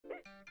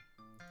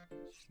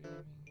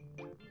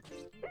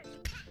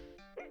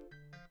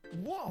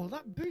Whoa,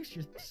 that boosts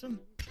you some.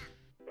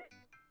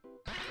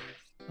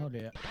 Oh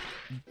dear.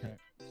 Okay.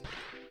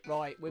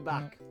 Right, we're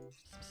back.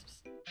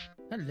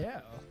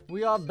 Hello.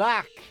 We are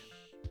back.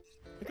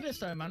 Look at this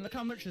though, man. Look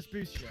how much this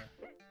boosts you.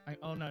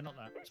 Oh no, not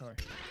that. Sorry.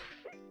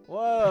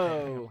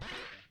 Whoa.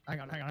 Okay,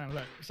 hang on.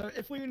 Look. So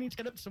if we need to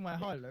get up somewhere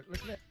high, look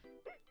at it.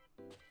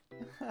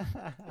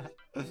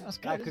 That's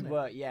good, That could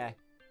work, yeah.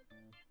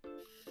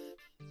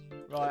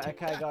 Right,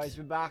 okay, guys,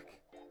 we're back.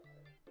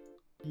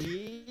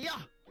 Yeah.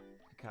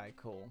 Okay,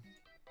 cool.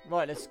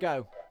 Right, let's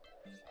go.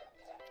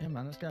 Yeah,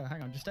 man. Let's go.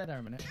 Hang on. Just stay there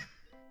a minute.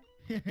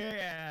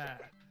 Yeah.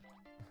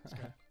 Let's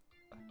go.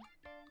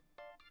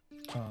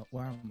 Oh,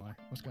 where am I?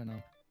 What's going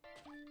on?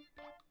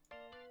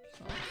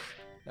 Nice.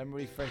 Let me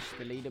refresh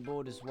the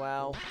leaderboard as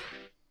well.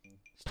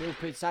 Still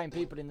same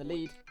people in the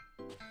lead.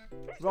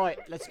 Right,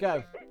 let's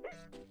go.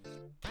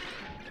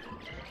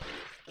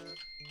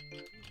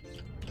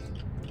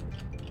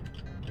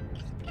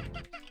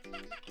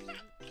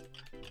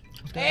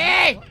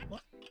 Hey!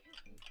 What?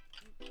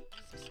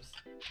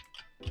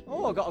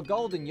 Oh, I got a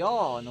golden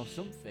yarn or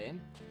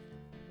something.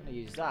 I'm gonna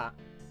use that.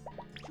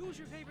 Choose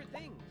your favorite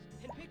things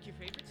and pick your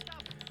favorite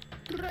stuff.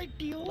 Great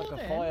deal. Like a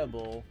then.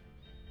 fireball.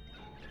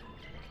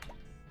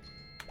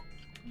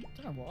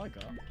 Don't know what I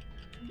got.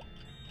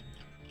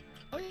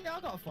 Oh yeah,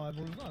 I got a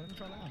fireball as well. Let me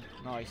try that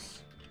out.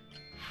 Nice.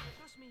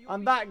 Trust me, you'll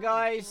I'm be back, fine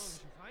guys. as long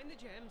as you find the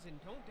gems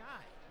and don't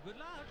die. Good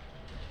luck.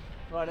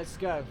 Right, let's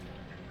go.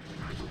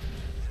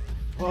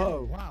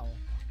 Whoa. Wow.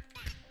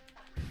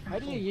 How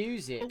do you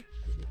use it?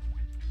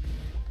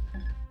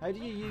 How do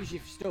you use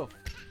your stuff?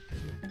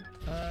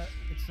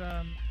 It's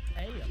A,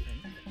 I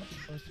think.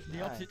 Or it's the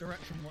A. opposite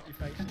direction from what you're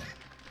facing.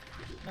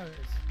 No,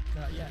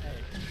 it's yeah,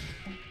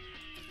 A.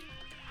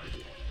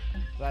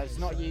 Well, it's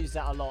not used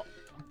that a lot.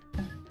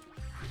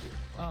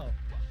 Oh.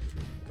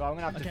 But I'm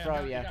gonna have to Okay, throw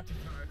I'm you gonna have to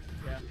throw it.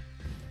 Yeah.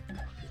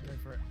 Go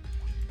for it.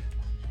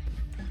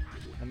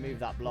 and move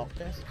that block.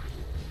 Yes.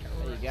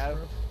 There you go.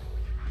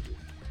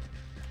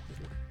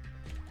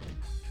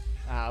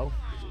 Ow.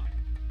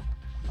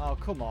 Oh,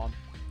 come on.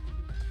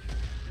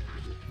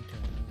 Okay,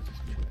 we'll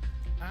just do it.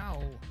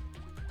 Ow.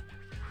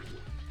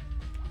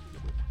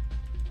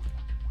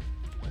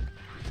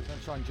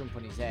 Don't try and jump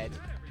on his head.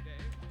 Not every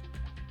day.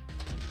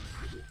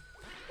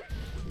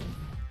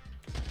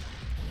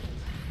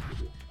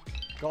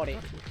 Got it.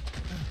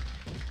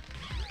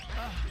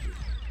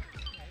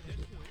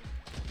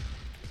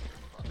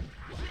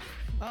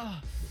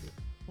 Ah.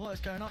 What is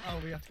going on? Oh,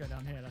 we have to go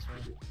down here. That's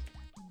right.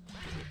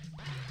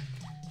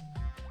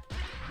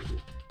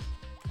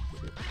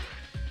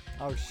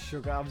 Oh,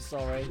 sugar, I'm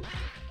sorry.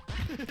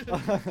 Keep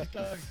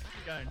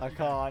going. I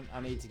can't. I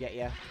need to get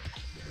you.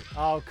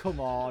 Oh, come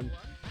on.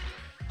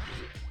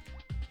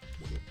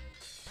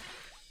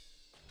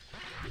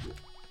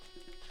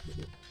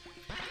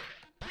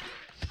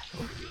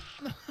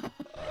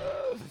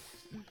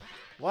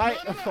 Wait.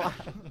 Okay.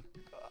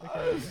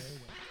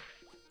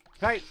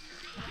 Hey.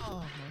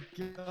 Oh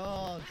my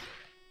god.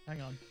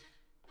 Hang on.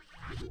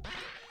 There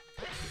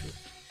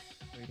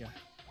we go.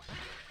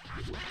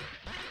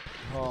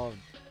 Oh,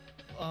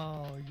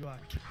 Oh, you are.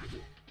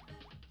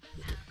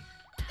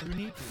 Do we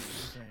need to?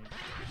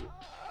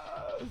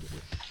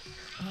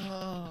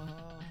 Oh.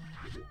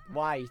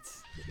 wait.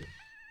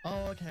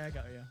 Oh, okay, I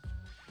got you.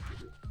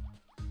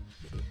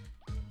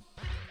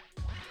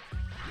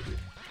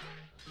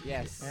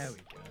 Yes. There we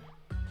go.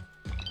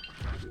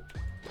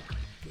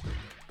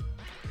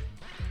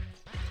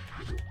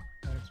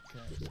 Okay, so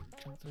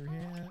come through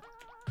here.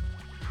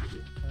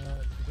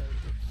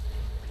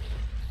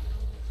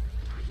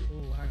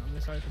 Oh, hang on,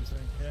 this opens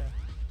something here.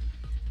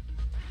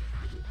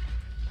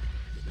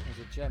 There's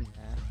a gem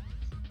there.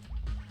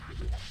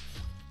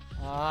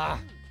 Ah.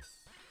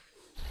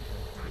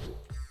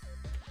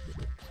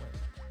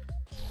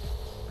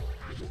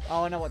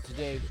 Oh, I know what to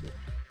do.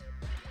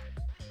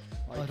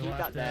 Right, Oh, do keep I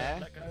that have to there.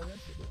 let go of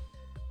this?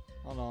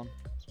 Hold on.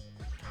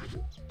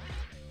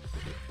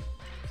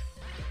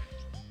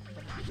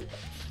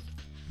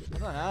 I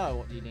don't know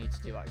what you need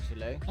to do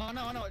actually. Oh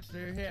no, I know what to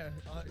do here.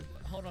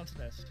 Hold on to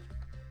this.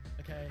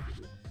 Okay,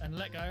 and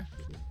let go.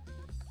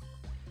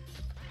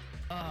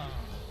 Ah,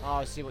 Oh,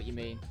 I see what you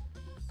mean.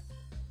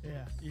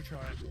 yeah, you try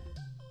it.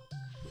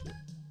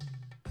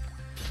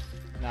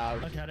 No.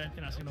 Okay, I don't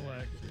think that's gonna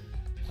work.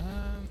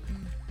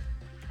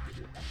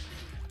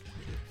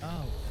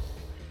 Oh.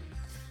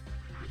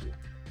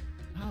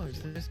 How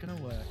is this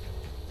gonna work?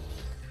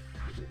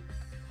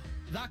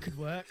 That could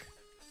work.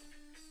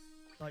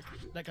 Like,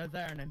 let go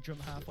there and then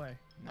jump halfway.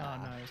 Nah. Oh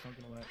no, it's not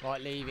gonna work.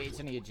 Right, leave it. It's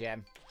only a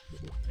gem.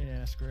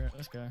 Yeah, screw it.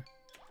 Let's go.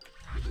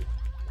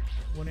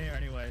 One here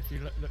anyway. If you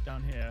look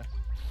down here.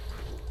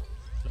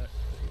 Look.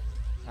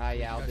 Ah,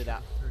 yeah, I'll Go do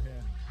that. Through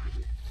here.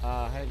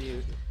 How do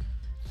you...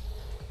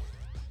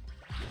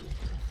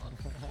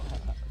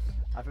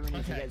 I think we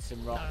need to get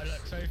some rocks. No,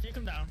 look. So if you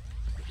come down,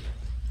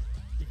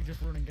 you can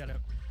just run and get it.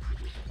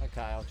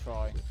 Okay, I'll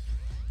try.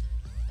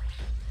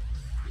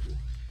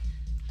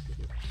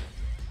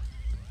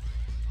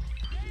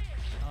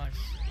 Nice.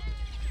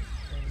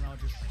 And then I'll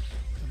just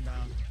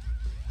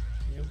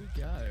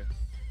go?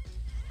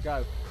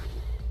 Go.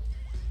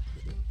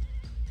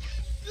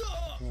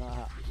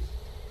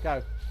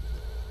 Go.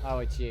 Oh,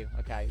 it's you.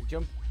 Okay,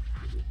 jump.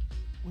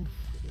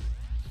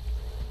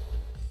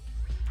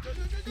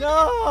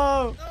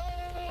 No!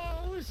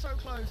 Oh, it's so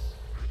close.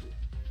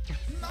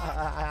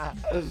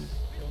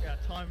 You'll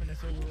get timing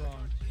this all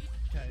wrong.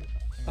 Okay.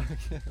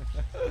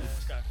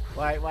 Let's go.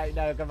 Wait,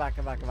 no, come back.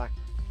 No.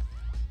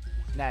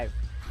 No.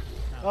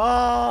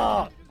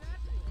 Oh!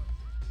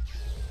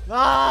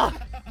 Ah!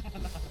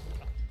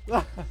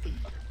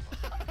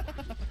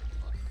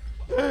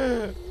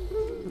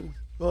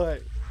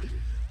 Wait. Okay.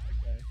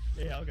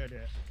 Yeah, I'll go do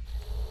it.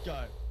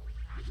 Go.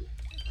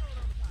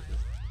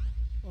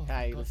 Oh,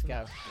 Okay, God, let's for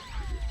go. that.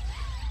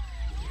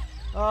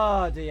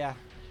 Oh dear.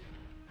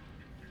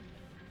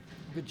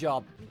 Good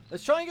job.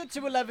 Let's try and get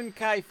to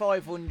 11k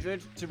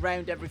 500 to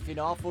round everything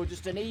off, or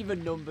just an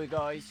even number,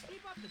 guys.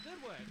 Keep up the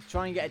good work. Let's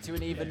try and get it to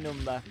an even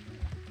number.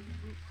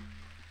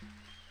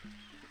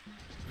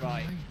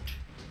 Right.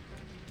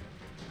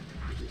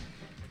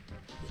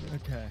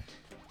 Okay.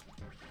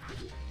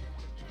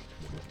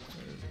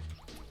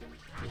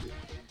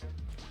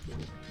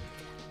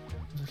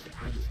 Let's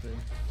do.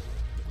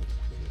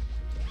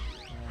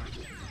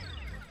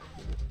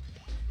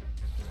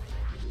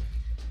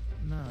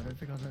 No, I don't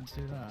think I was meant to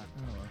do that.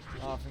 Oh, well.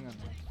 Oh, I think I'm...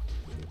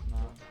 No.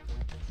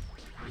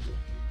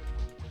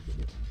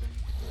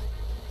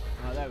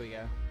 Oh, there we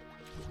go.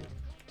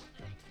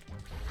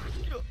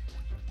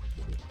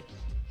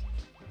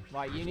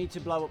 Right, you need to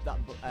blow up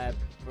that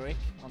brick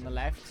on the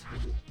left.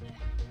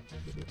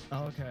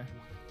 Oh, okay.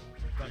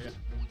 Got ya.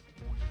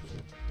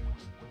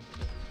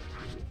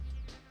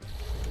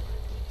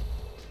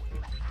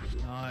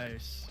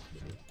 Nice.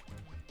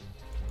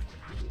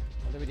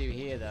 What do we do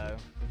here, though?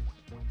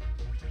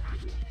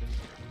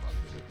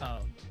 Oh.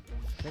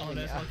 Oh,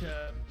 there's like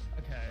a...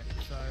 Okay,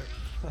 so...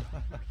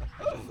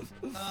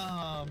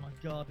 Oh my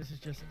god, this is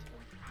just...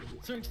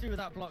 Something to do with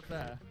that block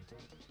there.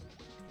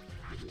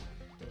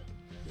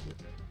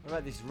 What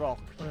about this rock?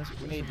 Oh, there's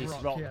We need some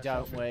this rock, yeah,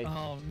 don't something. we?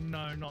 Oh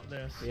no, not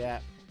this. Yeah.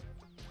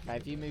 Okay,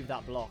 if you move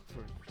that block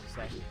for a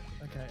sec.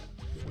 Okay.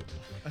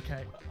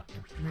 Okay.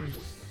 Move.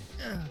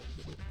 Ugh.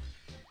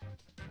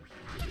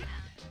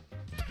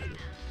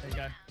 There you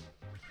go.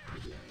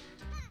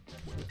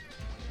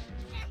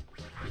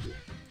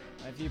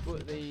 If you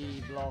put the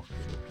block...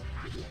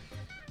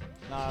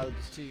 No,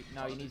 it's too...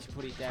 No, you need to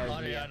put it down Oh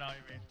here. yeah, I know what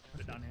you mean.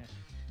 Put it down here.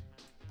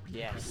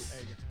 Yes.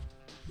 There you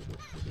go.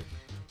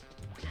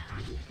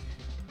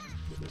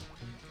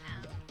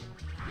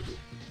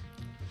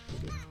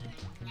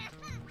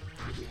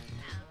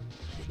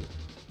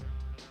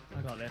 I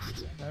got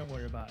this. Don't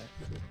worry about it.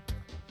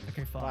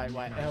 Okay, fine.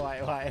 Wait.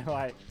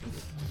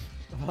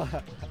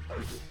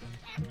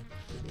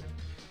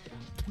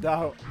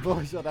 No,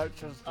 boys, I don't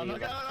trust I'm you.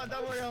 not gonna,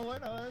 don't worry, I'll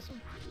win. I'll win.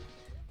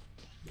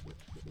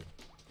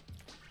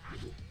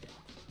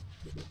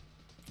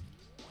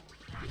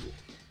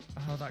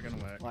 How's that gonna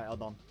work? Right,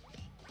 hold on.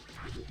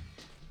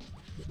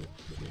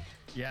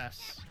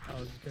 Yes, that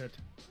was good.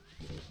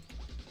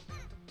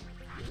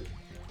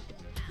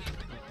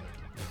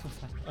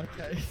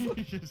 Okay.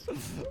 Just,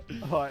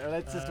 Alright,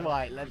 let's just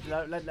wait. Let.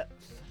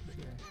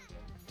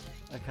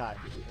 Okay. there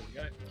we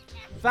go.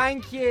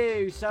 Thank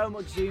you so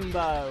much,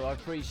 Zumbo. I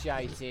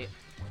appreciate it.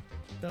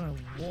 Don't know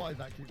why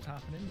that keeps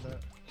happening, but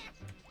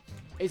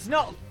It's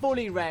not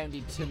fully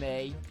rounded to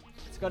me.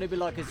 It's got to be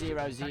like a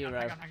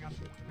 0-0.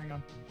 Hang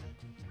on.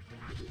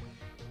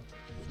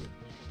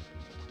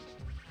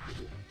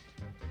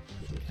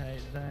 Okay,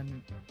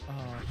 then.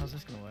 Oh, how's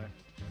this gonna work?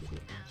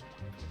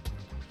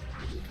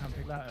 Can't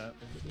pick that up.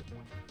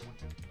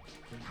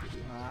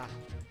 Ah.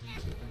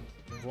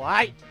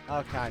 Wait.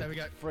 Okay. There we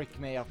go. Frick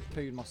me, I've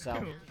pooed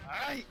myself.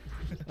 Alright.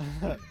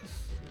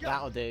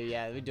 That'll do.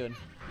 Yeah, we're done.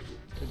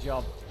 Good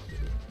job.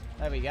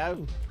 There we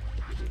go.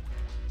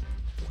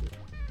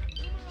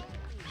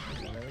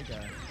 There we go.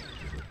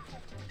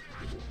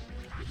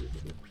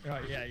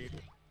 Right, yeah, you.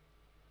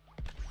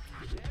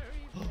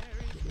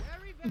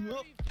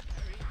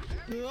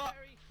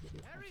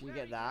 If you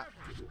get that,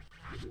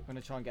 I'm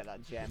gonna try and get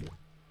that gem.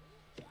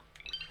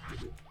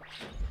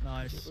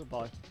 Nice.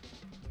 Goodbye.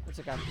 It's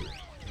okay.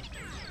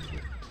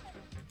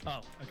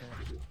 Oh, okay.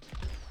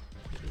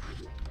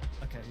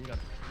 Okay, you got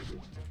it.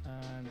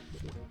 And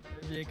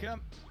here you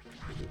come.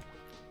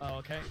 Oh,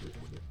 okay.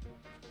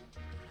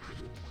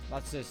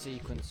 That's a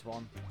sequence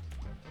one.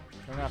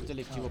 I'm gonna have to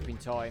lift you up in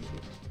time.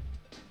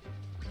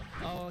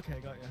 Oh, okay,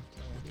 got you.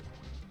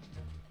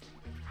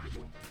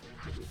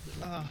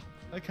 Ah,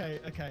 okay,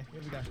 here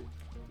we go.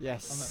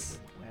 Yes.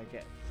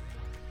 Okay.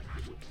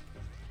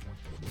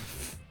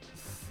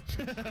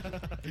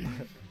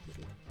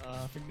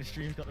 I think the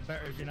stream's got the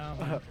better of you now,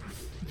 man.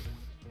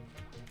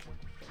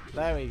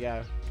 There we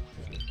go.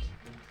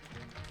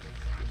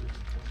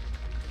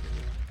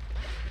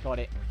 Got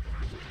it.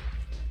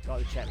 Got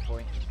the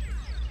checkpoint.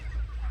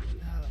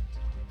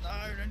 No,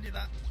 don't do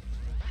that.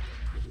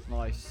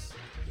 Nice.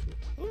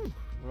 Ooh.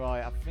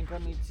 Right, I think I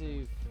need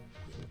to...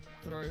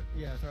 Throw us.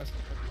 Yeah, throw us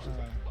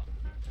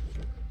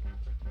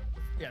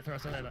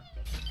over.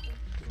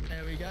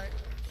 There we go.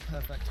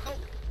 Perfect. Oh!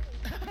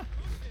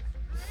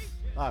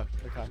 Oh,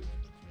 okay.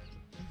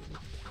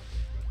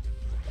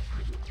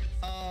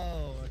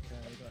 Oh, okay,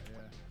 I got you.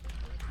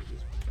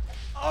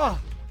 Oh!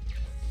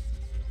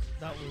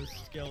 That was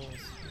skills.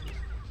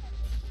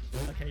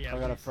 Okay, yeah. I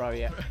gotta please. throw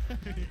you.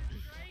 Okay.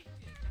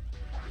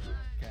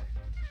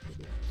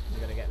 You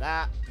gotta get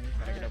that.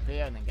 Gotta get up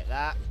here and then get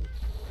that.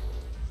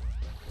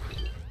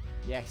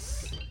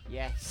 Yes.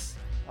 Yes.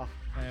 Oh.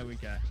 There we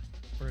go.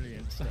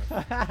 Brilliant stuff.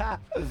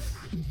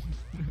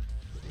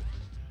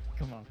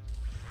 Come on.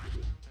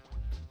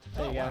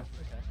 There you go. Wow.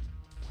 Okay.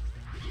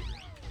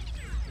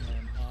 And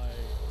then I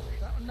push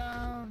that one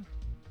down.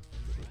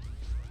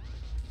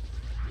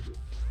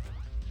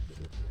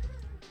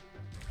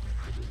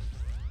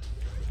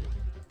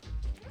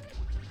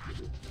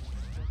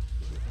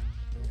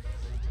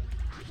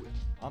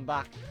 I'm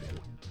back.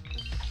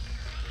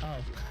 Oh.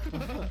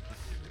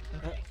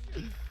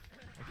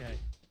 Okay.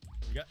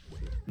 You go.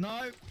 No!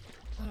 Oh,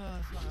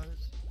 that's not how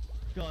it's...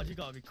 God, you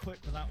gotta be quick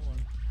with that one.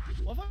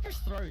 What if I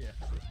just throw you?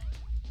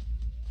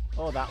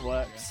 Oh, that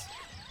works.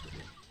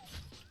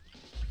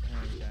 There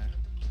we go.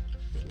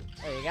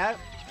 There you go.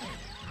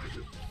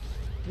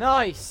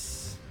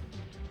 Nice.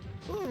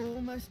 Ooh,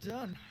 almost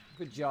done.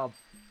 Good job.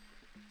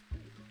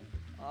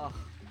 Oh.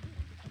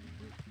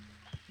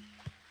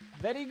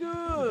 Very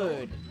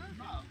good.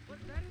 But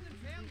better than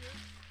failure.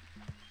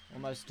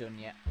 Almost done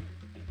yet.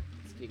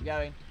 Let's keep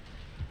going.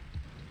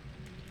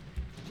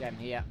 Gem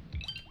here.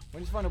 We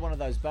just find one of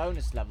those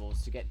bonus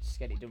levels to just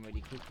get it done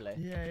really quickly.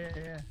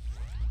 Yeah.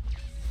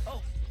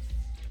 Oh!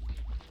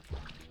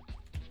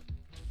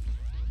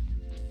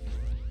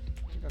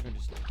 I think I can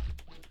just...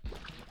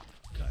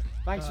 Go.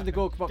 Thanks for the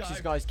Gork Go.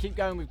 boxes, guys. Keep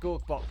going with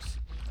Gork box.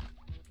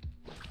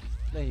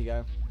 There you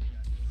go.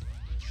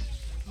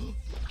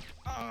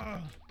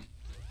 Ah!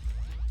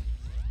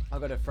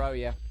 I've got to throw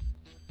you.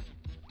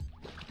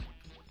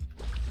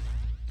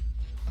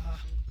 Ah.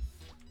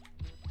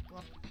 Go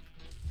on.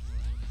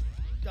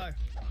 Go.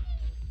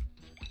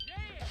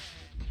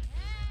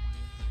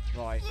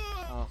 Right.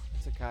 Oh,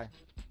 it's okay.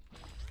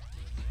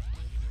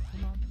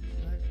 Come on.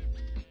 No.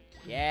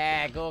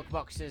 Yeah, Gork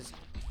boxes.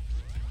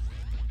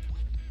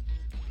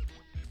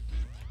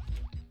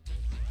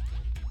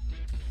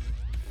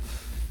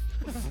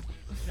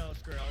 No,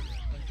 screw it.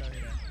 I'll go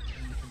here.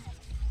 And you can...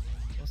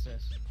 What's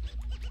this?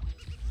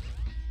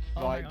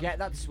 Oh, Right, hang on. get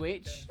that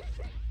switch.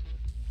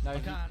 No, I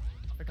if you- can't.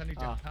 I think I need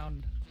to Ah.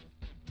 pound.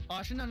 Oh,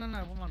 actually, no. What am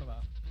I on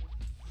about?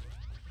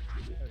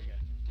 There we go.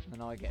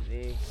 and I get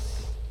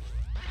this.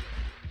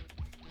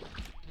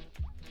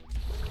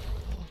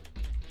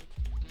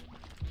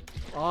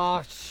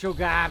 Oh,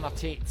 sugar, my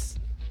tits.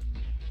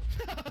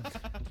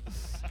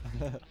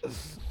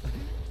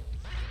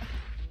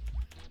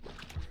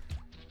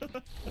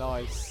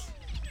 Nice.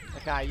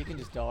 Okay, you can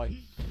just die.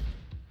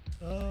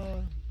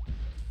 I'm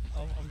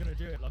gonna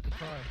do it like a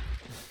pro.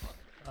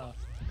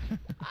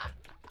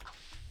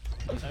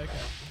 Okay.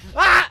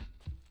 Ah!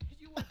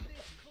 You were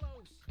this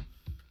close.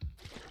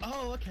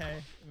 Oh, okay.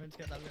 I'm meant to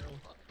get that little.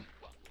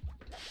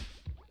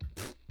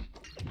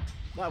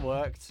 That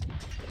worked.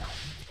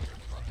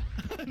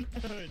 No,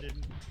 it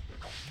didn't.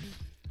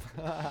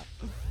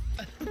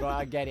 Right,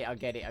 I get it.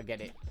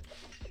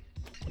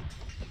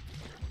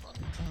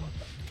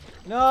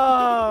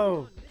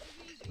 No!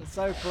 It's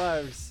so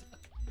close.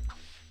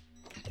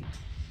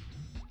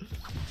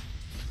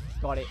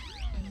 Got it.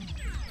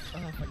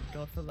 Oh, thank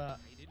God for that.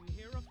 I didn't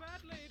hear a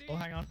fat lady. Oh,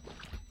 hang on.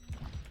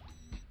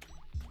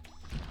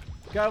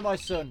 Go, my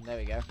son. There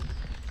we go.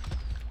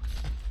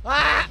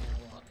 Ah!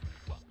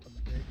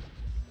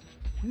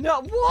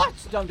 No, what?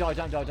 Don't die.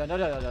 No. Okay.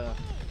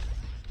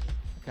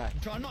 I'm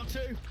trying not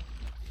to.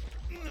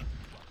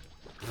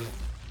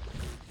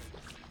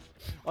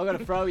 I've got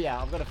to throw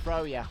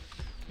you.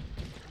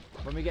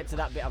 When we get to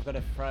that bit, I've got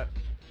to throw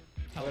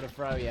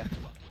you.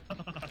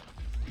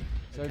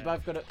 So we Okay.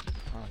 both got to...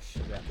 Oh,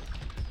 sugar.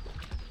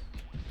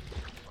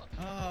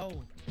 Oh. A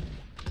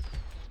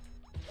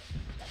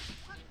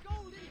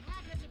golden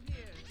hat has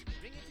appeared.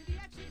 Bring it to the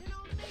exit and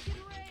I'll make it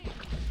rain.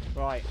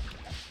 Right.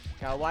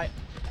 Okay, wait.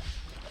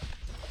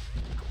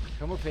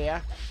 Come up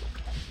here.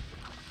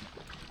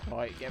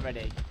 Right, get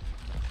ready.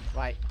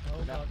 Right. Oh,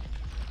 No. God.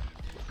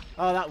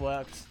 Oh, that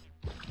worked.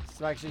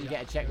 So make sure you Yeah.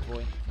 get a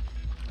checkpoint.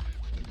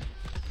 Oh,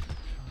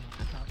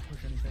 I can't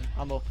push anything.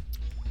 I'm up.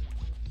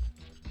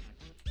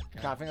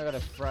 Okay, I think I got to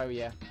throw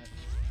you.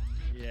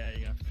 Yeah,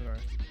 you have to throw it.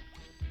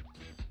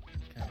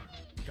 Okay,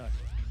 go.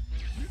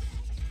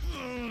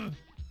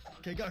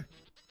 Okay, go.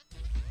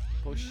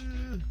 Push.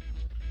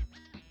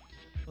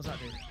 What's that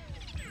do?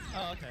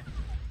 Oh, okay.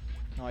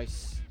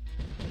 Nice.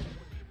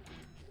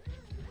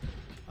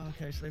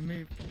 Okay, so they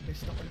move. They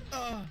stop.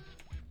 Oh.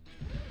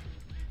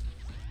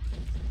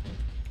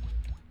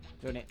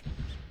 Doing it.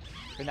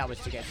 I think that was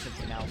to get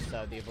something else,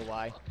 so the other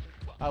way.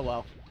 Oh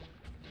well.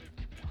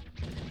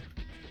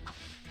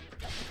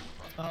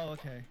 Oh,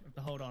 okay. You have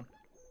to hold on.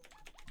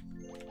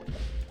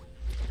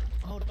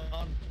 Hold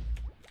on.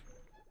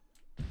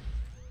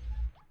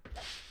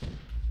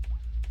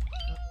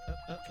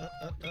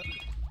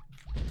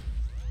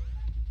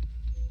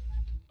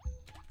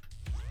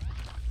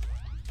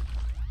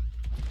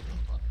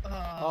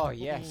 Oh,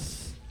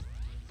 yes.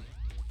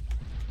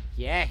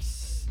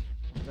 Yes.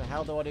 What the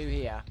hell do I do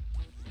here?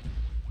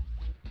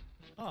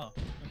 Oh,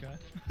 okay.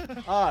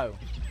 Oh.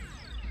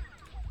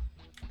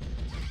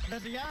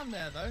 There's a yarn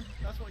there, though.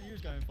 That's what you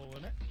was going for,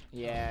 wasn't it?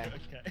 Yeah.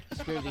 Okay.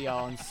 Screw the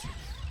yarns.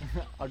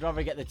 I'd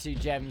rather get the 2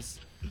 gems.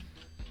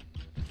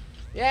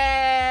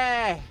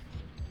 Yeah!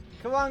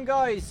 Come on,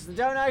 guys. The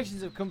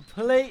donations have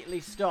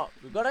completely stopped.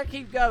 We've got to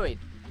keep going.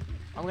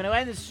 I'm going to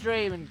end the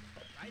stream and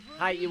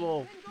hate you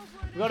all.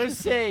 We've got to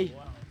see.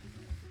 Wow.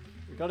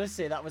 We've got to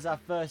see. That was our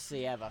first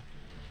see ever.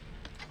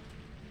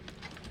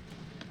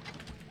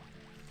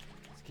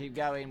 Let's keep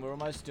going. We're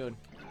almost done.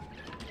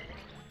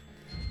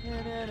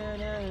 Gem-shaped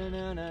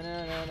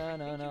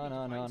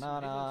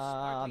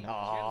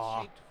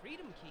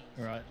freedom keys.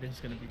 Alright, this is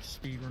going to be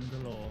speedrun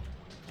galore.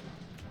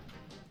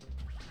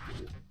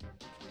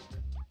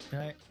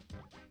 Okay.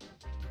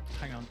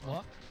 Hang on,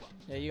 what?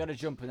 Yeah, you got to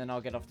jump and then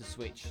I'll get off the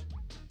switch.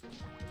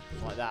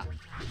 Like that.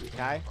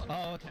 Okay?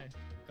 Oh, okay.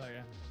 Got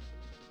ya.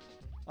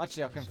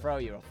 Actually, I can throw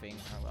you off thing.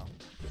 Oh well.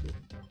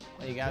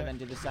 There you go, Okay. then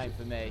do the same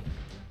for me.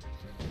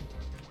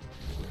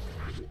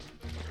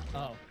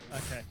 Oh,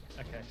 okay.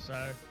 Okay,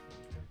 so...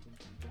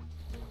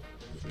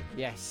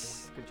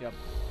 Yes, good job.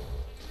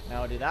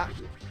 Now I'll do that.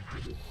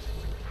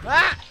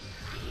 Ah!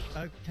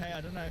 Okay,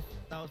 I don't know if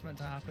that was meant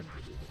to happen.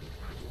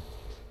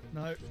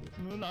 No.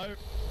 No, no.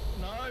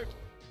 No!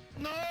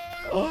 No!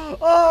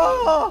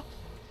 Oh!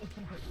 Does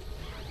this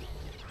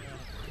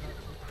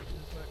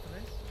work for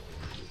this?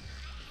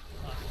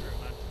 Oh, screw it,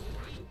 man.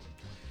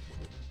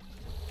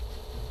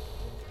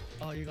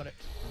 Oh, you got it.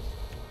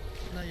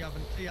 No, you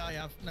haven't. Yeah, I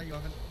have. No, you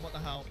haven't. What the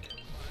hell?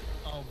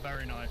 Oh,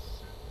 very nice.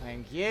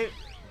 Thank you.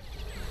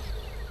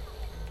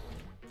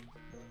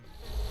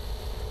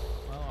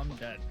 Well, I'm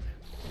dead.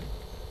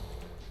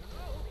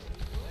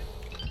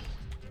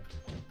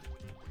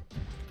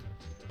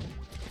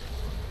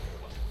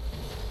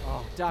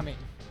 Oh, damn it.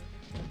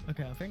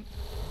 Okay, I think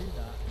do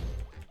that.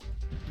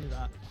 Do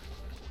that.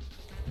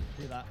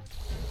 Do that.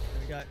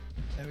 There we go.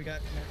 There we go.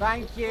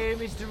 Thank you,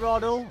 Mr.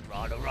 Roddle.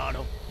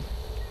 Roddle.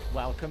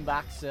 Welcome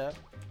back, sir.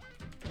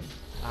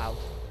 Ow.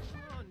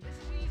 Come on, this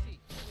is easy.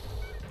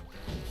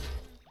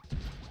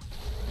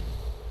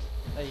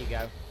 There you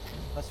go.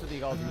 That's for the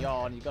golden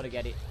yarn. You got to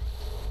get it.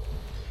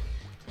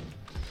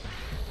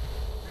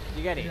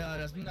 You get it? Yeah,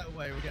 there's no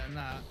way we're getting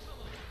that.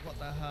 What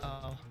the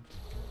hell?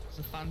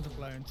 The fans are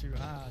blowing too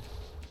hard.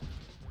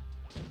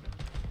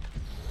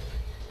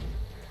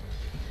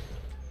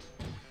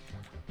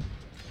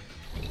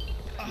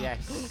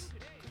 Yes.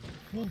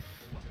 Oof.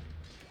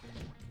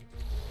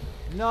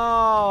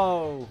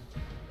 No.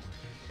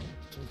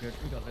 It's all good.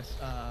 We got this.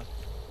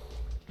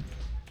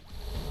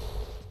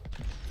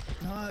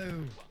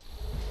 No.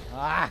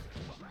 Ah.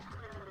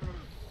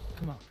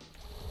 Come on.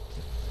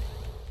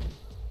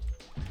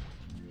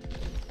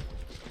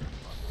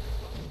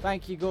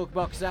 Thank you, Gork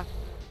Boxer.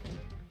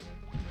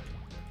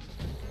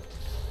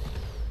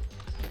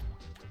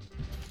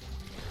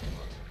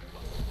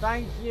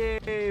 Thank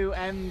you,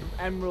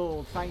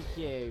 Emerald. Thank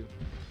you.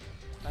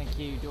 Thank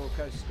you,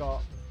 Dawko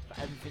Scott,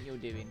 for everything you're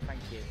doing.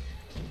 Thank you.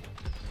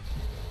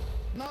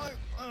 No.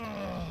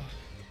 Ugh.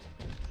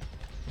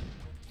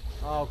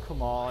 Oh,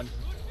 come on.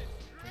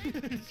 My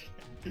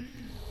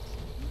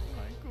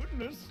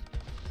goodness.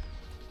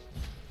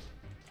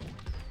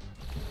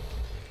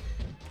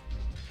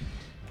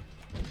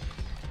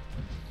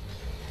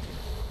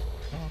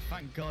 Oh,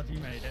 thank God you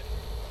made it.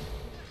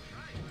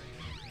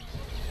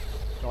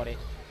 Got it.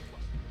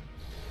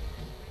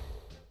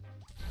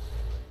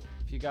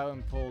 If you go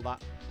and pull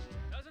that,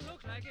 Doesn't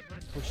look like it, but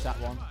it's push that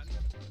one.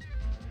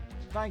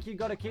 Thank you.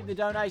 Got to keep the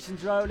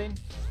donations rolling.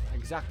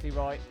 Exactly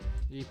right.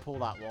 You pull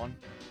that one.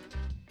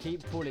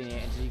 Keep pulling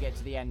it until you get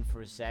to the end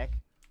for a sec.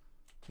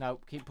 No,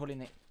 keep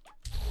pulling it.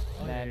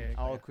 And then yeah,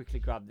 I'll got quickly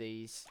grab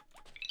these.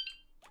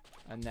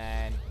 And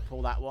then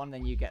pull that one.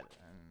 Then you get.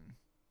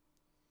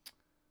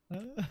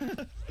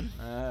 it.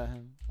 Oh,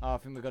 I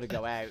think we've got to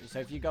go out. So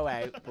if you go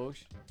out,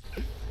 push.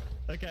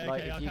 Okay,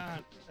 Like, okay, if I you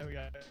can't. There we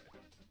go.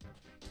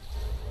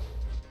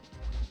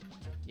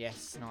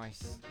 Yes,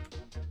 nice.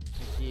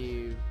 If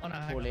you Oh no,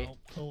 hang pull on, it, I'll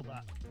pull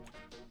that.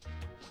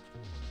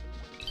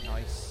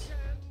 nice.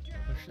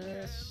 Push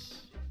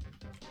this.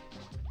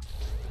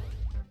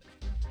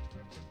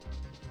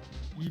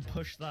 You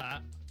push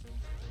that.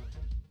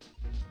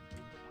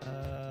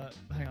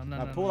 Hang on, no,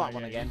 No, no, pull no, that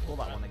one yeah, again. you Pull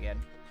that one again.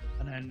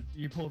 And then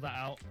you pull that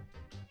out.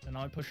 And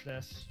I push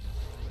this.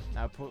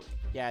 Now pull.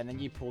 Yeah, and then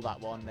you pull that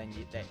one. Then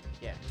you.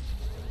 Yeah.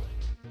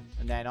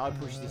 And then I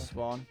push this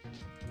one.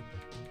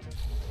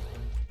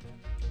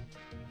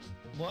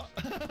 What?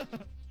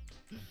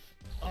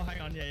 Oh,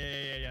 hang on.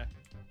 Yeah.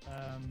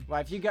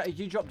 Right, if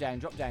you drop down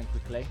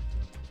quickly.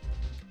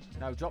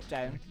 No, drop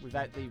down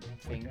without the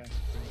thing. Okay.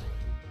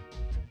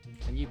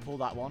 And you pull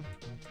that one.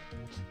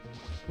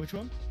 Which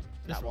one?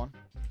 This That one.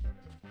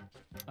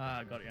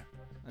 Ah, got you.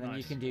 And then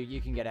Nice.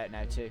 you can get out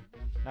now too.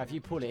 Now if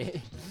you pull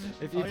it,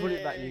 if you Oh, pull yeah,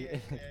 it back, yeah, you. yeah,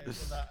 pull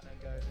that and then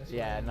go this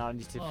Yeah, way. and I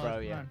need to Oh, throw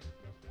you. man.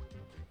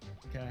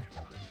 Okay.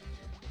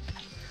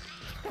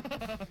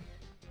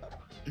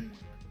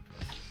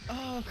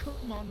 Oh,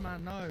 come on,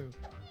 man, no.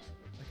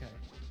 Okay.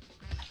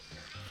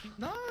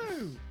 No!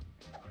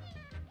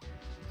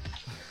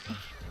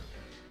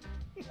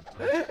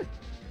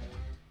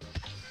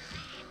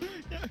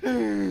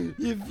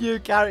 Your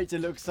character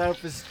looks so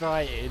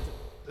frustrated.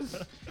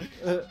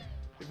 It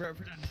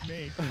represents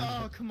me.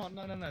 Oh, come on,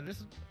 no. This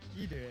is...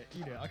 You do it.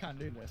 I can't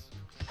do this.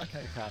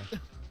 Okay. Okay.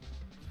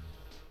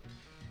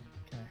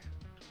 Okay.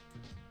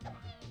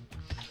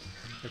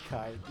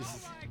 Okay.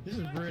 This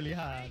is really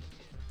hard.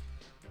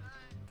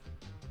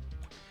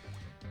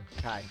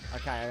 Okay.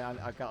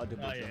 I got a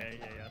double Oh, jump.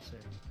 yeah, I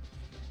see.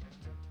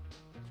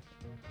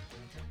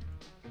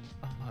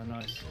 Oh,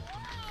 nice.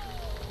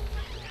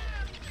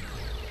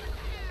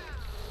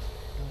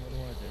 Oh, what do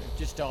I do?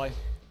 Just die.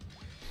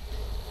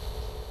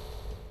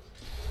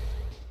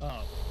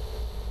 Oh.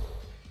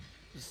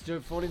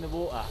 Just fall in the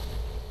water.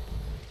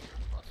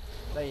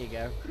 There you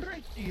go.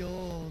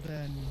 Rightio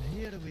then.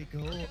 Here we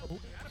go. Oh.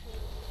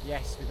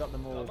 Yes, we got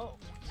them all. Oh.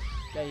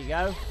 There you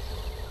go.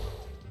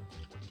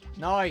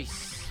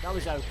 Nice. That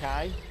was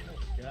okay.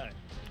 Okay. That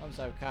was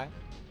okay.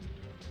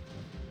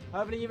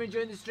 Hopefully you've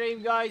enjoyed the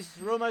stream, guys.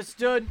 We're almost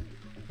done.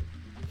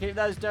 Keep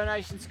those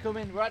donations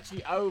coming. We're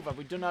actually over.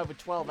 We've done over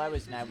 12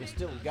 hours now. We're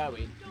still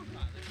going.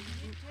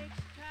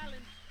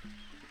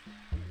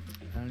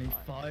 Only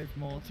 5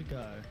 more to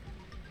go.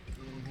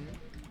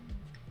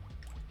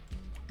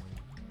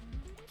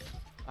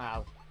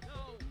 Ow.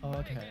 Oh,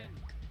 okay.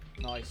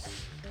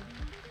 Nice.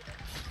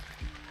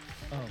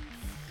 Oh.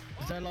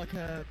 Is there like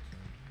a...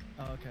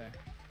 Oh, okay.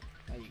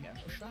 There you go.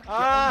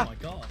 Ah! Oh my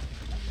god.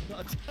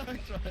 Got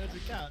attacked by a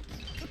cat.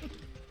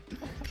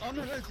 Oh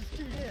no, there's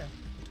two here.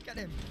 Get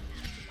him.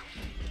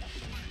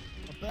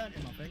 I burnt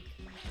him, I think.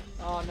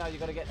 Oh no, you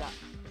got to get that.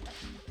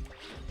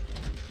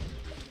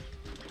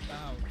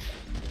 Ouch.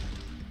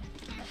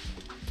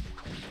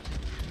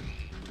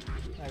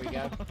 There we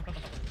go.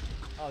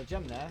 Oh,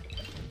 jump there.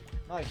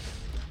 Nice.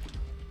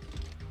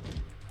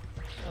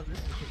 Oh, this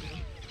is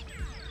good.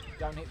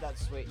 Don't hit that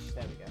switch.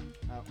 There we go.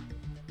 Oh.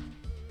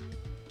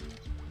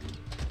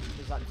 What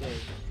does that do?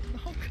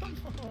 Oh, come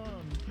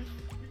on.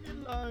 Leave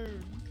me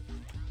alone.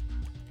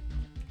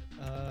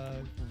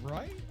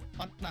 Right?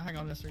 No, hang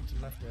on, let's swing to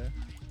the left here.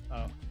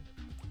 Oh.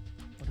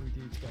 What do we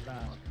do to get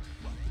that?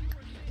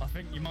 I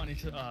think you might need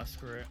to...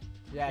 screw it.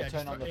 Yeah,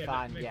 turn on the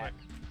fan, make yeah. quick.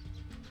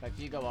 So if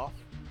you go off,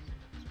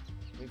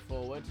 move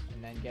forward,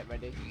 and then get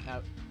ready.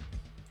 No.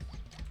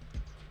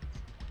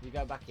 You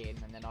go back in,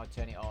 and then I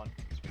turn it on.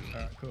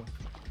 Alright, cool.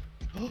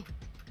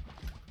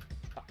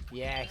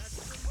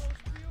 Yes!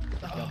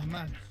 Oh,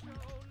 man.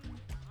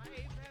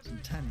 It's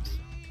intense.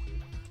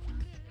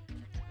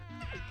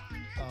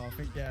 Oh, I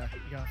think, yeah,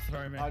 you gotta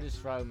throw me. Oh, just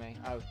throw me.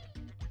 Oh.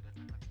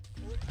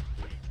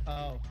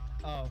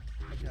 Oh,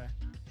 okay.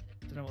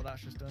 Don't know what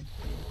that's just done.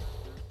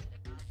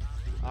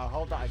 Oh,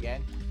 hold that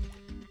again.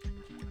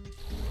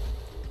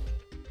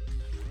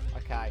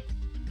 Okay.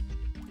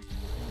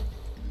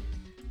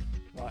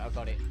 Right, I've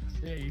got it.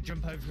 Yeah, you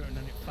jump over it and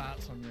then it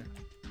farts on you.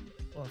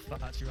 Or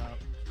farts you out.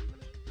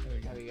 There we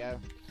go. There we go.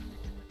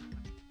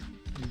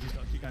 You just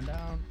gotta keep going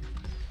down.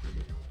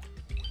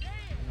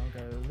 And I'll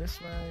go this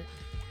way.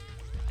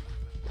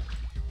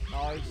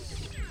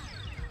 Nice.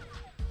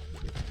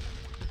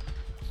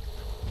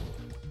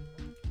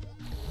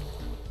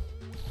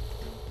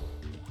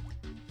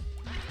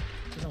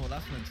 Don't know what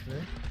that's meant to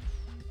do.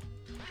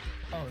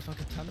 Oh, it's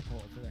like a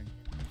teleport thing.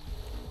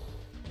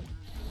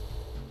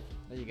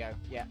 There you go.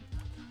 Yeah.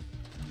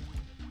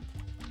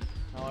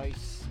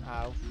 Nice.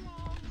 Ow.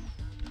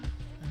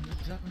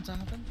 Is that meant to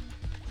happen?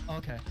 Oh,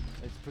 okay.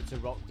 Let's put a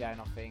rock down,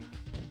 I think.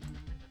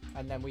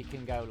 And then we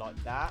can go like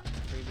that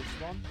through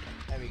this one.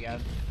 There we go.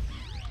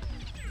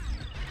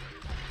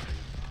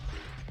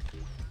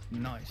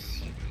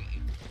 Nice.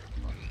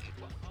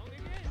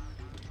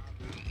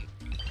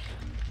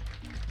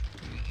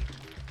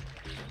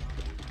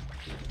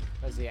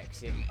 There's the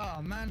exit.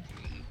 Oh, man.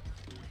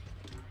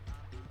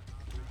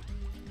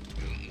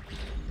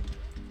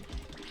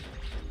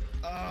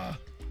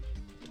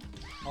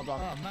 Hold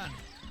on. Oh, man.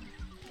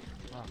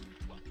 Oh.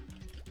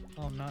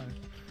 Oh, no.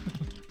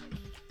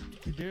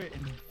 You do it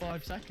in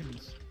 5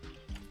 seconds.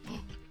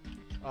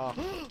 Oh.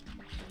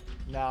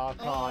 No, I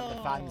can't.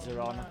 The fans are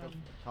on. I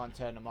man. can't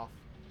turn them off.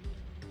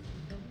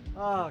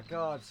 Oh,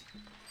 God.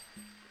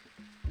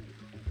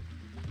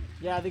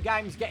 Yeah, the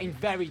game's getting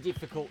very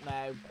difficult now.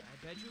 I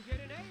bet you'll get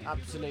an A if you do it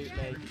Absolutely.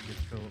 again.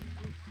 Difficult.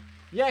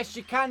 Yes,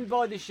 you can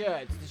buy the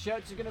shirts. The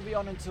shirts are going to be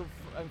on until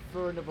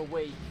for another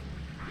week.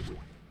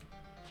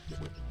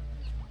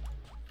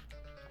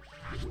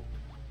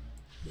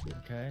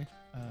 Okay.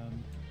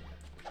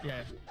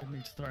 Yeah, it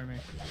needs to throw me.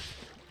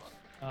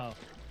 Oh.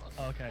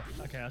 Oh, okay.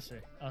 Okay, I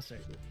see.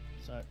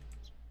 So.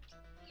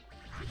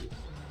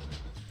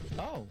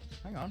 Oh,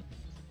 hang on.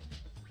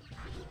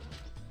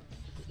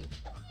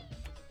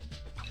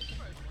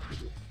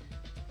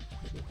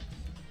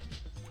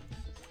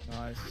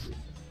 Nice.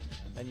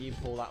 Then you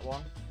pull that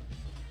one.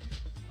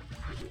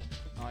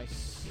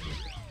 Nice.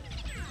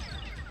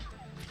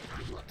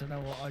 Don't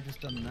know what I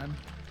just done then.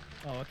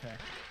 Oh, okay.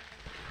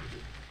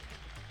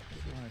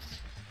 Nice.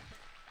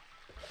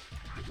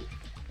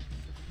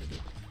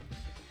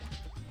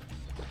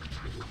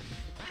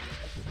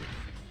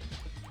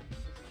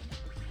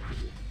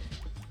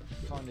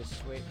 Find a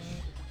switch.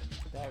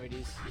 There it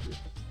is.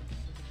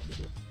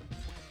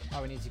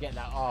 Oh, we need to get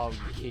that. Oh,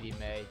 you're kidding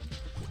me.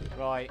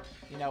 Right,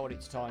 you know what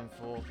it's time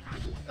for.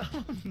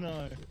 Oh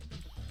no.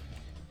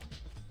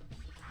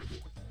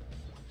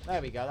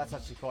 There we go. That's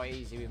actually quite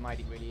easy. We've made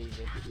it really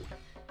easy.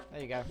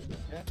 There you go.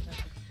 Yeah.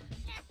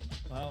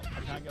 Well,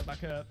 I can't get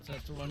back up, so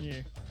it's all on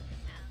you.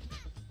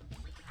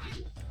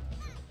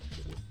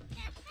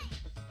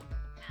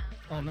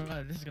 Oh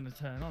no, this is gonna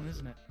turn on,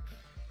 isn't it?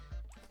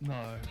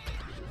 No.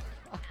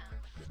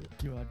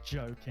 You are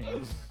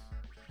joking.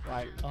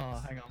 Right.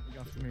 Oh, hang on, we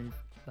have to move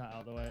that out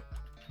of the way.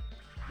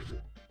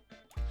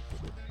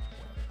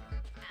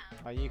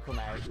 Oh, you come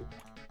out.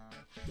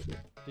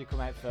 You come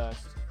out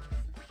first.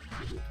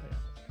 Yeah.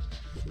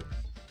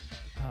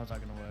 How's that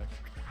gonna work?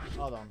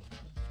 Hold on.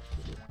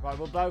 Right,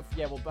 we'll both.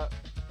 Yeah, we'll both.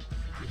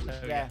 There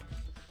we Yeah. go.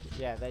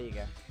 Yeah, there you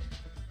go.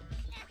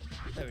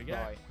 There we go.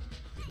 Right.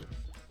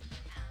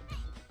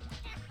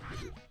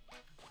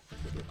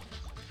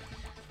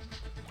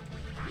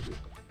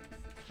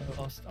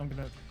 I'm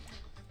gonna.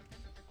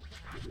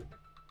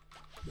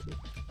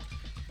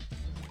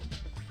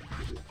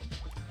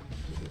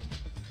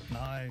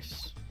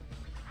 Nice.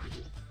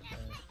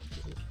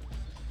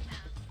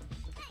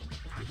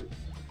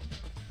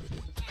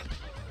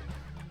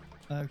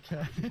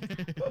 Okay.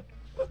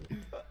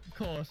 Of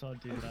course I'll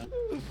do that.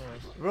 Of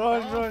course.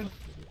 Run, Oh. run.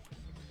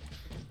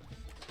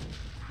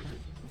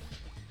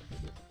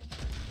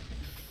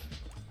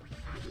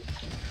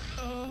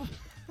 Oh.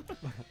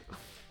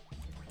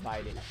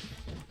 Made it.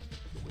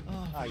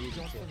 Oh, you thank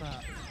God did it. for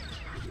that.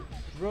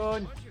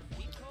 Run. Aren't your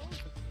feet cold?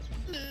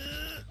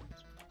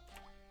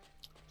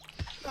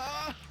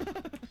 Ah.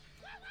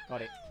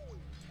 Got it.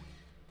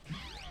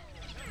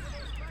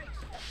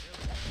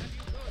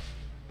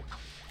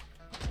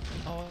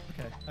 Oh,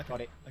 okay. Okay.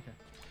 Got it. Okay.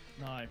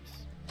 Nice.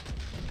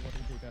 What do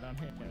we do? Go down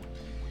here.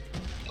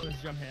 Oh,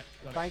 let's jump here.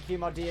 Got it. Thank you,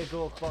 my dear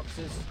Gork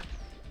boxers.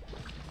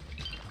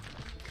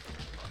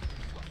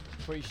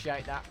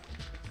 Appreciate that.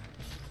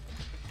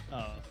 Oh.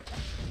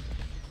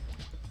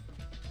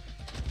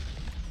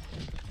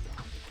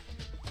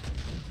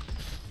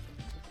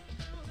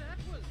 Oh, that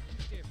was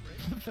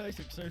different. The face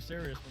looks so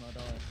serious when I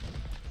die.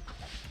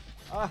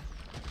 Ah.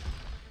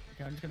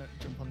 Okay, I'm just gonna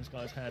jump on this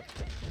guy's head.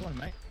 Come on,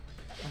 mate.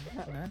 Come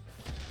on, man.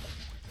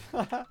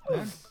 Come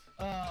on.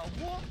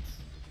 What?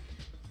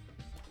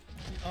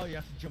 Oh, you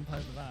have to jump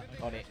over that. Okay.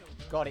 Got it.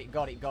 Got it.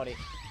 Got it. Got it.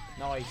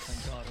 Nice.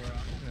 Thank God,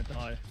 I'm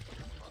gonna die.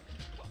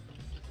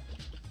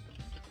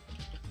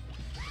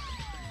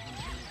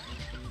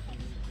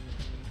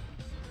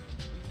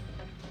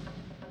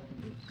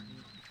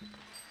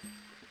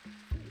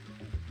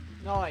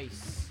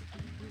 Nice.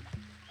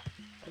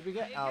 Did we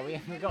get? Oh, we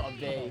got a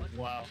B.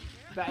 Wow.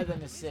 Better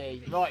than a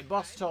C. Right,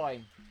 boss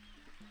time.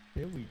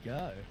 Here we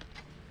go.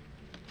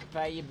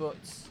 Prepare your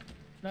butts.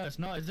 No, it's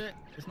not, is it?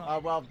 It's not. Oh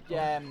well,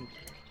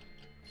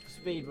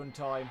 speed run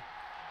time.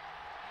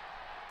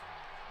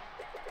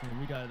 Here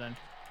we go then.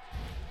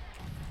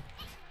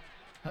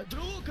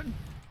 Hadouken!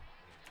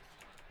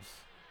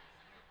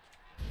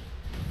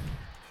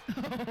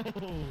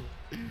 Oh,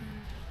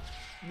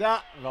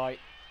 That right.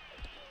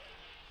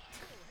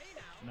 Hey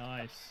now,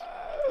 nice.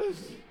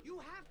 you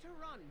have to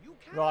run. You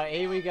can't Right,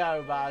 here we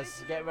run. go, Baz. This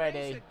is Get a ready.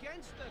 race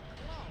against the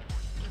clock.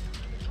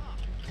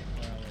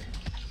 Where are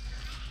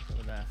we?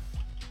 Over there.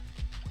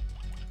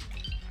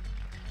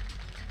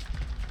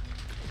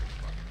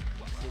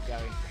 Keep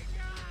going.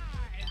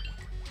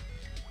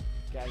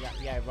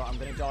 Yeah, right. I'm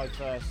gonna die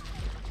first.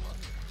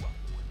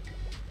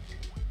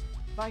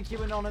 Thank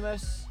you,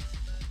 Anonymous.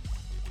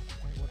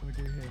 Wait, what do we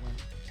do here then?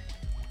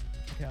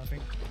 Okay, I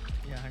think.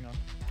 Yeah, hang on.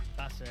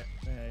 That's it.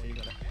 Yeah, you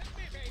got it.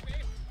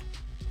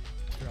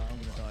 Right, I'm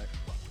gonna die.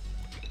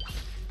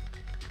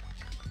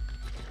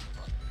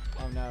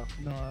 Oh no.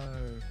 No.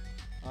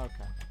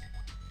 Okay.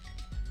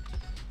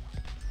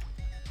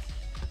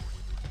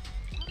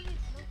 How do they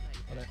float like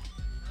Got it.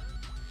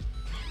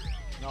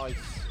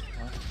 Nice.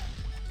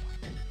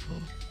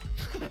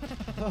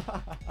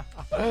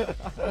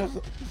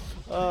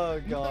 Oh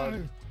god.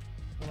 No.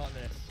 What like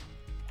this?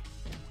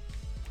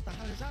 What the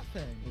hell is that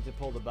thing? Need to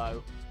pull the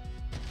boat.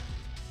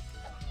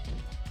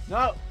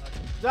 No!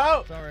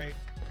 No! Sorry.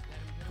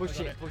 Push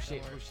got it, it, push don't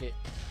it, worry. push it.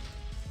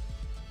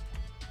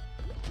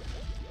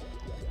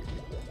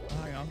 Oh,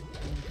 hang on. You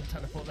can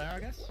teleport there, I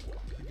guess.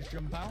 You just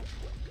jump out.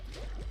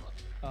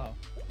 Oh.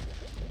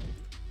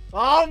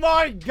 Oh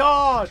my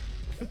god!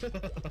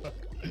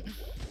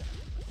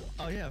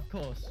 Oh yeah, of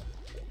course.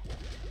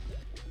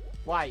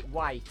 Wait.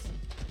 Wait.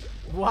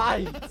 I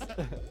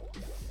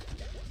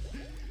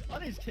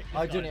need to kick this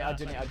I guy done it, I down,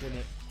 done it, I thank done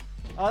it.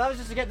 Oh, that was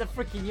just to get the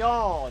freaking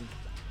yarn.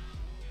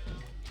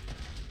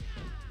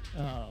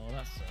 you. Oh, well,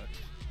 that sucks.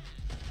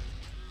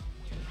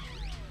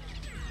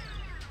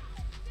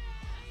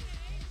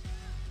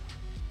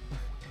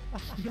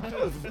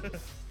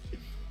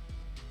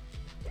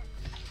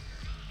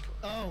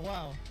 Oh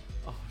wow.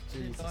 Oh,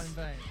 Didn't die in Jesus.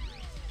 vain.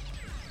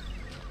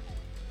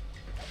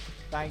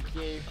 Thank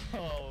you.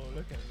 Oh,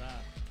 look at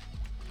that.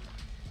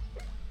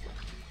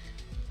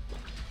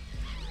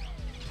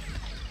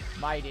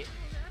 Made it.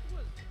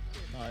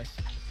 Nice.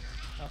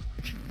 Oh.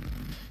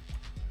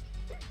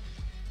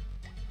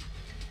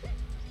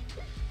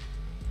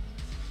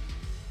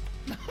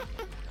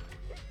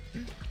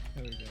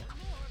 There we go.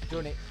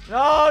 Done it.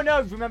 No,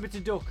 no, remember to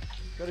duck.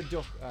 Got to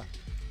duck.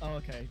 Oh,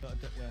 okay. Got a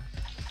duck there.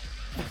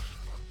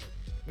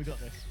 We got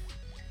this.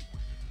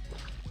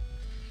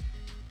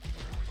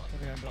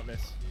 We haven't got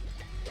this.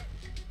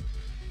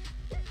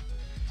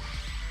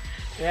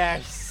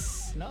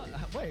 Yes. No,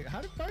 wait.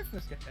 How did both of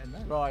us get in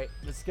there? Right,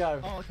 let's go.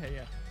 Oh, okay,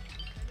 yeah.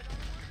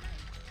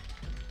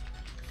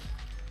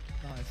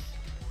 Nice.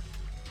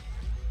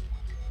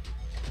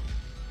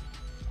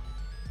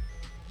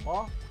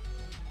 What?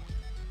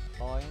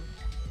 Fine.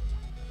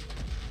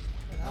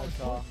 That was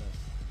Sure. pointless.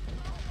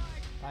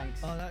 Thanks.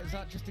 Oh, is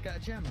that just to get a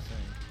gem or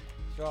something?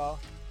 Sure.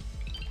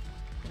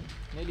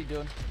 Nearly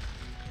done.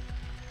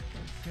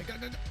 Okay, go,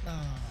 go, go.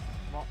 Oh.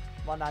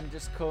 My nan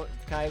just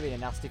came in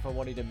and asked if I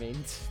wanted a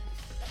mint.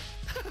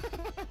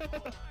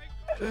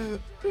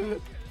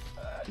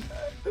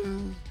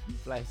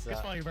 Bless her.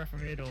 It's fine, you're back from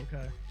here,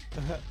 Dawko.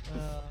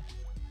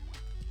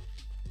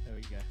 There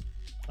we go.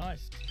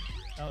 Nice.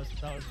 That was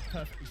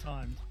perfectly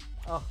timed.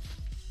 Oh,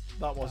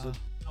 that wasn't.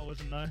 I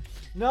wasn't, no.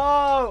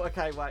 No!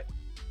 Okay, wait.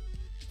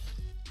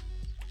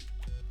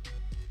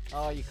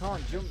 Oh, you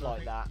can't jump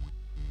like that.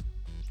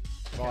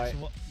 Okay, Right. so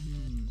what?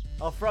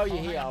 I'll throw you Oh,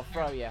 here, hang on, I'll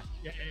throw you.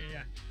 Yeah.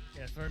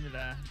 Yeah, throw me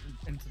there,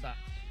 into that.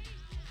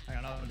 Hang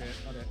on, I'll do it.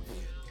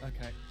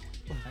 Okay.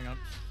 Hang on.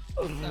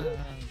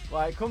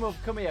 Right, come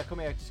here,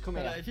 just come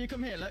here. If you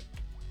come here, look.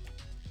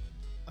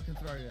 I can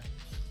throw you.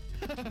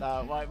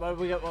 No, wait, come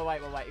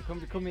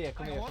here.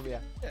 Hang on, what?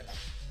 Yes. There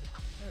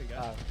we go.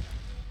 Oh.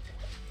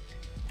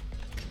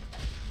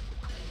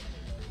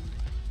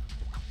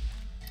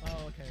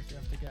 Oh, okay, so you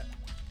have to get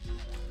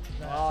to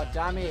there. Oh,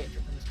 damn it.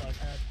 Jump on this guy's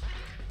head.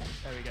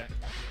 There we go.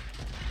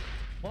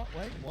 What?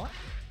 Wait, what?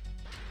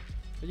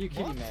 Are you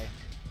kidding What? me?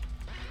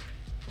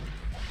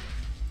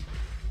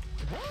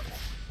 What?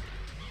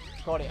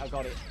 Got it, I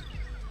got it.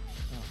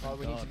 Oh, Right,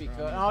 we need to be good.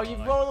 good. Oh, you've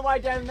rolled all the way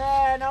down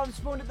there. Now I'm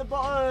spawned at the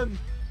bottom.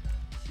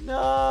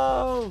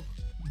 No!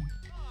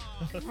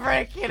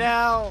 Freaking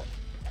hell!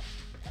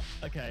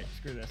 Okay,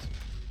 screw this.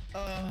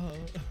 Oh.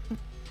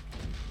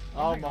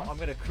 Oh hang my, on. I'm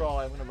gonna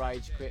cry. I'm gonna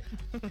rage quit.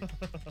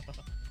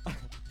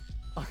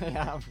 I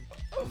am.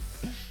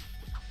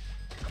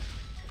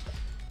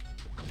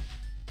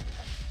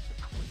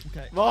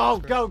 Okay. Oh,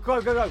 screw go!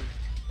 it.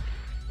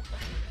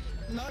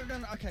 No.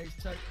 Okay,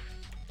 so.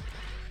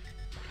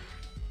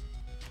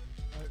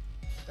 Oh,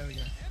 there we go.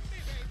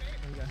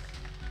 There we go.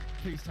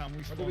 Please tell me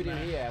we What do we do spawn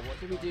there. here? What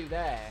do we do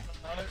there?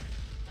 No.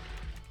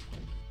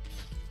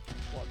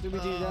 What do we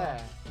do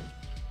there?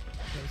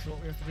 Okay, so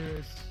what we have to do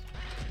is.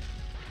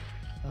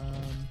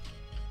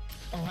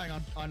 Oh, hang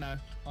on. I know.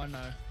 I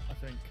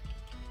think.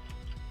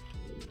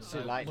 It's too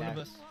late one now. of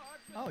us.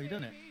 Oh, you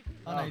done it?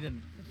 Oh, Oh. no, you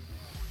didn't.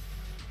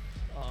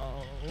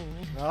 Oh.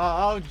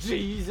 Oh,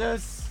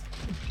 Jesus!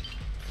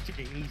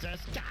 Jesus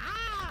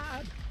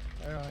God!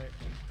 Alright.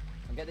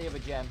 I'll get the other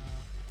gem.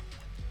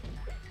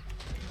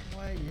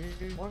 Why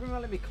you? What have you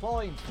not let me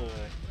climb for? Did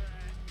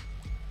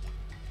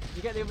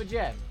you get the other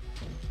gem?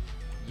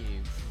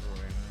 You.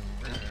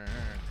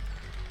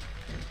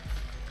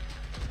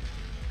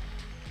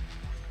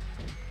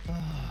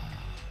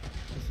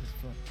 This is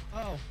fun.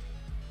 Oh!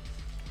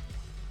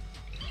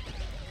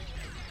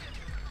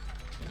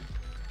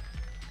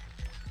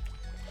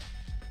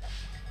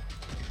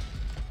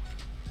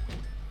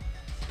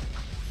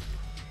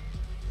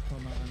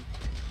 Come on.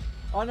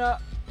 Oh no!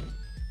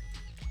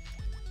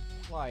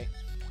 Wait.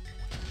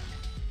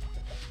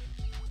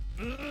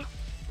 I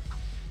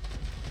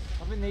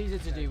think these are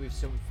to do with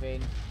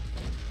something.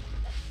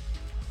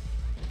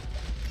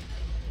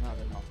 No,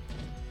 they're not.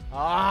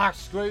 Ah,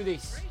 screw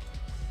this.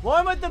 Why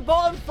am I at the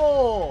bottom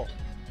for?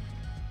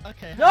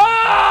 Okay.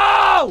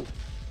 No!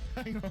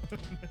 Hang on.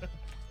 For God's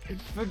Here's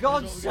what we're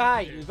gonna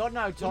sake, do. you've got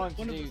no time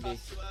One to of do us has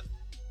this. to,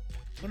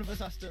 one of us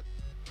has to.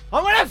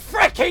 I'm gonna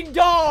freaking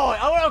die!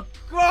 I wanna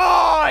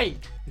cry!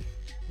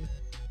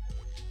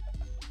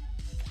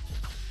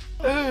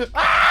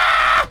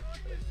 Ah!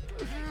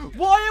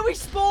 Why are we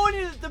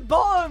spawning at the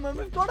bottom and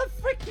we've got a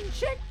freaking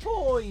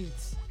checkpoint?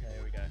 Okay,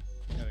 here we go.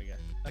 There we go.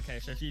 Okay,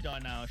 so if you die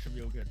now, it should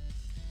be all good.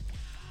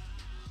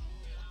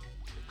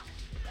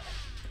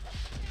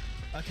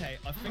 Okay,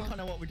 I think I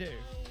know what we do.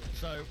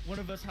 So one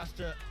of us has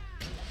to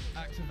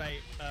activate.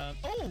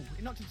 Oh,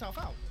 he knocked himself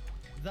out.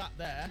 That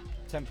there.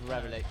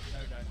 Temporarily. No,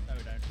 we don't.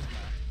 Doesn't matter.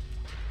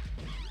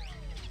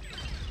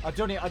 I've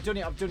done it. Oh,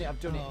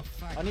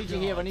 thank I need you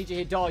here.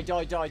 God.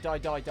 Die.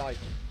 Okay.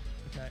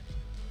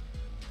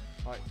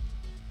 Right.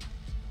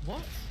 What?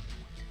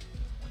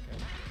 Okay.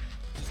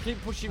 Just keep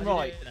pushing How do you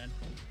right. do it then?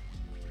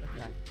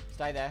 Okay.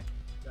 Stay there.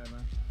 Go,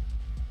 man.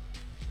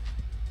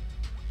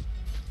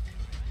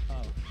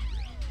 Oh.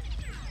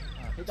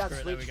 Hit that Screw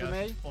it, switch there for we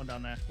go. me. Spawn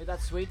down there. Hit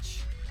that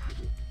switch.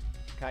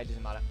 Okay, it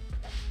doesn't matter.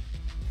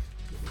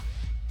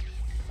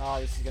 Oh,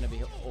 this is gonna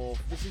be awful.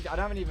 This is. I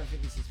don't even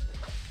think this is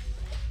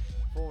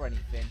for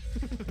anything.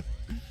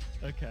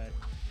 Okay.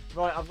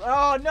 Right.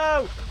 Oh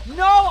no!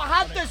 No! I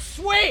had the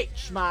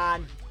switch,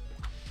 man.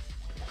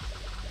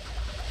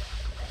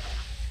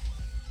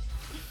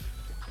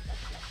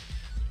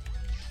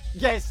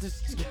 Yes.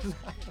 Just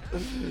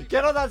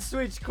get on that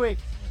switch quick.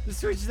 The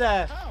switch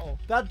there. How?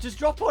 That just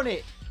drop on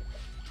it.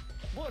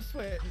 What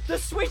switch? The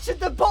switch at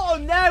the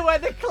bottom there, where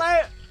the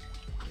cloud.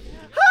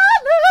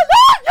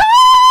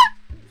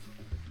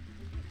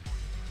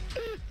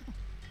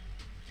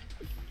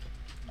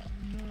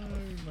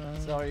 No,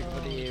 man. Sorry for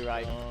the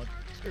earache. God.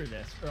 Screw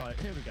this. Right,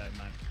 here we go,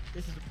 man.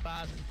 This is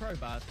Baz, Pro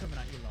Baz coming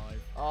at you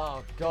live.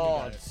 Oh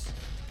God.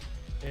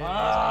 Here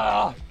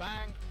Ah. you go.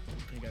 Bang.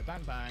 You go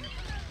bang bang.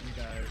 You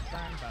go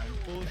bang bang.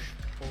 Push.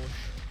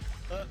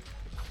 Push.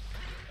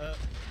 Up.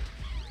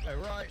 Go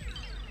right.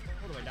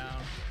 All the way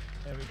down.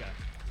 There we go.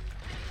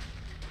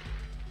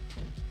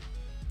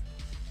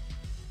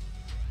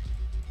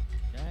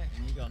 Okay,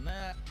 and you go on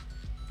there.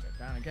 Go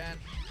down again.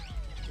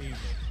 Easy.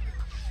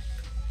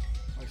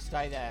 Oh,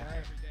 stay there.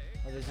 Okay.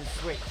 Oh, there's a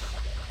switch.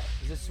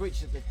 There's a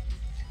switch at the.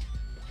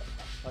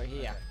 Right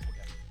here.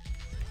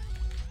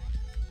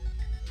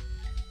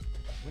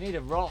 We need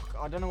a rock.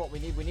 I don't know what we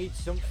need. We need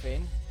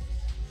something.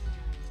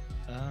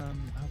 Have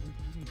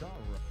we even got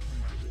a rock?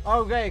 Oh,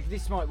 okay,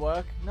 this might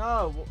work.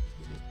 No.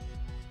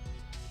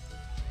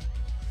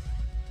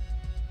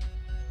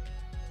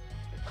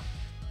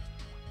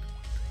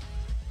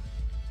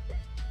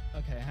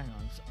 Okay, hang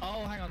on.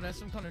 Oh, hang on. There's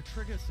some kind of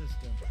trigger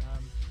system.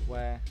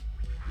 Where?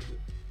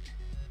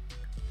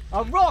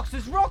 Oh, rocks!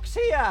 There's rocks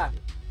here!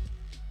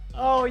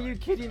 Oh, are you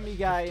kidding me,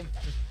 game?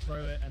 Just throw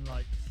it and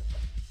like.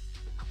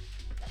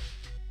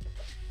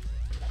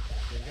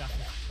 Yeah, you have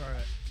to throw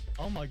it.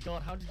 Oh my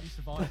god, how did you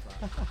survive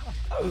that?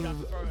 You have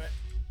to throw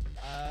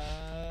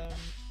it.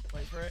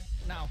 Wait for it.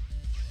 Now.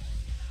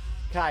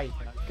 Okay,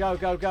 go,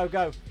 go, go,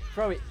 go.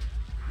 Throw it.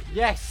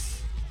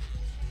 Yes!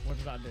 What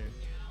did that do?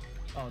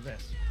 Oh,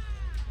 this.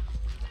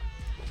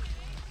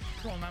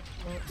 Come on, man.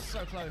 Oh, it's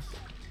so close.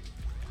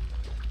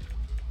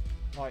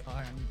 Right, Oh,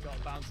 hang on. You've got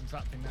to bounce into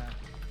that thing there.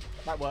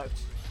 that worked.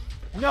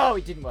 No,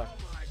 it didn't work.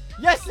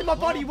 Yes, my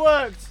body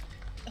worked!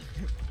 There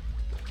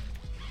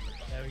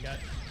we go.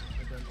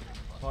 We're done.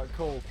 Right,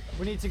 cool.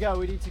 We need to go,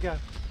 we need to go.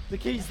 The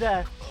key's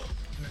there.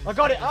 I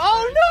got it.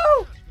 Oh,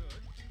 no!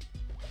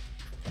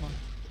 Come on.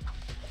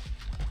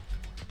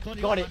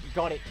 Got it,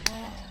 got it.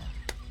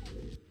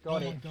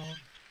 Got Oh it. my god.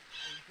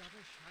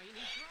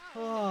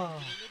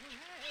 Oh,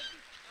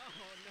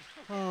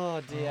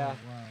 oh dear. Oh,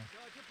 wow.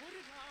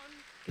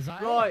 Is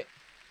that Right.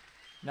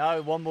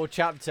 No, one more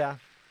chapter.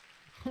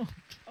 it?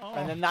 Oh.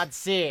 And then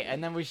that's it.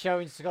 And then we're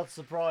showing Scott's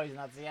surprise, and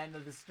that's the end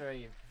of the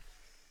stream.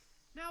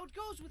 Now it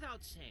goes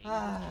without saying,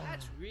 Ah.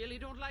 cats really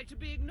don't like to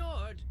be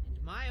ignored.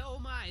 And my oh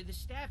my, the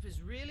staff is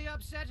really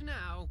upset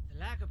now. The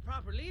lack of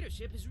proper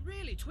leadership has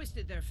really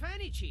twisted their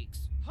fanny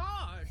cheeks.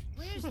 Hard!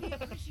 Where's the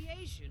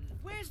appreciation?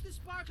 Where's the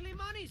sparkly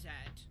monies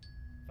at?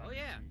 Oh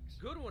yeah,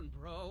 good one,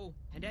 bro.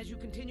 And as you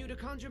continue to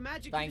conjure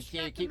magic, Thank to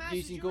you. distract the Keep masses,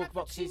 using your Gawk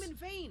efforts seem boxes. in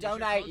vain as Donate,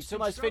 your it's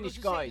constant almost struggle finished,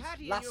 to save guys.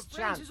 Hattie and Last your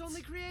friends has chance.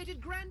 only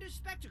created grander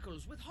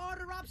spectacles with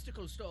harder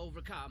obstacles to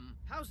overcome.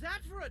 How's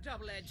that for a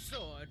double-edged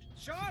sword?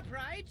 Sharp,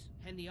 right?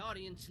 And the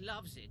audience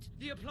loves it.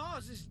 The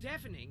applause is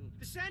deafening.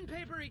 The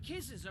sandpapery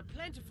kisses are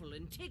plentiful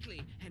and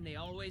tickly, and they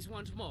always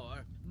want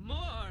more.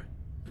 More!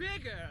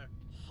 Bigger!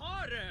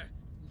 Harder!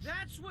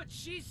 That's what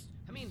she's...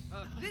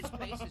 this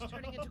place is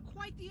turning into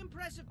quite the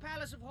impressive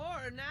palace of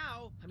horror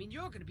now. I mean,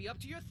 you're gonna be up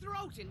to your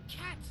throat in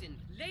cats and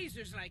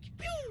lasers like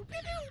pew, pew,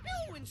 pew,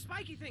 pew, and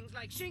spiky things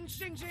like shing,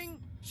 shing, shing,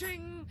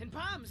 shing, and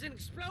bombs and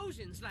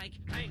explosions like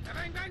bang,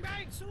 bang, bang,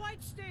 bang. So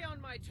I'd stay on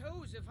my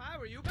toes if I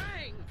were you,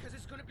 bang, because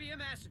it's gonna be a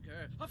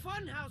massacre. A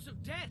fun house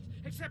of death,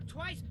 except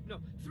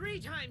three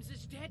times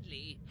as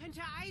deadly. And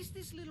to ice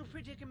this little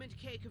predicament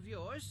cake of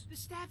yours, the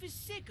staff is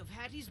sick of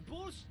Hattie's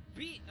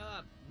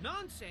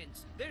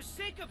nonsense. They're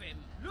sick of him.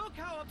 Look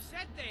how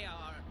upset they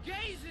are.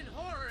 Gaze in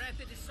horror at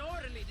the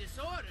disorderly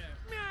disorder.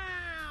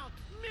 Meow!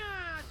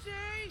 Meow!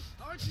 See?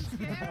 Aren't you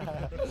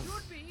scared?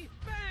 Should be.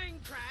 Bang!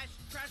 Crash!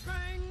 Crash!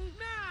 Bang!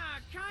 Nah!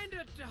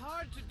 Kinda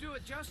hard to do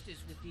it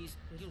justice with these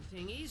little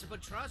thingies,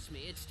 but trust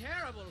me, it's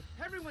terrible.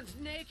 Everyone's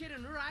naked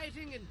and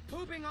rioting and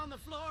pooping on the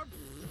floor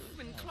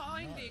and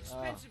clawing the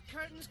expensive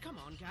curtains. Come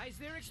on, guys,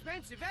 they're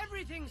expensive.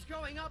 Everything's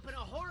going up in a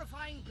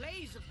horrifying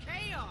blaze of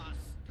chaos.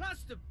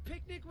 Plus, the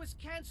picnic was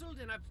cancelled,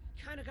 and I've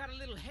kind of got a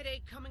little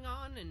headache coming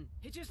on, and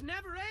it just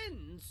never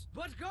ends.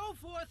 But go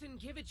forth and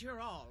give it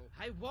your all.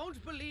 I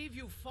won't believe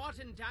you fought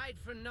and died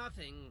for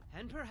nothing.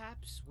 And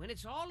perhaps, when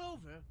it's all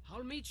over,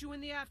 I'll meet you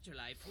in the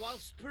afterlife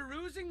whilst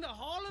perusing the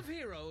Hall of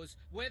Heroes,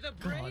 where the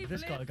brave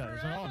this guy live goes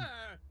forever. on.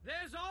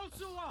 There's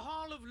also a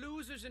Hall of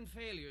Losers and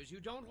Failures. You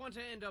don't want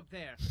to end up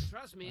there.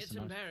 Trust me, That's it's a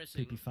nice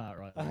embarrassing. Poopy fat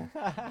right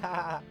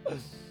there.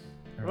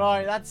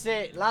 Right, that's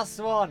it. Last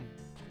one.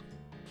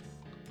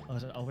 Oh,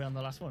 are we on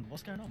the last one?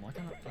 What's going on? Why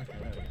can't I... Okay,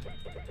 there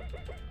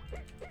we go.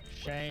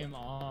 Shame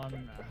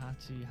on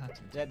Hattie.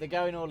 They're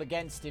going all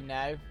against him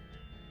now.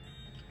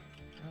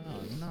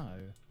 Oh, no.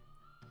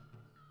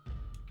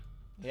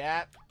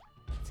 Yeah.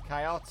 It's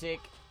chaotic.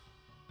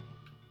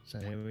 So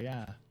here we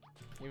are.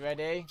 You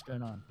ready? What's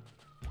going on?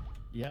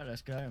 Yeah,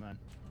 let's go, man.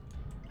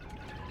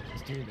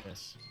 Let's do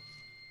this.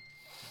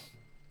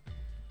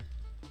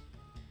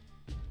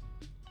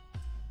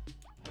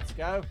 Let's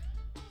go.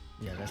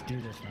 Yeah, let's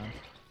do this, man.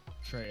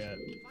 Straight up.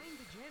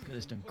 Let's get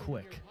this done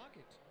quick.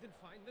 Then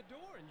find the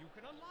door and you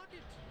can unlock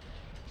it.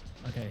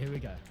 Okay, here we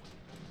go.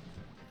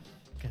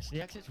 Okay, so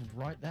the exit's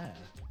right there.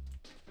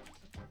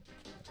 There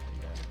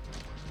you go.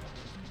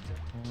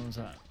 What was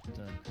that?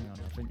 Hang on,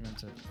 I think you meant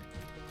to...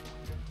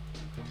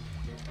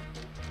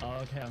 Oh,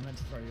 okay, I meant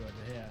to throw you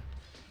over here.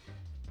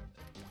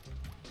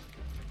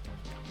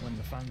 When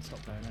the fan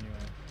stopped going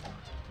anyway.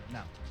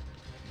 Now.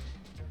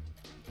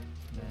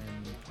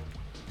 Then,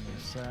 give me a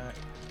sec.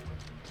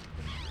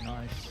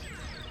 Nice.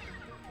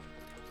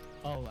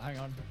 Oh, hang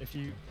on. If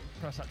you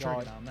press that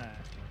trigger down there.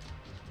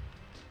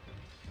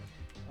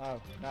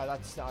 Oh, no,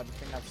 that's, I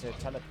think that's a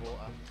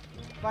teleporter.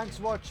 Thanks,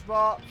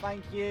 WatchBot.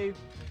 Thank you.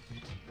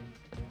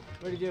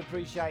 Really do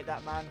appreciate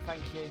that, man.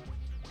 Thank you.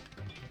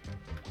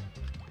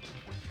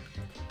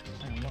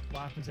 Hang on,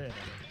 what happens here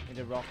then?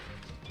 Need a rock.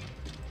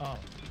 Oh.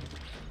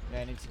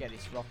 Yeah, I need to get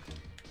this rock.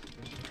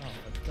 Oh,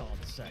 for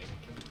God's sake.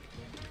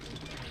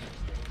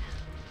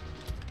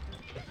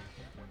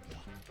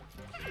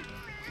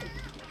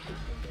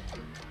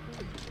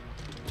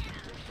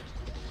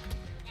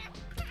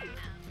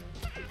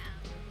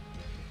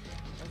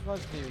 I'm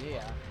supposed to do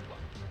here.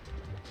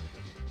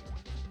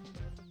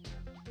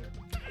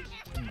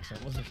 So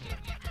what was it?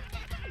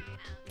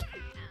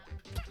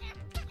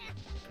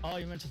 Oh,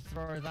 you meant to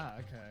throw that,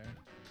 okay.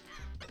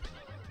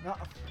 No.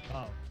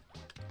 Oh.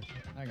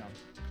 Hang on.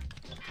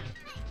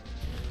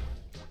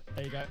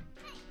 There you go.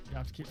 You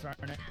have to keep throwing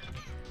it.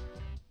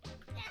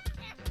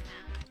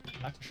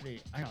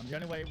 Actually, hang on. The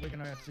only way we're going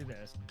to have to do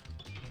this.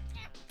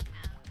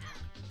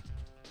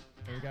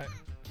 There we go.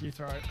 You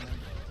throw it. And then...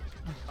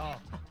 Oh,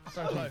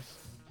 so close.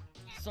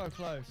 So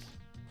close.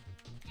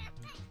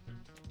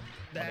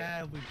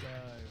 There we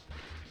go.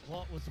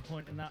 What was the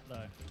point in that,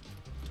 though?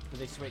 So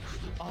they switched.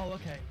 Oh,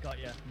 okay. Got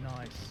ya.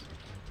 Nice.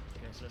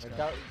 Okay, so let's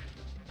go.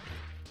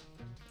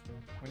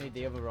 We need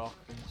the other rock.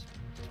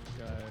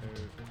 Go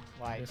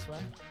Wait. this way.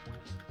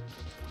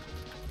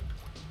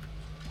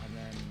 And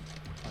then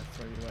I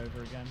throw you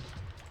over again.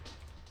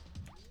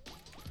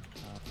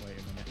 Wait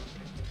a minute.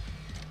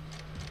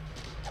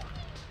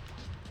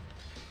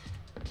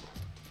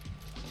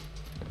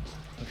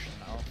 Push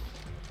that off.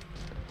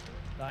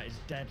 That is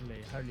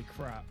deadly. Holy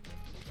crap.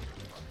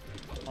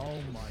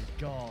 Oh my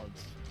god.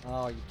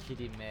 Oh, you're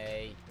kidding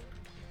me.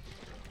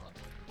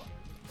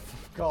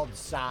 For God's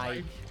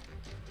sake.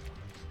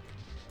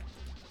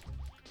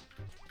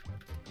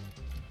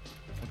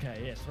 Okay,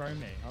 yeah, throw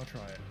me. I'll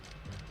try it.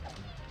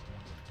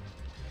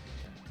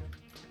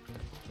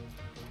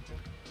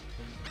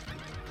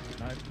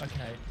 No,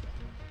 okay.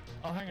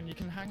 Oh, hang on, you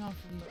can hang on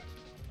from the...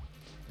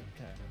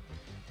 Okay.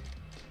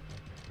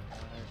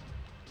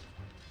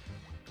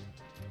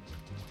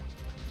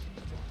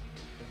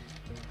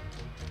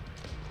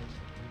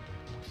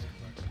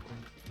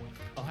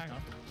 Oh, hang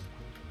on.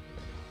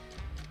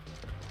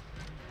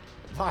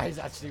 That is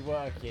actually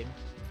working.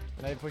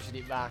 They're pushing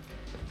it back.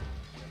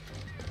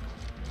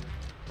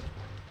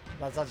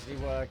 That's actually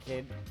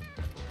working.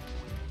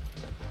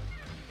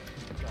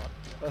 God.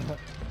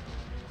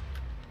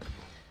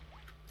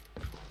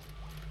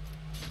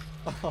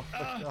 Oh, for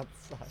God's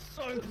sake.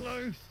 So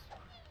close!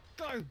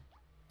 Go!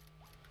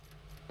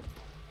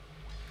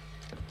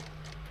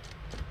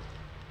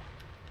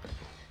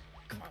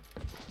 Come on.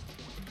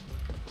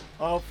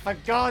 Oh, for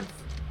God!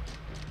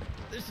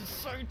 This is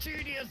so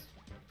tedious!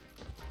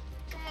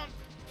 Come on!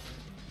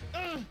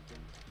 Ugh.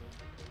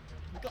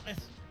 We got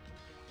this!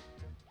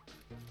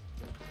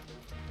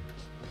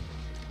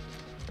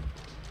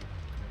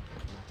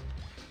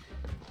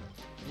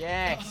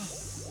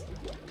 Yes!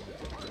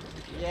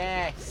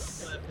 Yes!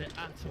 At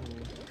all.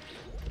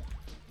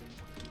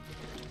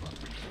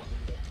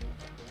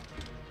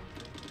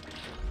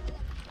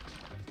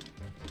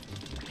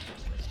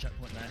 There's a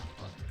checkpoint there.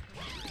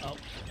 Oh,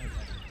 okay.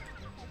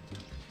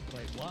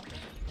 Wait, what?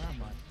 Where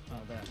am I?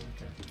 Oh, there,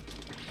 okay.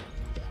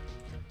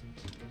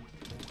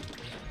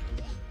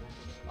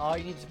 Oh,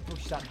 you need to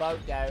push that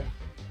boat down.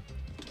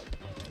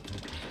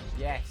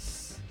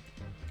 Yes.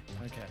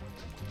 Okay.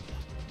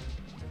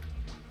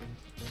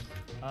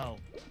 Oh.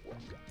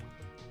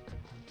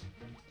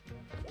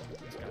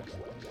 Let's go.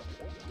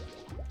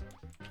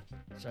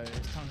 So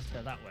it's time to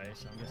go that way,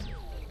 so I'm guessing...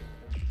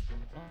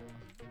 Oh.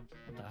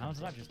 What the hell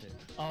did that just do?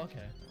 Oh,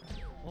 okay.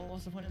 Well,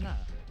 what's the point in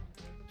that?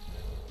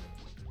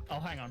 Oh,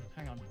 hang on,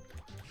 hang on.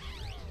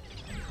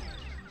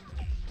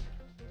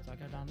 Does that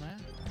go down there?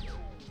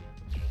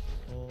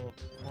 Or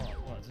what?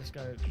 What, does this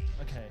go...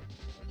 Okay.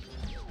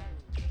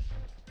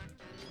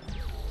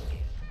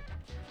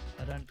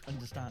 I don't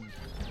understand.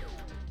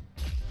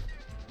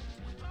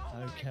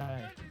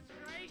 Okay.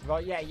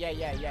 Right, yeah.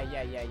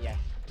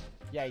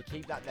 Yeah, you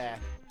keep that there.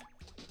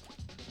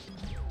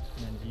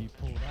 And then do you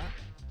pull that?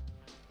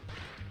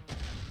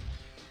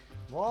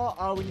 What?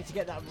 Oh, we need to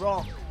get that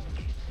rock.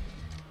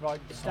 Right,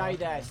 stay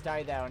there,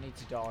 stay there. I need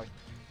to die.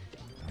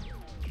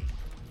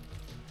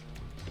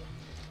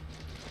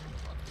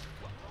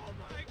 Oh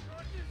my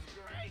goodness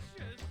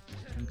gracious!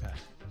 Okay.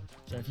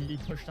 So if you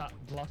push that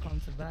block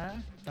onto there,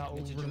 that will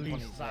Need to jump on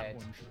release his that head.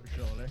 one,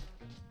 surely.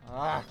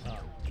 Ah. Oh.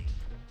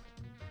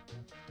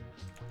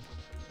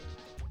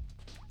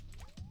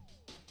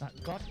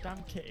 That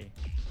goddamn kitty.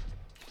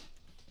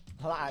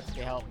 That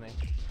actually helped me.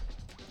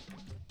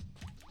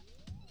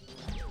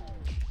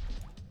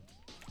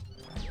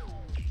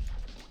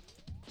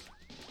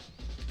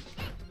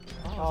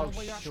 Oh, Oh, is that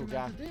what you're actually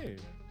meant to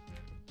do?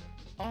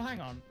 Oh,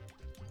 hang on.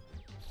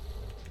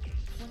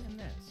 What in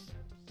this?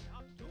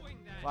 Stop doing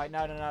that! Right,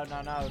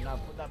 no,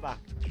 put that back.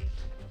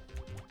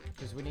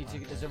 Because we need to,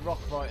 there's a rock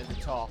right at the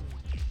top.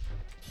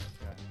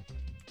 Okay.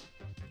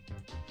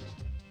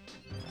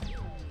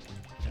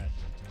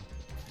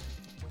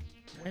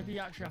 Maybe you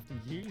actually have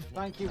to use one.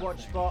 Thank you, that watch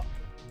thing. spot.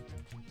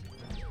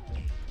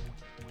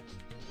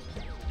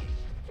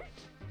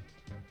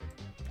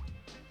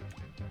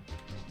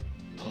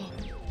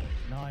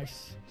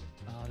 Nice.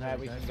 Oh, There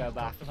we can go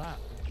back. For that.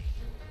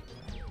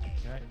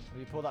 Okay. Will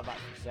you pull that back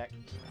for a sec?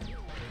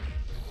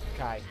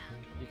 Okay,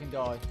 you can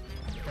die.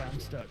 Okay, I'm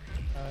stuck.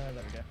 There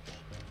we go.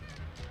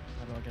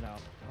 How do I get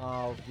out?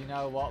 Oh, you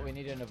know what? We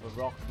need another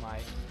rock,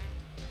 mate.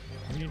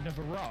 We need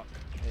another rock.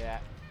 Yeah.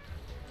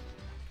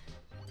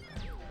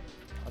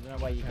 I don't know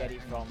where you get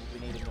it from. We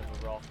need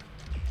another rock.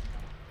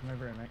 Come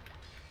over here, mate.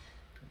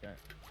 Okay.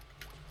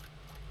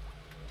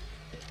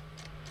 Okay,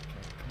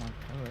 come on,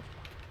 cover it.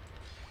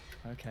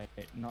 Okay,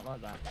 not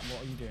like that.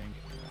 What are you doing?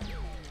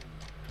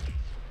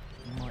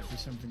 Might be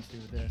something to do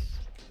with this.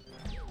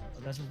 Oh,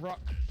 there's a rock.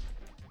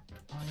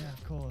 Oh yeah,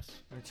 of course.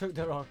 We took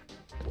the rock.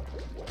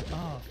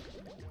 Oh,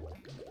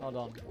 Hold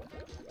on.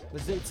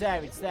 It's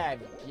there, it's there.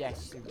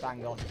 Yes,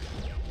 bang on.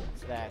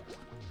 It's there.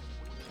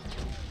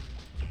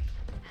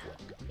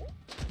 okay,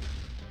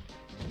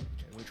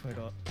 which way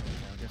do I... Okay,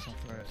 I guess I'll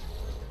throw it.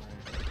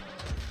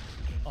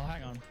 Oh,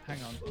 hang on.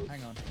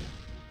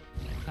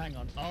 Hang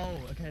on. Oh,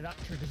 okay, that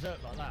triggers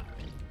up like that.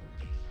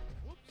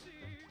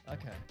 Whoopsie!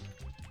 Okay.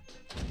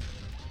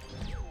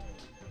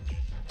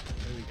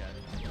 Here we go.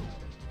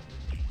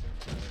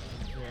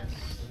 Yes.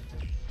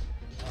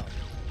 Oh,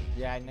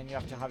 Yeah, and then you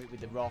have to have it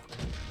with the rock.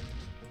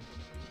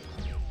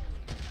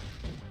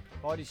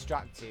 If I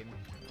distract him.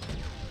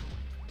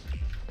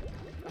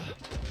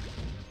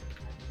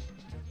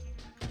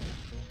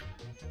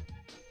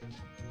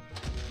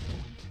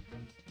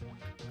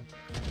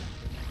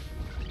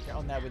 Get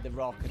on there with the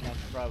rock and then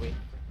throw it.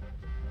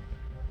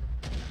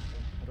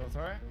 how do I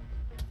throw it?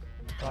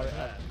 Throw it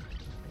There. up.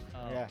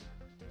 Oh. Yeah.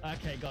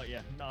 Okay, got you.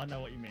 No, I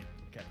know what you mean.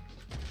 Okay.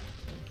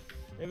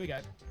 Here we go.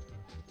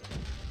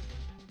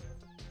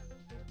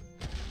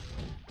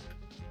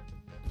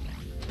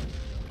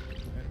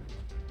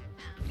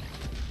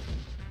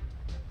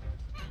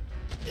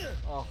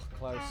 Oh,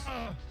 close.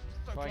 Oh,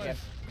 so Try close. again.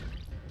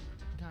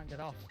 Can't get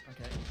off.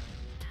 Okay.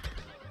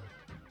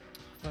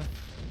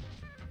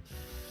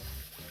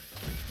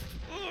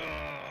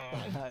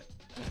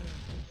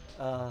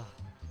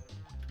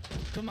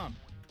 Come on.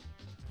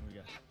 Here we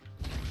go.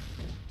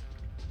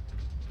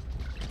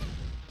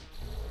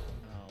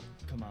 Oh,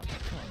 come on.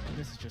 Come on.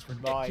 This is just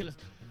ridiculous.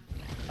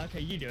 Okay,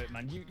 you do it,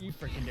 man. You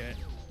freaking do it.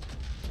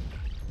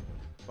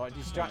 Right,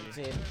 distract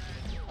him.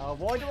 Oh,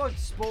 why do I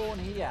spawn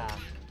here?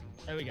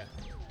 There we go.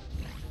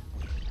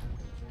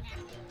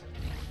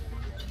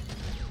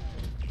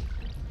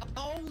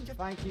 Oh,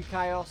 Thank you,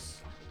 Chaos.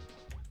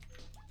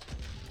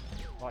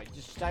 Right,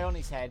 just stay on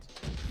his head.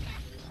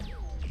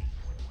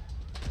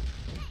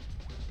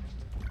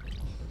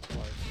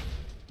 Close.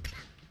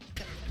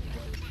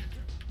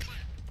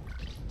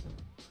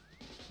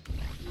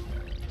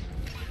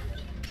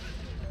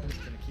 I'm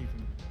just gonna keep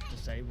him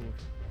disabled.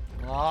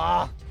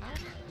 Ah! How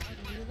did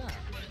you do that?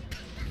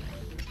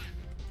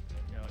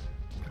 You know,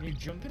 can you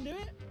jump and do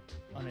it?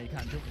 Oh no, you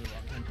can't jump with the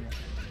rock, can you?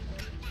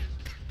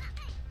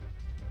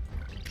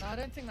 No, I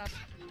don't think that's...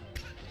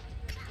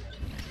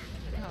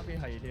 That can't be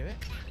how you do it.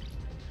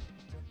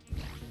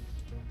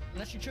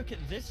 Unless you chuck it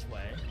this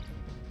way.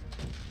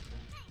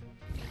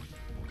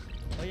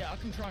 Oh yeah, I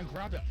can try and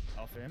grab it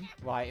off him.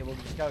 Right, it will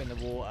just go in the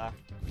water.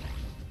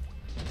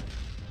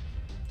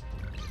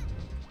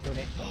 Done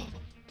it.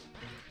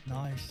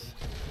 Nice.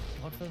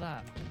 God for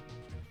that.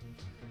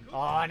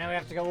 Oh, now we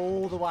have to go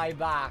all the way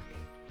back.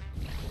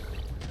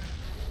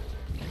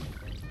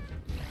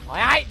 I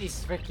hate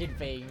this freaking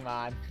thing,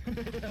 man. Oh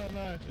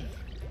no.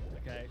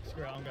 Okay,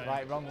 screw it, I'm going.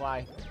 Right, wrong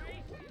way.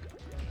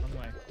 Wrong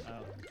way.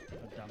 Oh,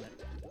 God damn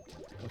it.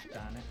 Push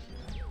down it.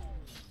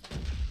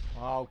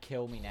 Oh,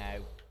 kill me now.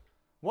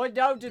 What?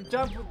 Don't put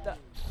that.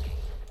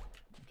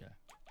 Okay.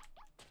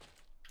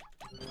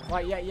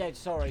 Right, yeah,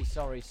 sorry.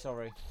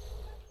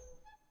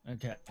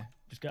 Okay.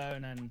 Just go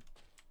and then...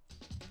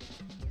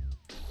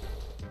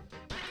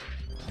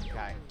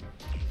 Okay.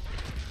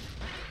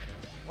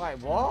 Wait,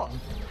 what?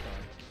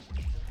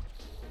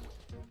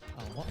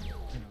 Oh, what? Hang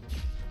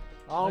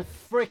Oh,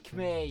 frick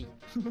me.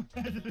 on.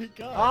 Where did it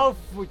go? Oh,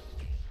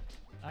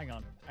 Hang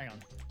on.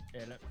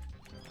 Yeah, look.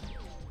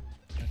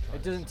 Okay.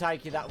 It doesn't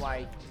take you that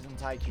way. It doesn't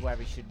take you where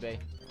it should be.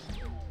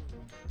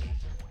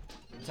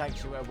 It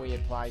takes you to a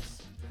weird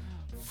place.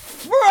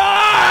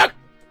 Fuck!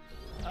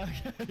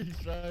 Okay,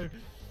 so...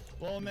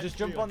 What I'm meant Just to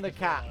jump do, on the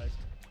cat.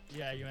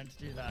 Yeah, you meant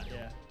to do that,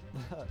 yeah.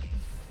 Where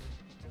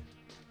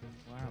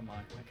am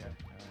I? Okay.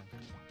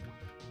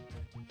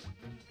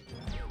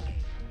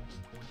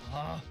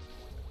 Ah,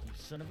 you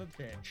son of a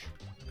bitch.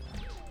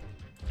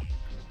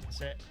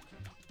 That's it.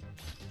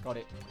 Got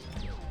it.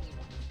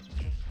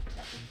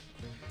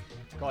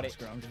 Got it.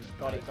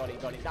 Got it, got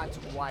it, got it. That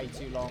took way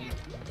too long.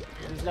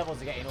 These levels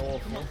are getting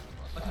awful.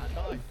 I can't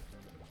die.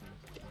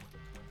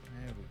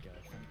 There we go.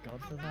 Thank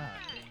God for that.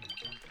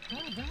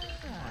 How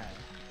that?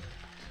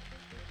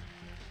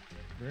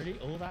 Really?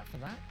 All that for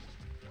that?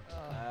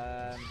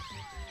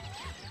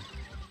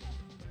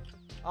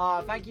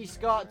 Thank you,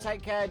 Scott.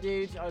 Take care,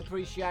 dude. I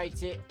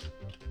appreciate it.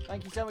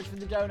 Thank you so much for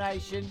the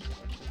donation.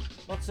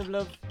 Lots of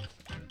love.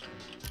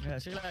 Yeah,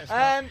 see you later,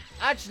 Scott.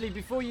 Actually,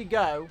 before you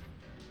go,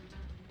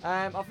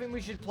 I think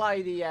we should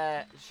play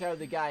the show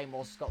the game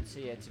while Scott's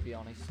here, to be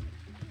honest,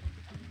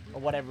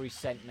 or whatever he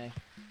sent me.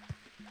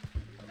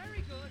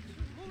 Very good.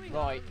 Moving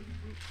Right.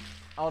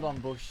 Hold on,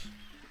 Bush.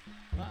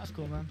 That's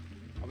cool, man.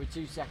 I'll be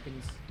 2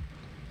 seconds.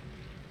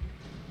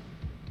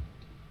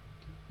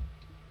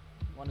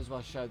 Might as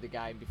well show the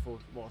game before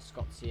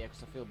Scott's here,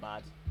 because I feel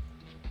bad.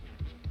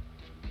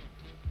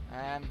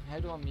 How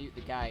do I mute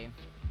the game?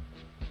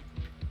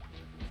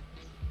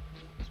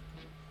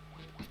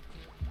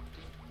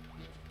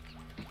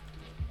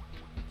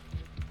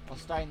 I'll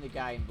stay in the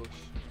game, Bush.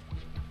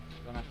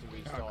 Don't have to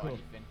restart cool.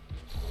 anything.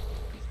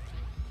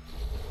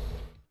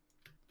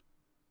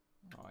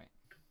 Right.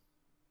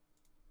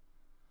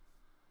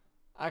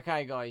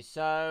 Okay, guys.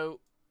 So,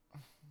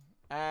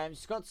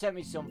 Scott sent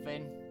me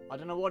something. I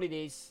don't know what it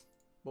is,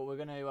 but we're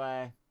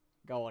gonna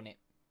go on it.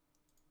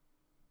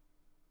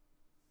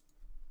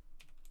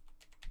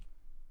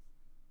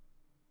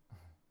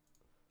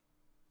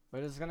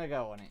 We're just gonna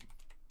go on it.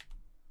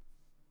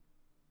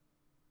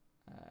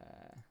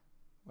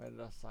 Where did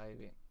I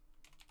save it?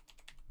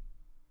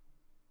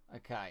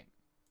 Okay.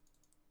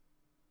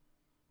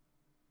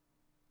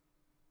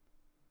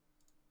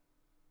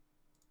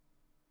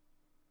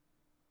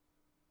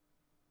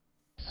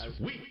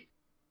 Sweet.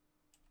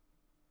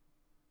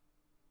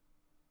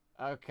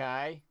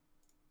 Okay.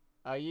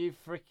 Are you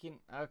freaking...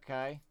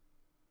 Okay.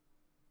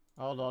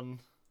 Hold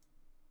on.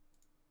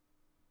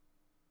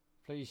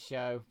 Please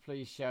show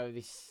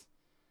this.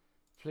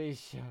 Please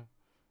show.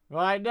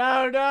 Right,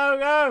 no, no,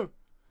 no!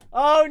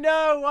 Oh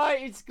no,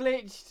 wait, it's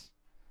glitched.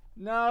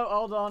 No,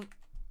 hold on.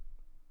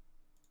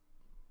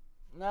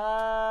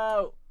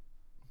 No.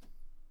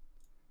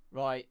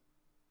 Right.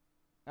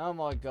 Oh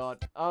my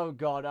god. Oh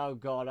god, oh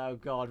god, oh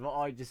god. What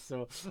I just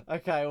saw.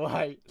 Okay,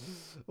 wait.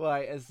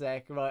 Wait a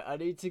sec. Right, I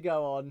need to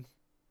go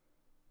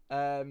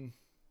on.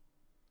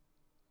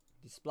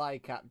 Display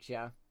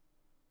capture.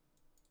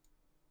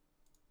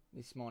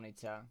 This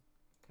monitor.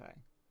 Okay.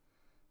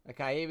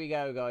 Okay, here we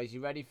go, guys.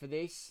 You ready for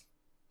this?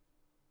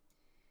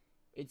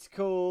 It's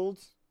called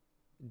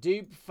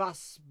Dupe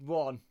Fast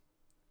 1.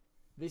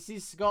 This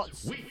is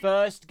Scott's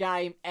first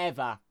game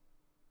ever.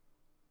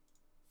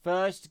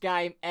 First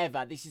game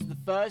ever. This is the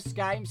first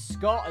game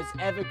Scott has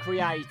ever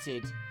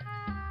created.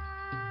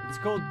 It's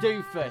called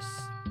Doofus.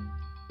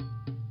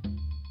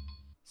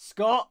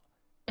 Scott,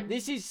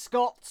 this is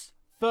Scott's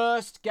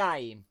first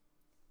game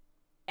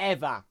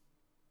ever.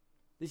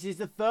 This is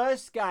the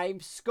first game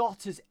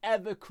Scott has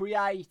ever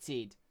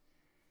created.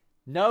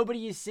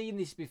 Nobody has seen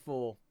this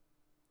before.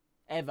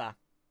 Ever.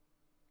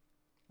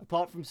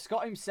 Apart from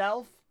Scott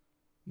himself,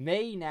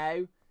 me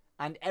now,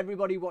 and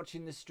everybody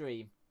watching the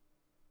stream.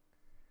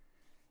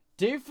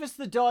 Doofus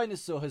the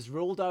dinosaur has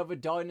ruled over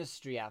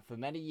Dinostria for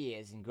many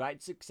years in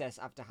great success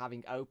after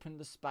having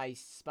opened the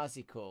space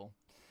Spazicore.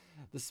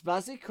 The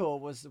Spazicore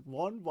was a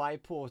one-way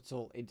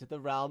portal into the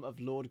realm of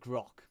Lord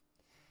Grok,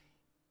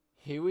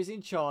 who was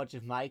in charge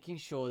of making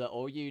sure that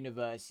all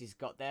universes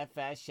got their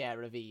fair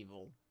share of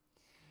evil.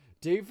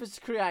 Doofus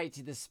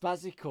created the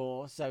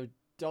Spazicore so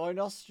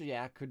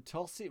Dinostria could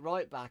toss it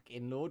right back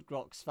in Lord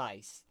Grok's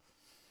face.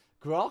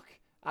 Grok,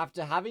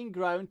 after having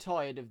grown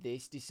tired of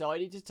this,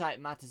 decided to take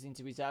matters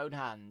into his own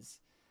hands.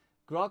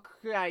 Grok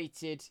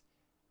created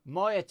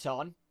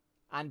Myoton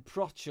and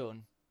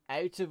Prochun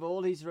out of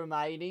all his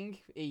remaining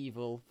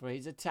evil for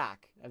his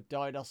attack of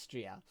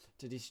Dinostria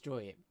to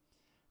destroy it.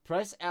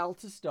 Press L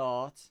to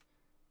start.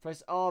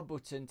 Press R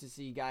button to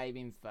see game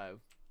info.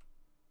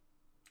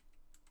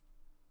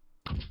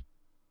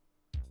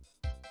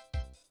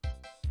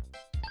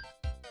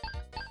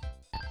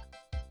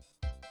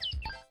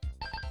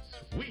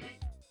 Sweet.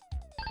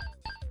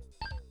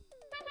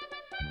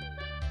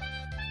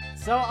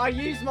 So I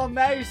use my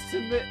mouse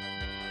to move.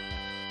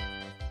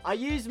 I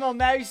use my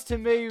mouse to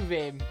move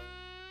him.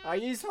 I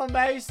use my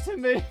mouse to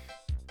move.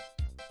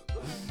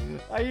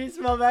 I use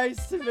my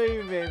mouse to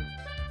move him.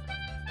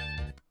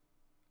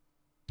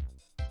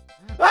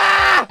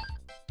 Ah!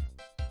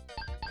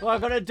 Well, I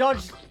gotta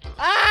dodge.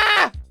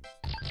 Ah!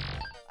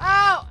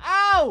 Ow!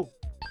 Ow!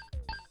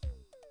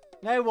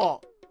 Now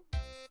what?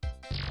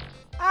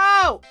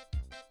 Ow!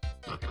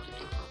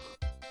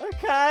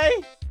 Okay.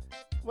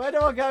 Where do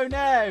I go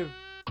now?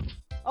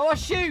 Oh, I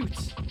shoot.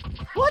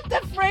 What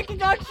the frick? You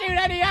don't shoot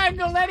any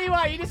angle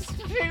anyway. You just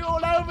shoot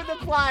all over the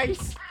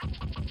place.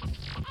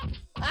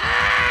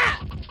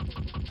 Ah!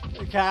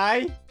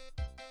 Okay.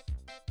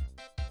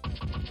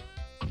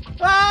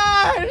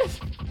 Ah!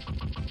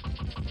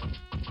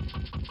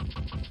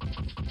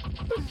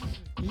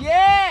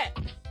 Yeah!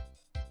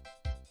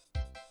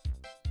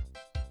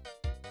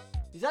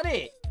 Is that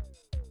it?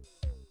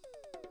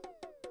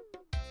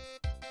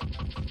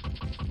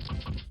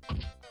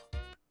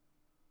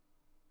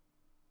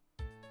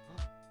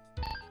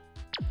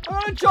 I'm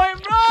on a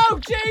giant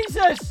rogue!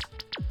 Jesus!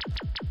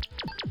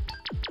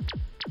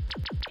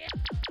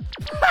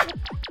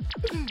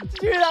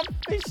 Did you hear that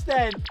fish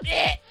then?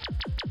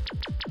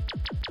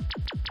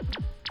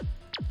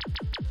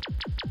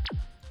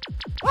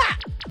 Ah!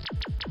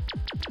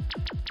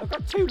 I've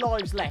got 2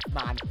 lives left,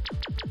 man.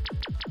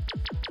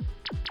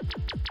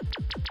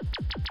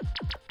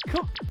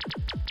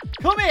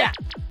 Come here!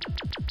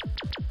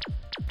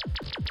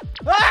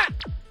 Ah!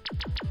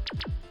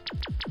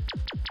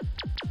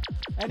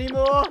 Any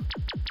more?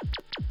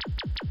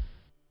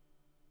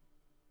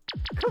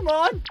 Come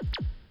on!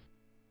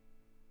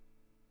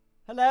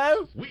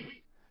 Hello?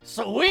 Sweet.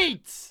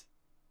 Sweet!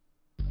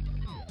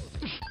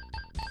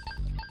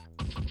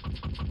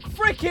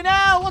 Freaking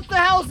hell! What the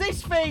hell's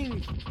this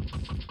thing?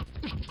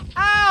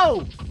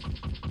 Ow!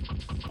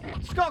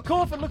 Scott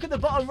Corfin, look at the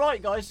bottom right,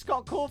 guys.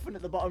 Scott Corfin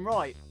at the bottom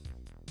right.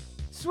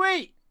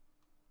 Sweet!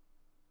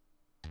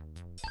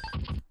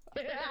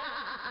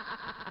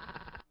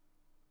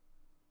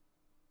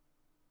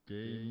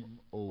 Game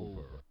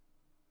over.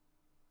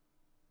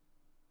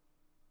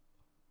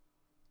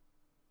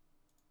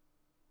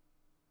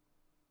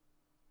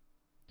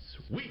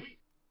 Sweet.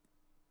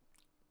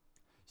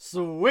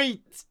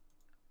 Sweet!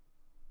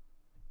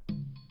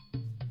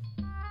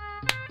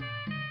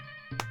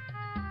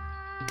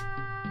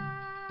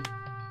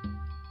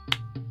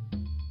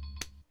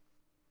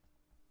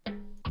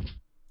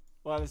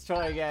 Well, let's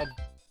try again.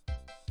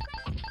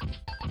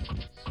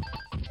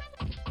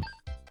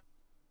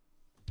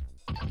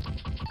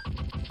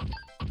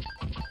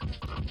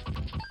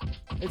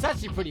 It's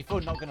actually pretty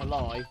fun, not gonna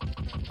lie.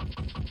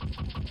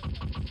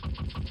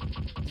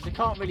 Because I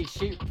can't really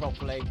shoot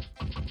properly.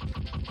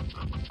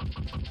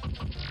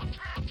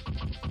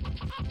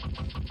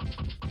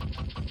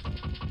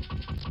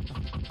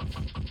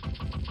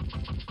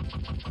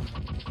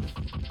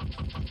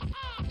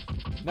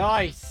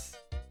 Nice!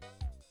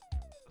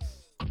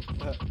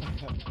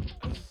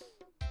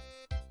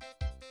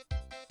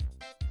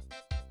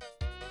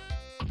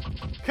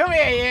 Come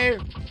here,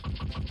 you!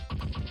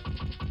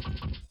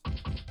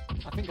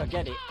 I think I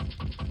get it.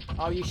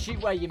 Oh, you shoot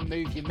where you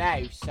move your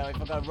mouse, so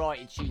if I go right,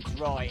 it shoots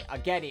right. I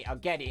get it, I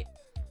get it.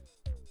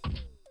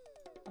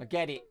 I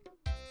get it.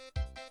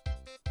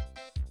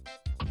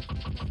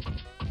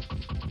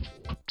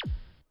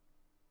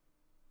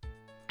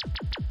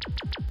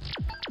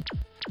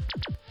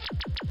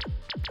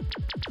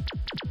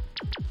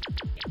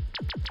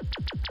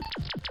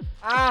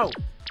 Ow!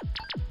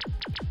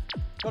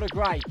 Got a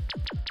grape.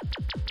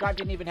 Grape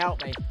didn't even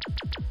help me.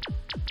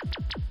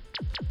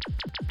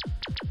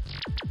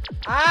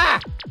 Ah!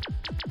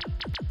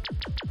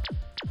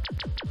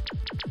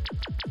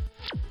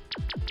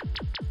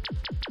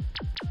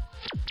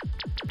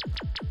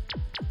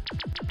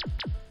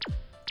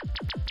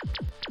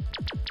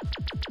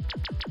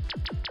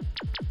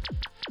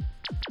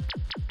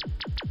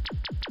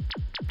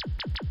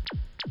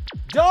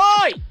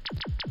 Die!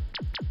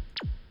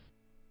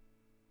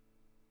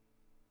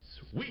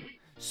 Sweet.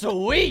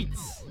 Sweet!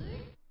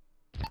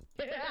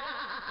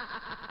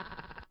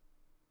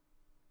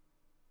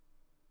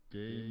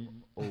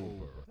 Game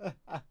over.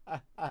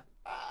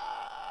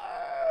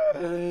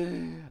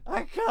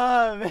 I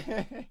can't.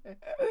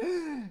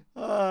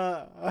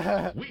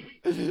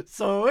 Sweet.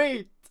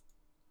 Sweet.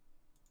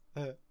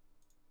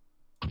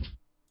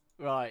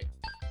 Right.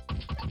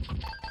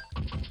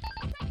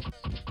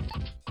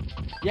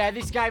 Yeah,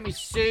 this game is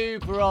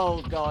super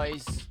old,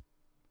 guys.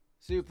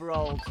 Super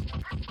old.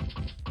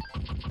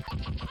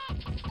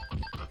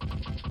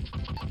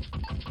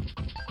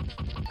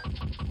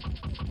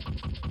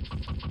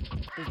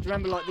 Just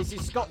remember, like, this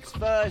is Scott's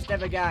first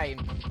ever game.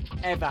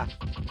 Ever.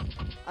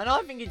 And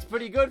I think it's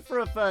pretty good for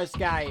a first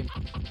game.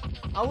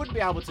 I wouldn't be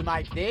able to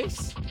make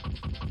this.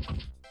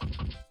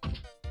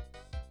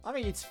 I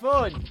mean, it's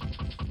fun.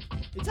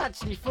 It's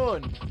actually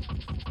fun.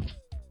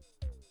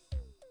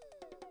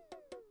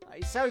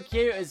 It's so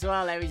cute as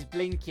well how he's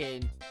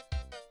blinking.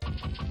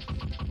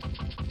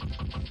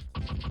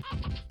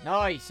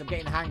 Nice, I'm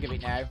getting the hang of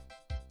it now.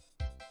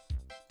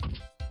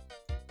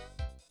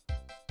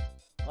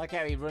 I like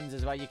how he runs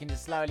as well. You can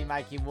just slowly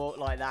make him walk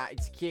like that.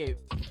 It's cute.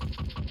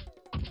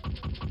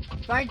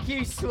 Thank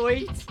you,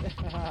 sweet.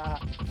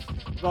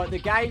 Right, the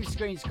game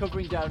screen's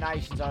covering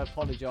donations. I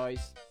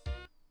apologise.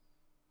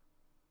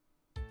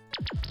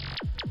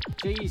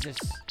 Jesus.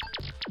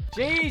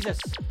 Jesus.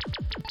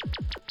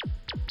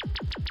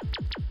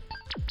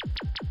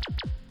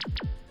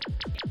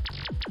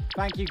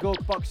 Thank you,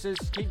 Gork Boxers.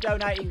 Keep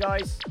donating,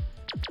 guys.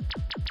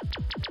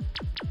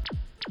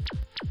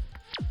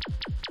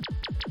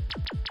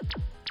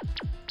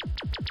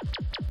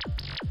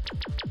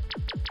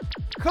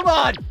 Come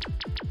on!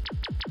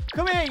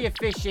 Come here, you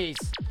fishies.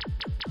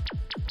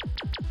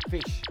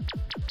 Fish.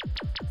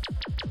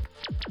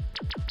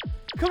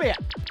 Come here.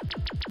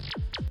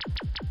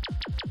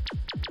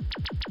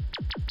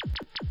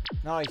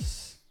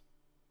 Nice.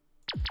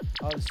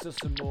 Oh, there's still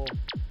some more.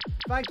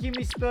 Thank you,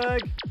 Miss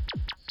Berg.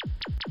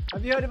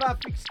 Have you heard of our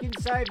thick skin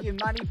saviour,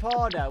 Manny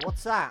Pardo?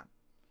 What's that?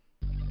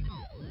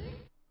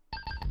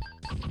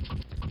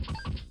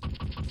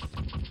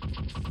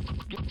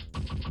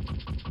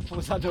 What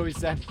was that noise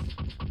then?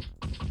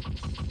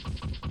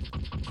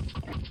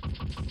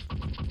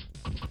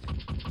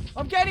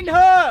 I'm getting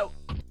hurt!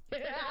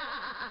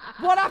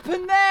 What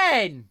happened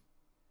then?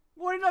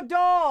 Why did I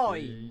die?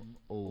 Game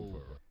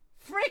over.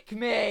 Frick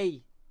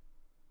me!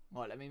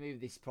 Right, let me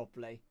move this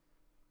properly.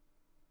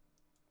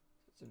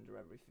 It's under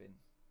everything.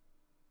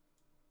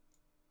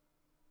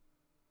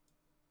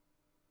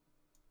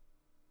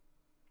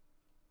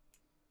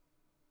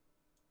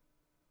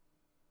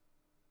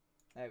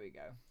 There we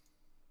go.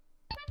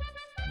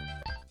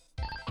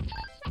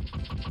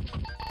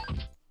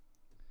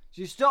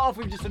 So you start off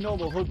with just a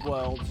normal hub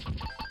world,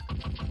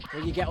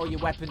 where you get all your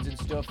weapons and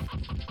stuff.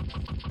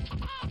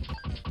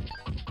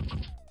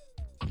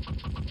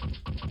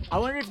 I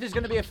wonder if there's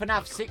going to be a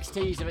FNAF 6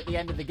 teaser at the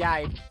end of the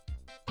game.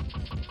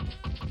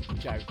 I'm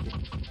joking.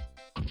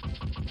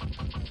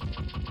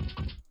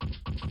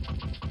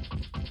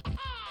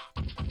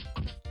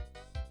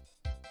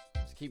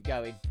 Let's keep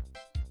going.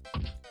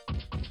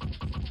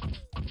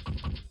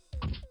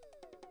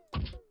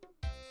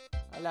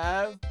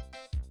 Hello?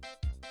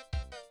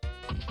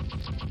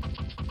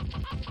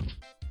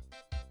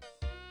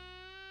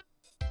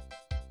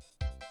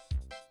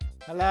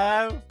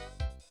 Hello?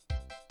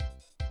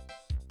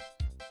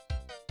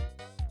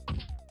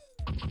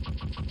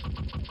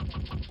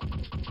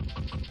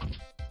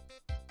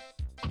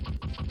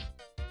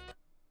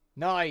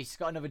 Nice,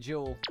 got another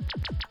jewel.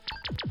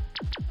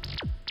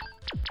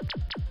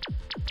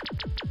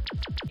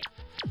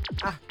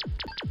 Ah.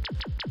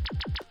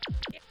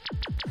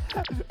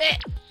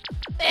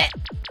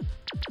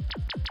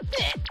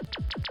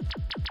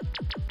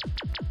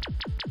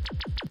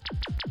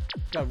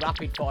 Go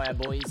rapid fire,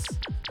 boys.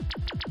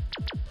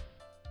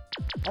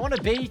 I want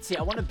to beat it.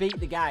 I want to beat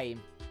the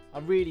game. I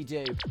really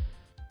do.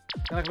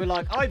 And I can be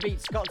like, I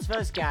beat Scott's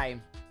first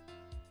game.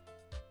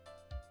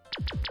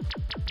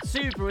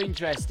 Super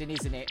interesting,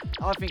 isn't it?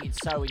 I think it's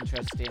so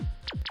interesting.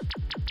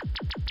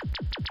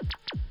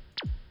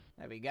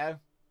 There we go.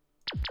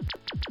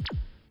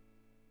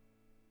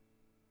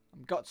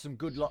 I've got some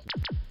good luck.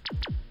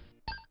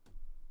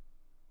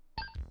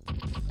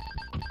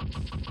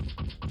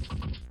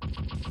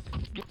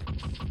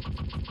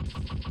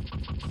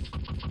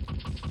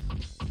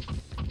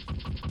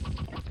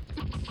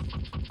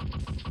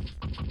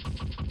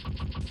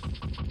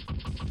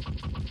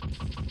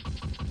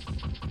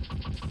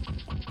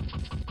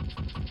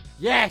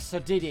 Yes, I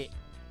did it.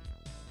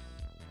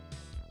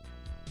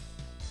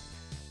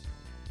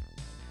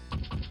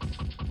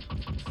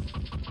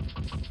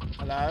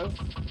 Hello?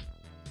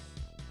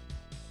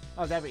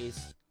 Oh, there it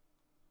is.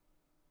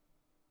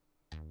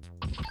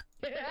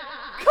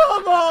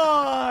 Come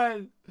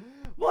on!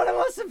 What am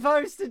I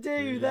supposed to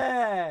do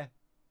there?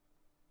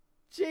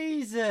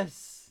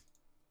 Jesus.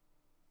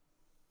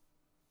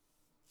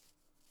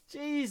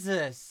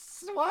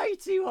 Jesus. It's way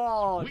too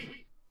hard.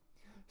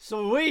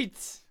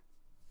 Sweet.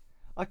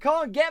 I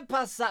can't get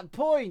past that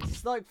point.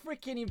 It's like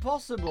freaking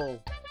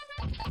impossible.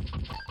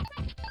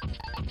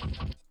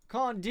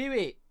 Can't do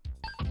it.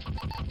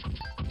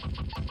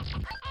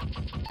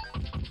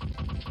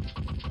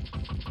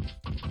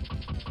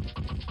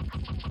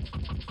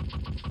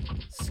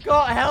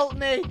 Scott, help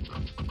me.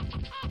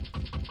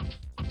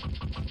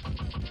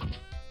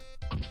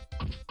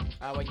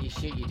 Oh, when you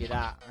shoot, you do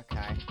that.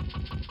 Okay.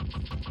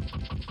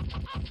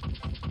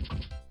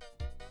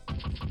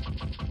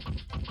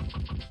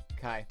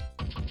 Okay.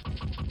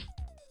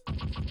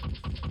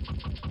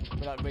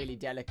 We're like really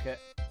delicate.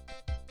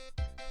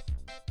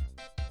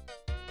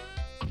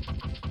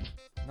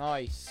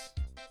 Nice.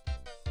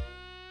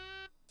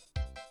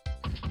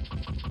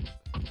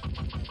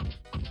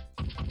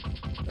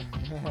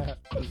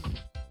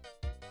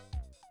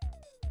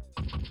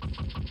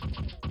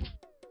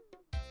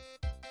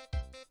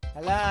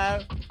 Hello.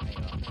 There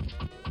you are.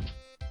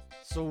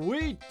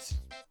 Sweet.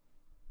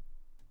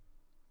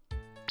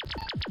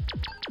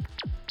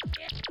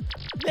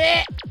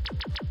 Blech.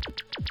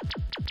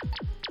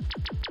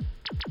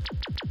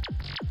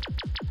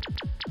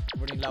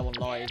 Running low on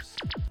lives.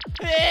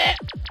 Blech.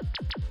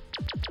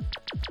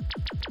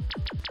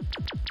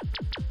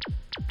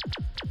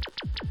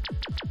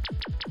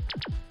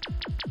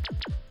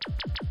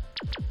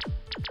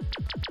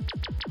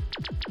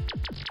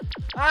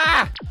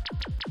 Ah!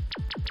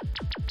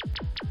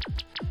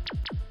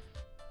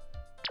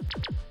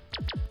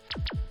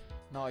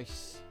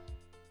 Nice.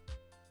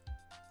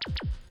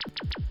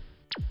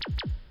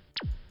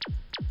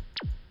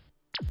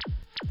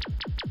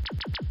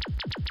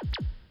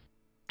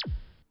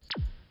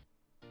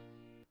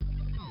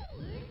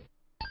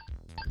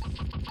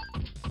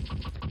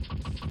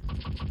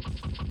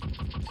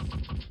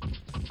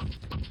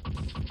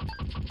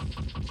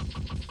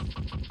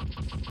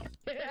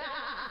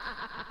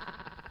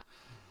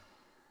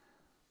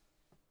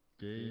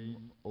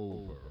 Game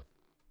over.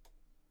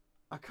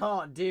 I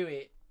can't do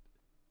it.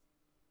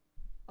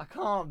 I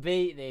can't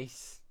beat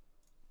this.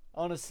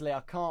 Honestly, I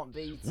can't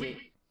beat it.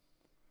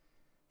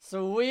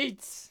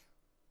 Sweet.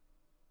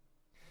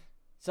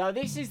 So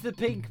this is the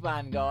pink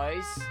man,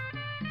 guys.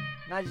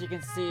 And as you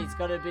can see, it's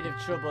got a bit of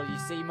trouble. You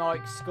see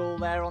Mike's skull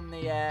there on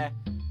the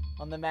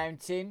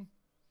mountain,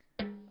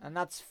 and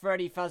that's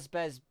Freddy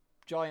Fazbear's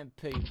giant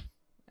poop,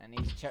 and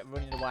he's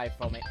running away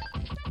from it.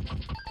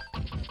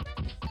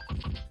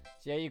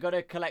 So yeah, you got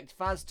to collect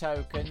Faz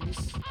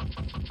tokens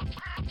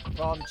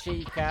from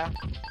Chica.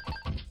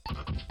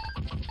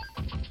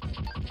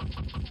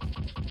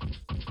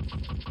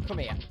 Come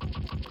here.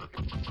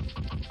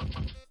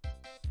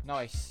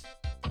 Nice.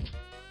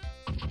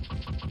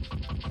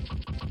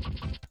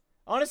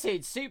 Honestly,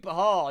 it's super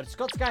hard.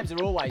 Scott's games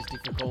are always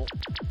difficult.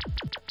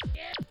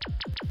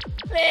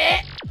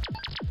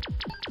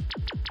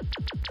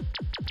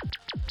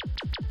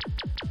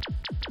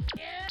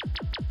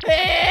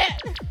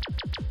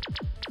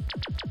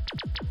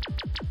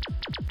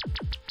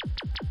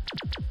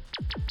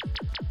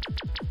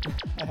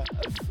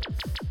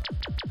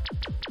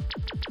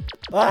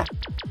 Ah!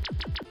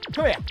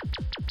 Come here.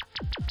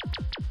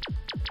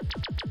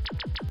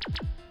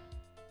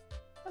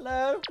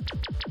 Hello.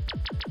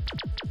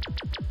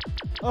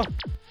 Oh,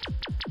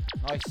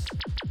 nice.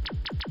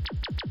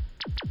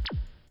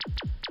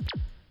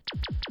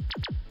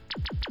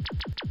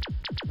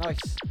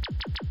 Nice.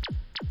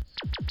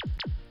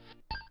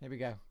 Here we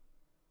go.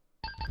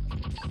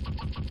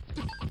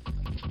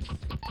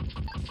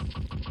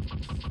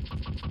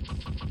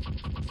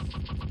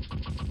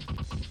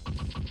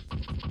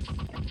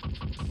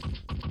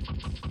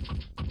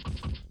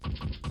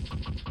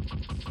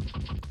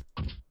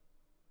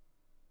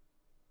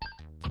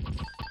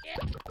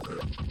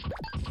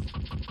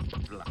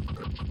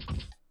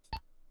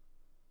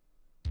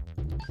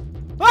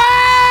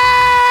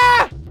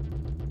 Ah!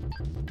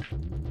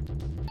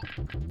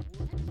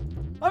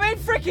 I'm in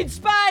freaking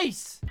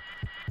space!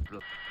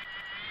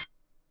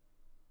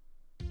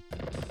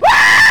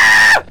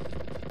 Ah!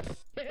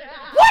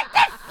 What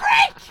the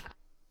frick?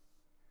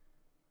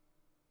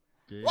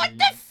 What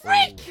the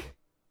frick?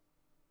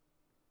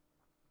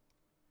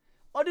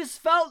 I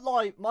just felt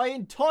like my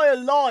entire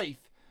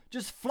life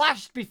just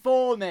flashed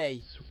before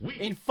me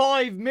in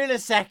 5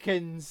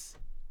 milliseconds.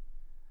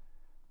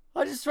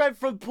 I just went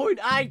from point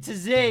A to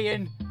Z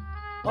and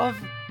my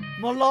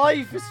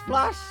life has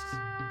flashed.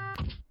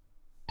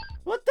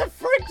 What the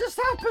frick just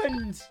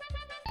happened?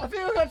 I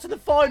think I got to the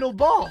final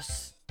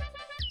boss.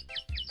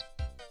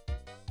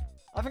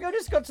 I think I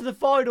just got to the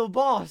final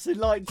boss in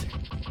like...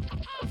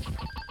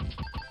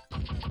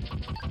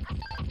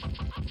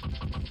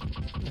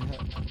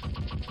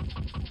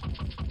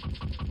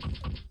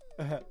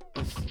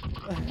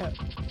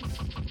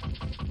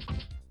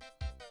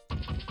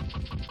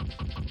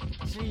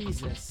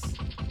 Jesus.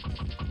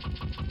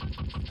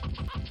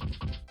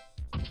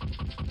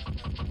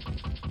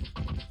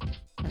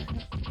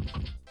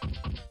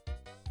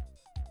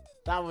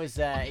 That was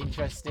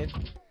interesting.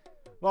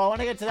 Well, I want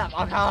to get to that.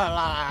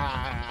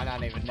 I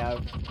don't even know.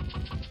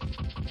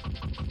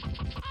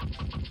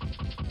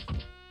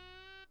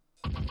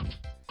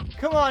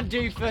 Come on,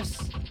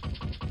 doofus.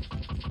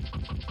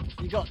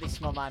 You got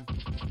this, my man.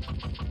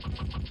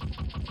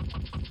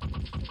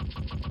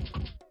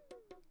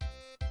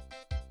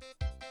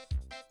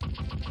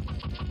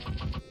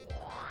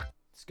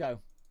 Let's go.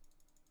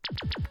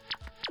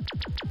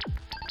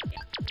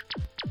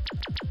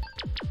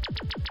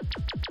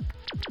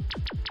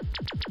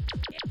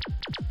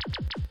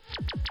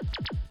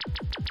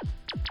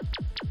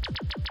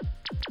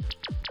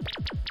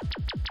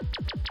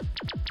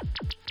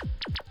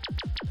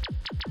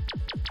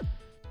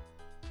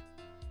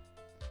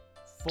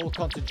 Full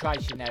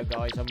concentration now,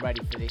 guys. I'm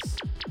ready for this.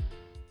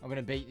 I'm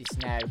gonna beat this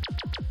now.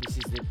 This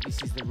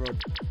is the run.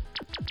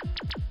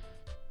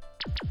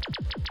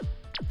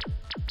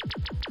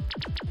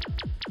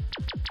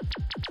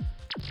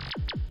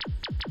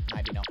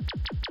 Maybe not.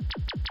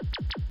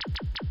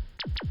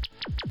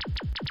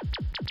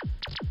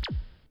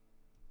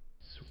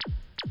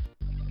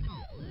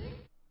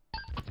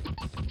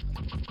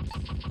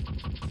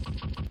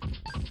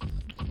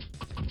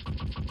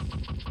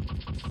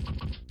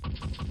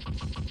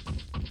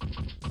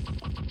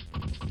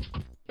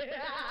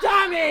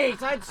 Damn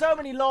it! I had so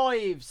many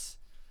lives.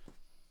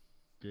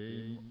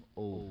 Game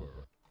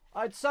over.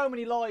 I had so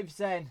many lives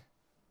then.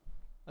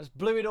 I just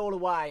blew it all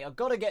away. I've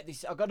got to get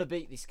this. I've got to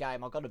beat this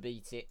game. I've got to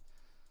beat it.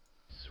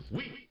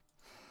 Sweet.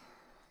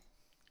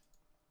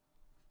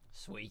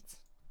 Sweet.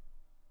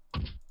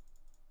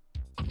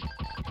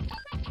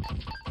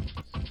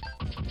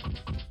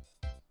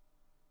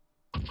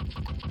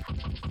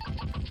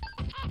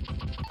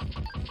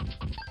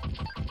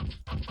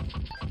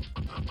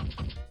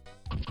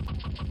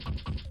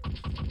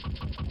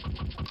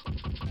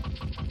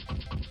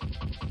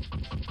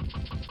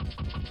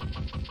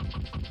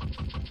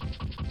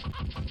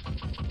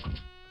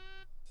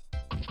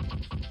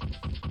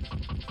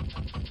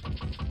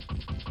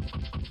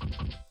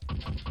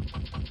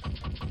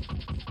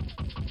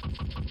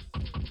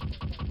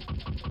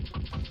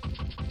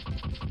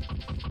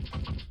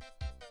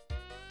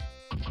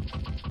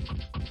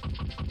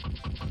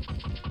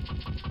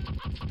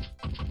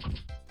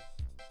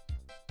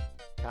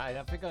 Okay,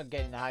 I think I'm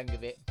getting the hang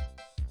of it.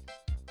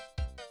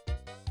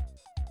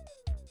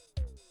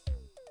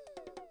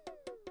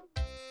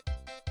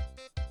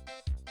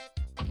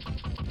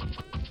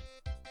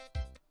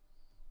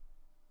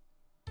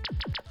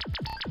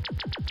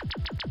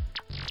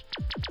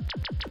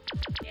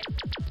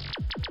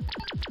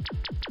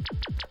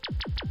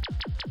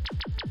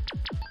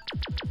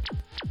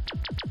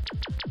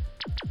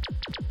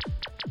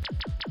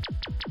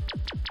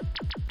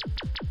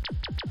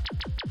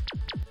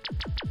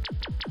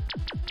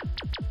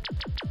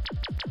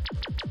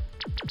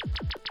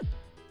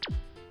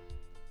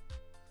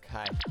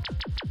 Okay.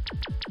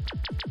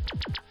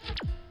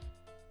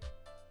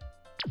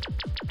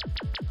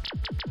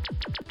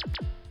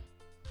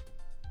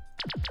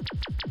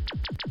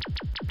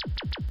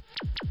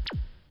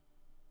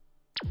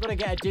 I'm gonna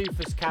get a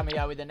Doofus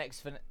cameo in the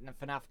next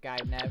FNAF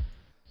game now.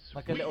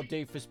 Like a little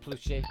Doofus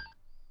plushie.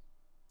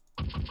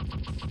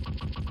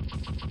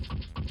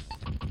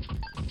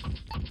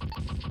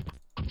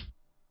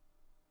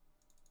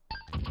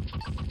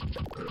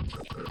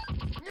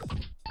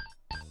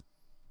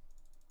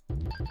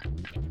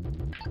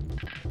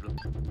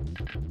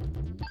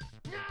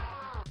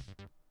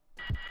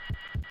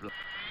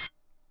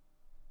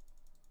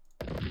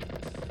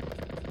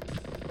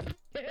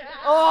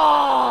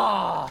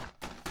 Oh!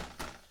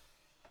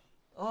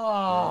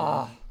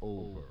 Oh!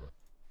 Over.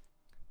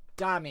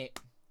 Damn it.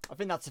 I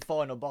think that's the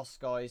final boss,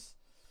 guys.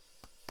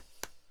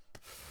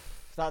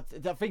 I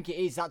think it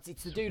is.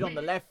 It's the dude on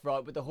the left,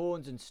 right, with the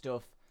horns and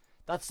stuff.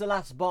 That's the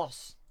last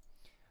boss.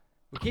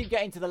 We keep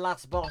getting to the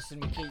last boss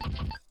and we keep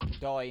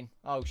dying.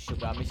 Oh,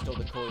 sugar, I missed all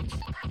the coins.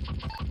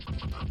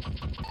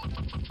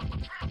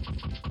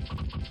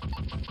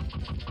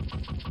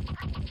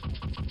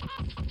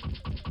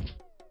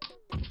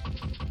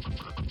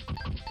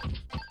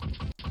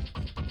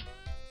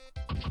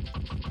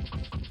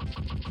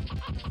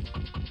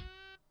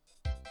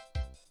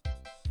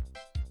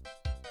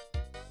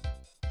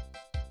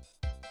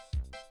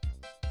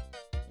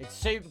 It's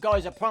super,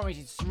 guys, I promise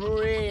it's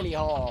really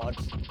hard.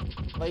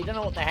 Like, you don't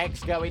know what the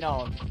heck's going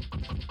on.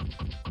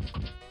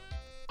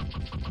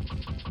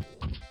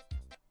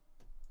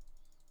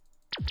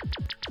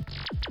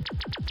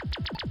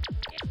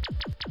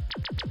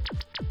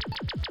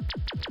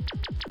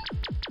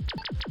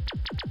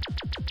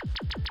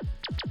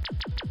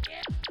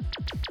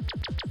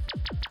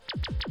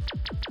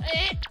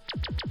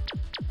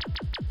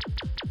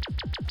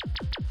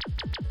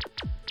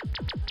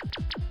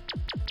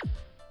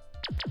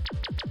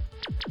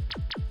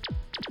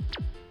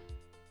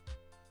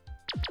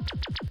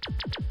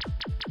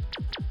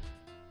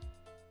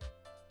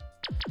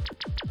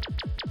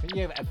 When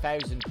you have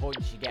 1,000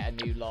 points, you get a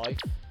new life.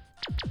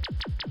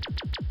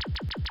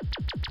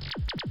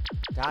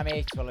 Damn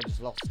it, well, I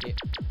just lost it.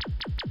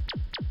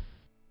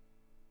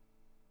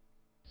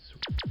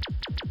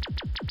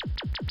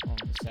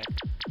 Hold on a sec.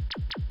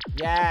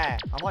 Yeah,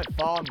 I might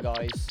farm,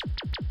 guys.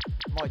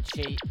 I might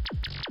cheat.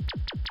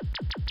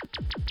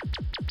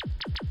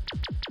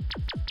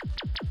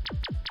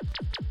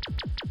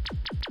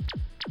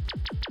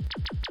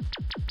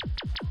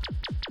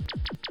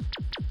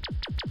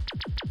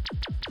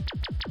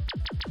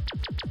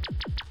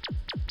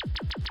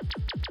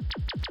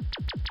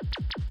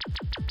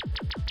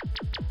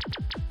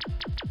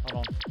 Hold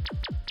on.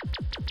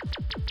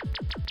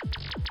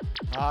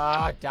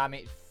 Ah, damn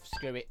it.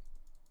 Screw it.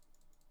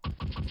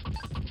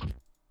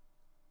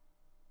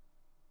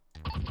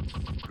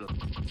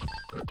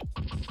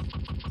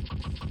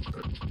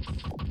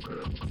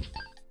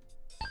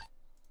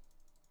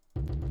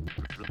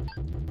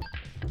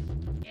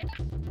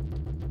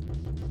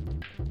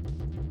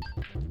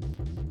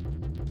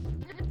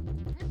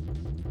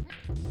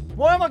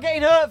 What am I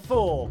getting hurt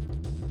for?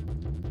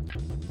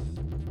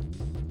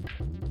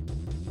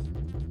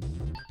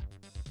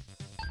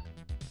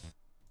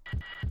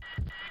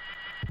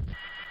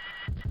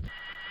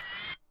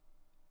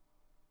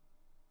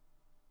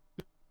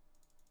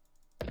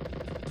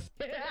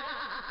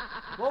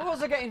 What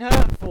was I getting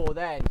hurt for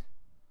then?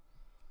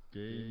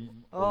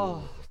 Game Oh,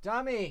 over.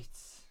 damn it.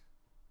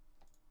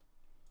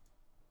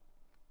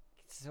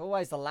 It's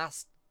always the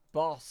last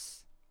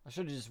boss. I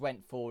should have just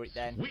went for it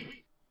then.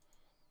 Sweet.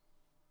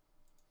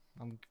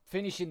 I'm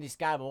finishing this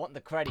game. I want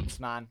the credits,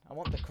 man. I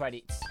want the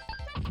credits.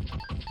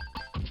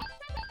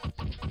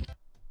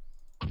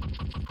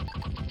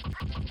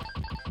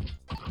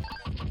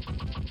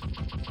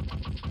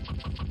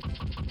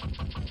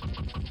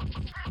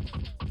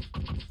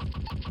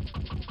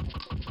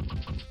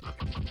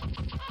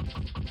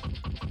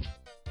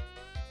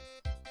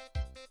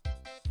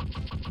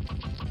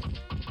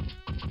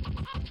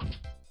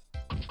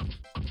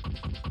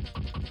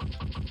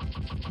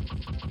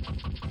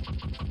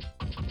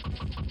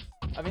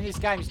 I mean, this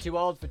game's too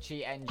old for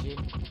cheat engine.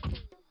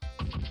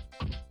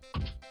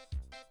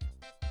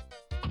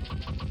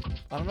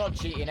 I'm not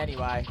cheating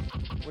anyway.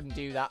 Wouldn't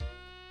do that.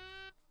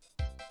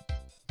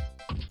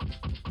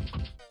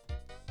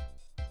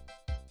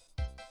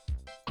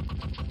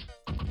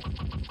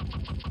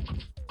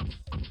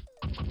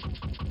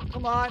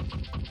 Come on.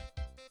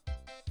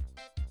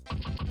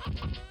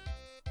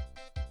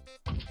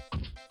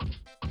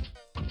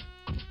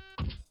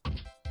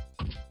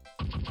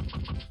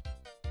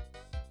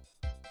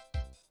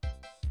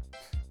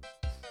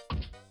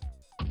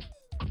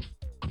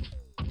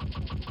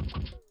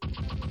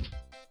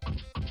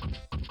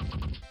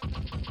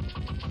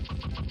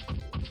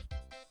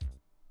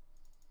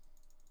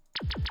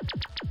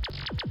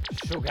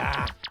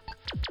 Sugar!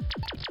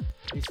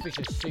 These fish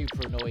are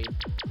super annoying.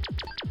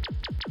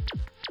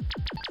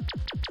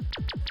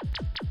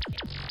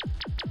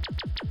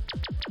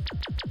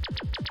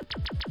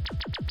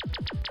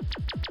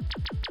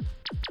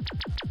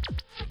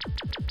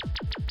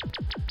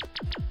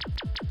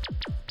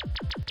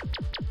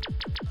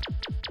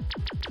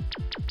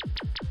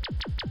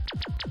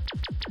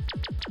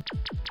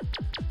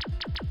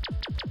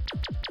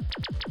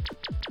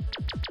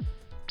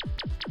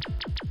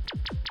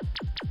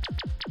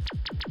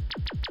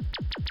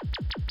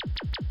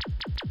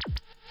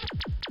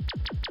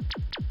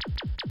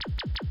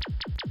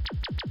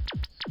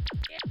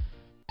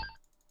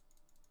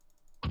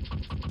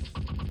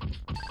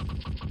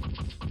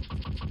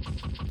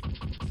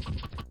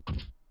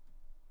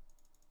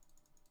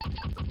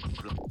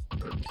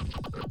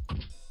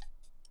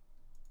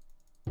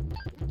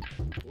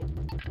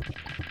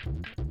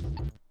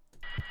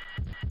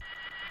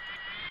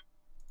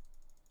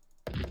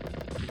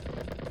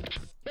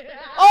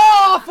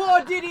 Oh, I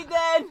thought I did it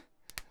then!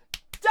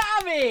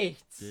 Damn it!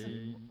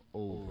 Game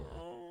over.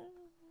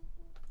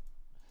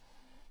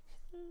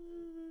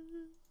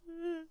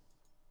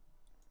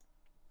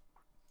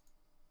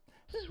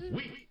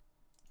 Sweet.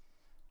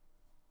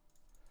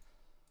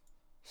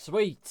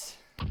 Sweet.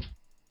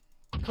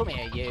 Come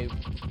here, you.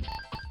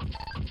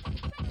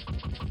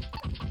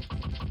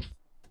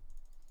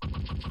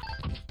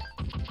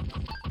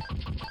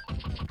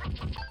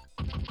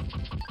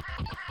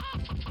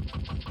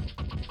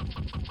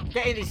 I'm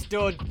getting this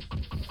done.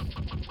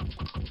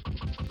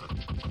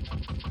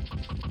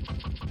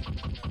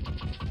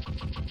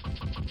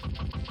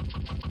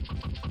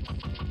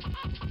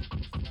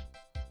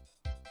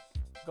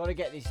 Gotta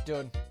get this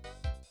done.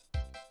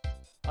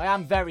 I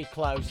am very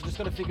close. I just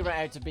gotta figure out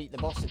how to beat the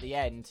boss at the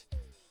end.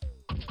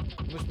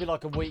 It must be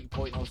like a weak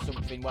point or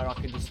something where I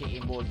can just hit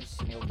him once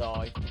and he'll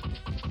die.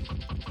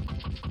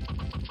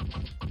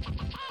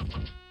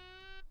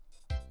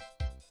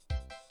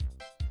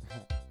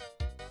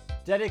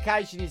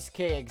 Dedication is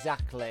key,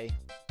 exactly.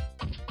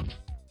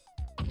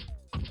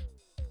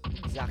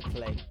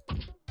 Exactly.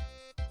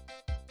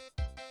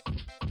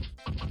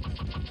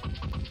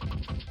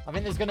 I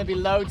think there's going to be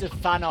loads of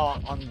fan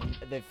art on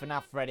the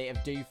FNAF Reddit of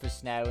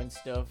Doofus now and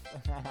stuff.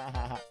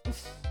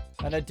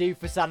 And a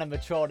Doofus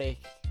animatronic.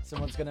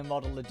 Someone's going to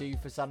model a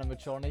Doofus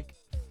animatronic.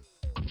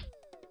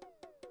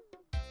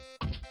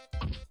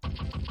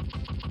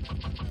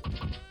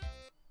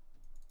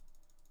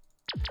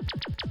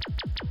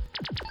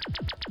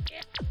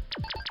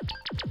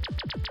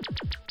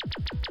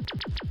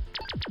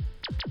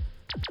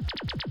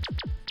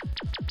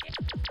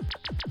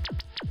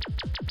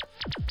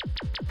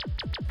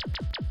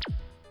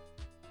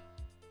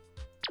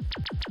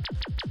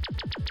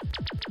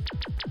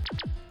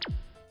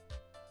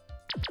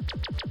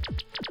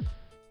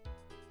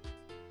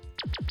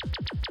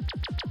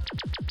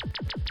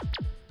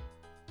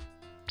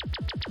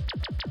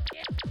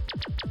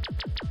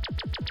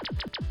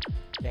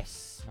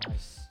 Yes,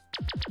 nice.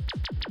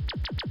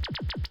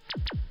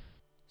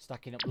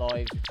 Stacking up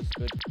lives, which is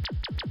good.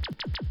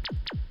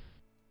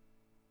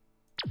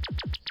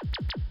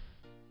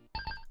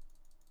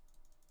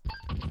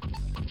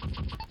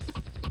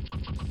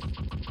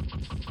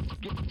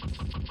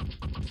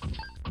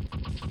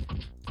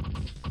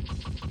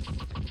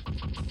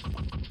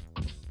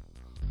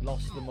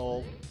 Lost them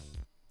all.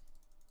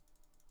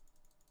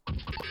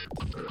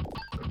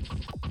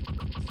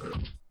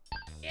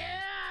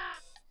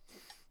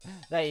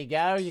 There you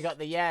go, you got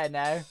the yeah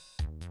now.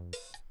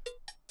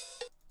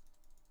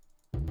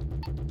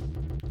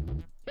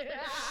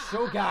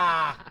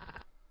 Sugar!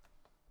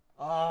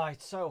 Oh,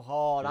 it's so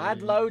hard. I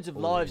had loads of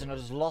lives and I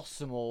just lost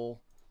them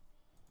all.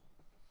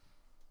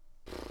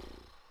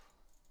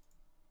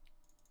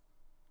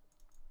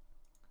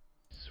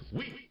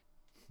 Sweet.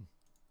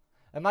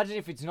 Imagine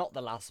if it's not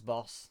the last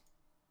boss.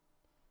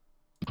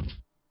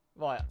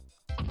 Right.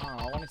 Oh,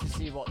 I wanted to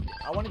see what...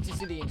 I wanted to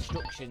see the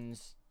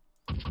instructions.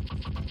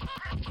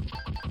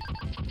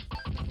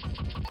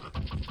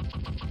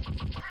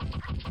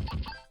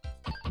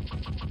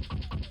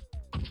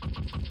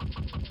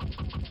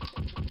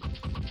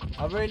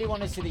 I really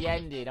want to see the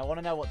ending. I want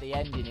to know what the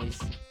ending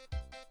is.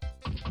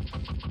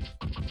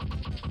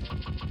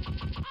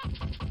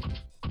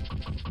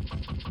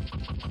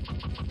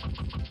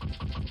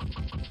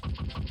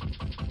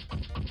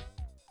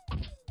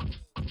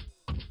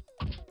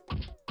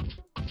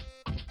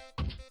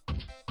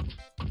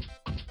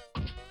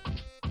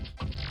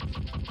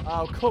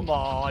 Oh, come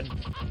on.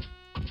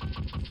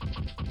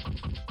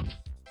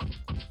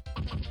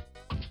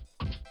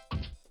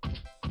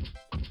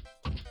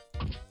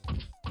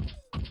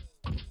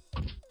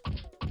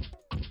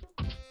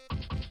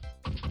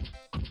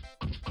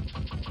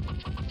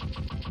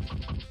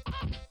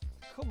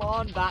 Come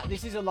on, Bat.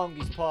 This is the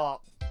longest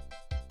part.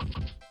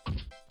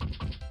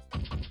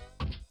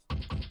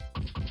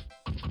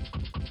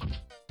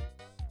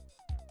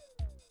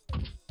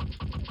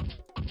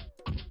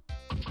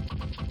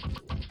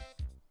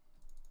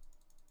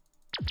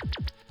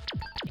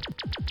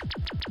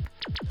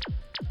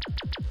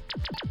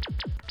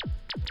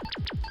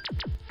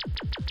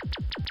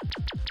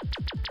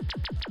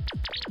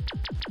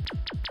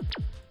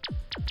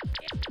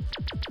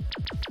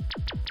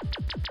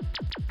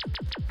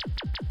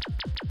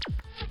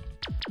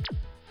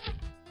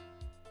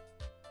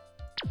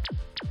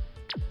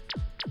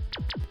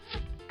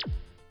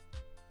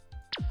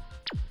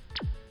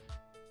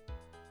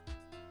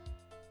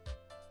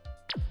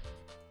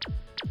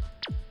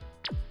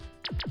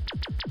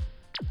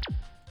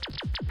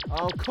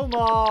 Oh, come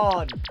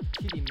on!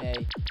 Kidding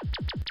me.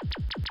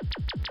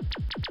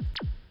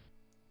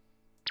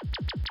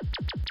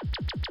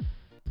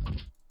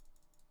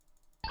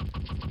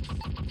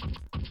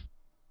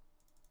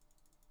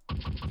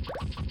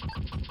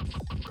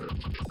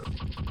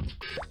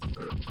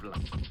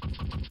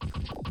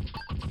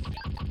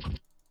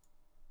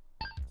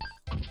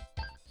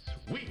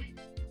 Sweet.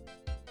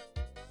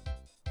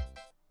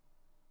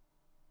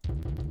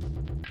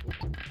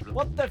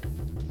 What the f...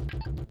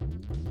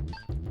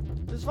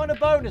 Just find a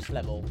bonus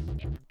level.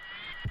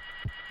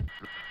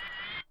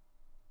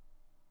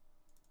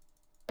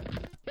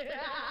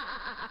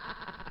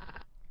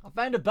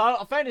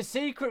 I found a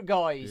secret,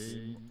 guys.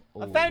 Game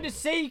I found a over.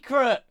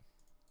 secret.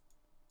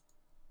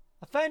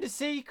 I found a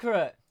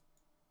secret.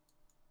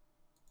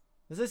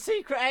 There's a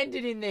secret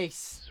ending in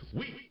this.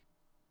 Sweet.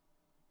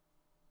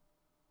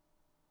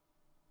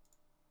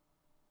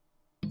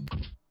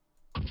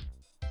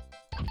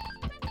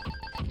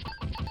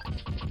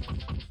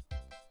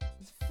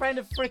 Found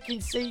a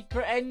freaking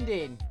secret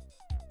ending.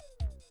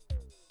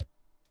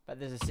 But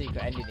there's a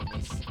secret ending in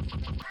this.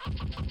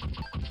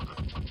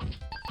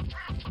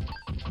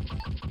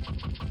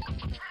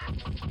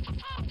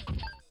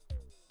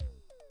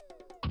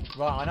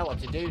 Right, I know what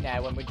to do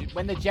now.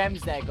 When the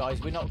gem's there, guys,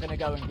 we're not gonna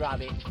go and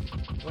grab it.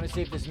 We want to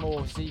see if there's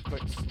more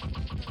secrets.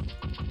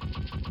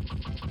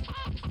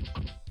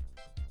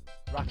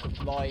 Rack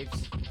up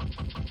lives.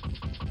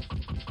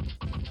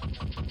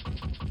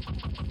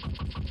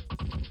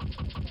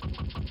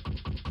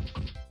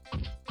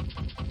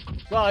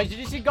 Guys, did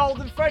you see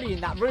Golden Freddy in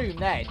that room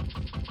then?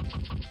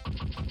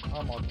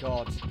 Oh my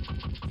god.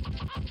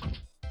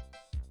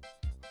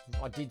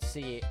 I did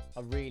see it.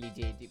 I really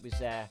did. It was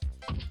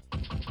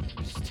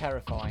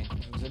terrifying.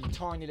 It was a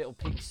tiny little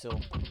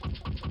pixel.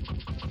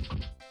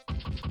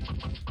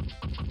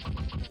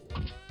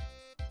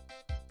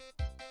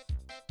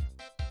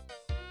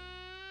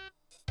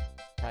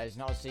 Okay, there's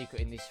not a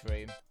secret in this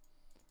room.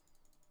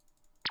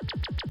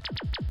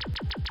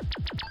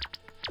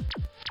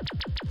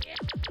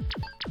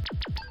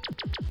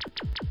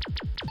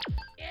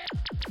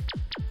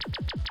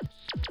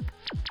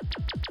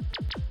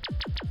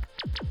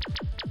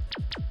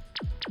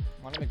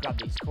 Well, let me grab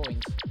these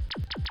coins.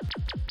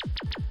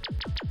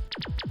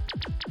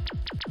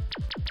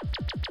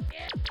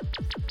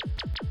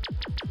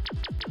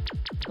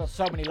 I've got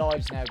so many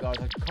lives now, guys.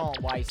 I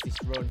can't waste this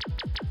run.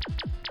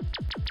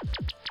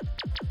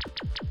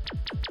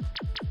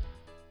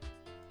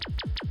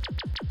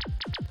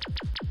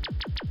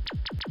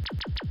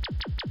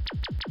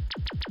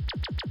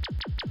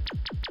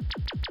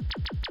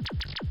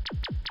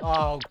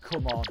 Oh,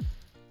 come on.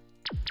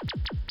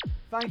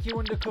 Thank you,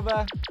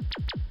 Undercover.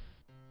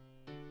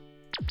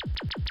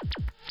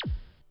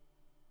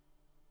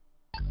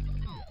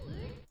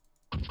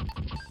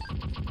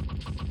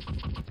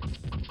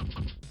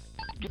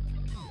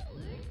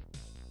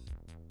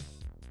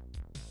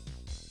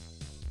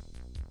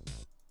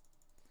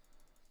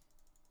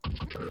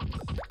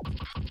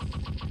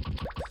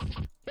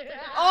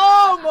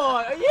 Oh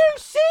my, are you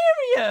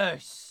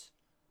serious?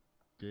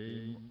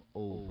 Game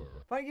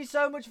over. Thank you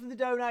so much for the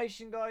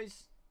donation,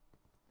 guys.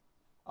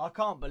 I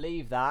can't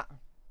believe that.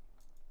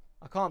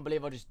 I can't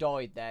believe I just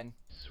died then.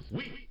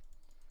 Sweet.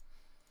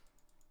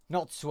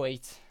 Not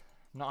sweet.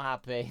 Not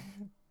happy.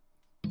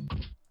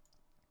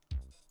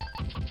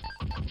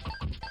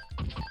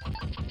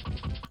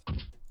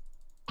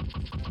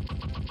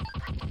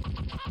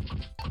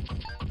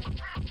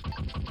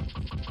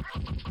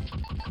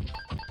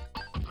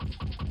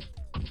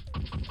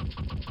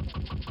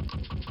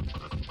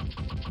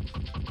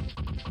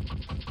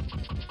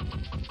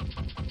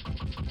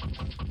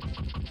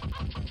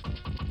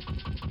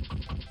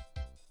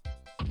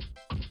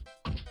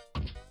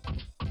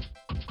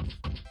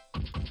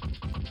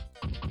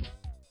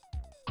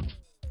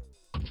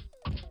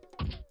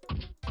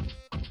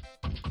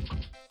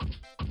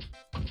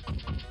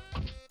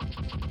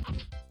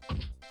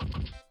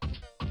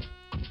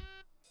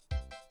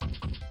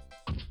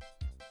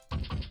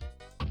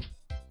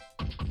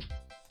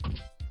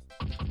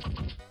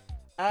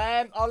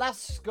 I'll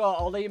ask Scott,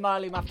 I'll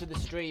email him after the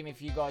stream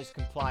if you guys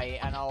can play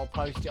it, and I'll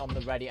post it on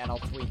the Reddit and I'll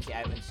tweet it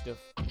out and stuff.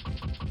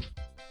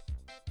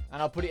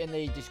 And I'll put it in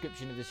the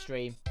description of the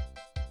stream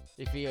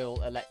if he'll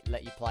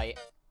let you play it.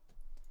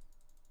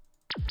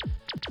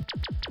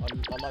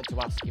 I'd like to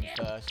ask him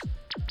first.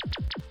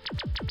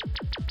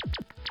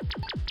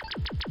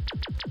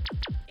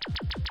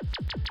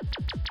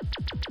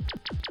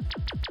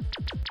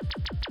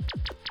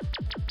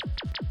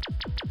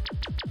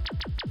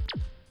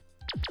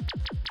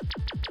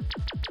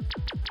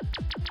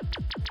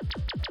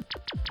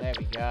 There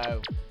we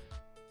go.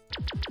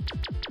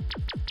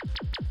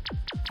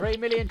 3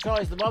 million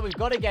tries. Well, we've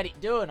got to get it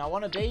done. I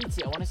want to beat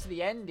it. I want to see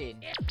the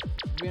ending.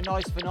 It'll be a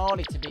nice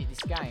finale to beat this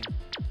game.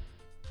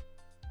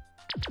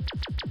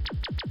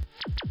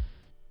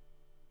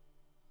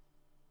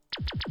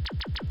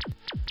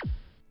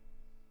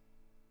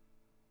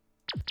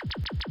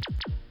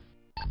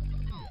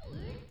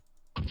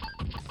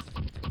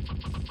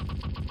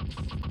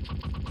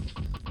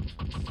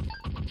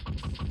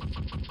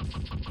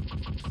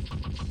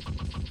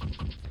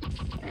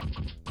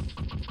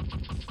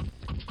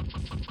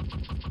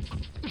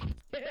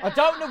 I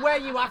don't know where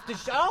you have to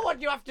shoot. Oh, what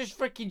do you have to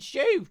freaking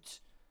shoot?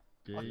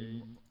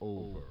 Game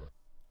over.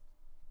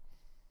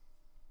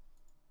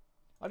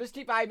 I just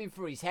keep aiming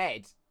for his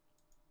head.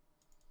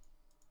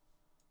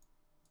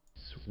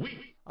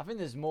 Sweet. I think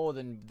there's more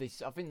than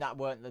this. I think that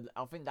weren't the.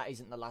 I think that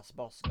isn't the last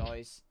boss,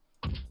 guys.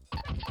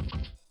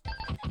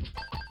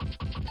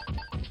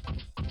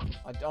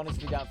 I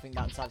honestly don't think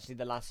that's actually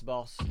the last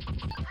boss.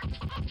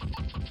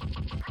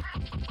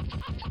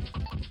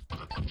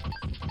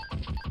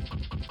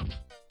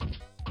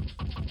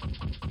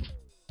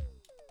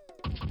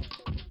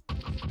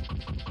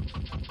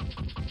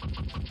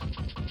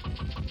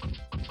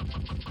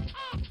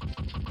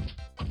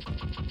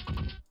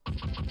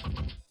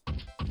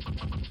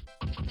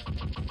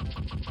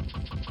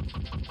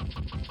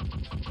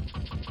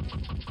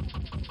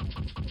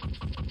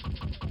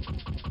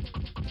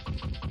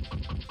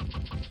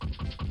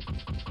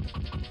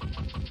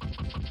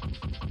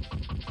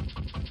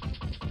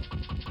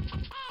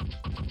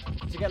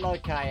 To get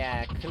like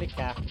a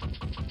clicker.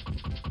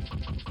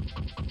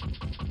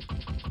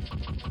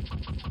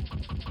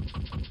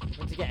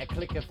 Need to get a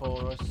clicker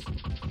for us.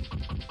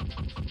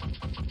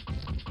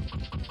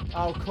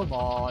 Oh, come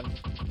on.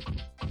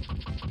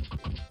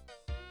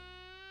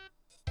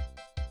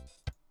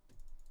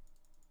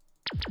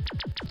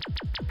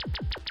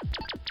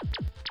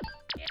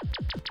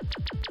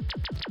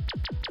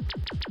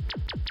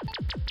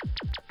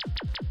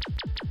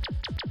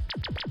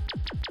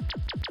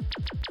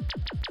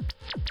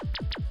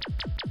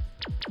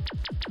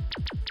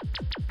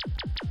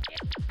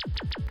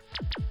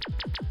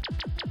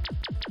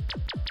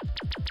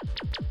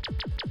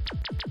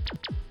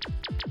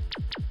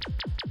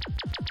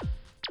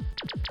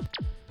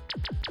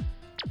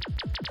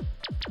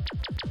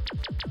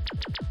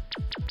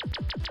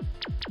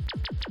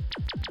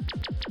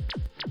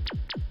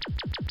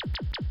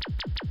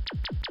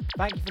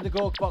 Thank you for the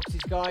Gork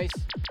boxes, guys.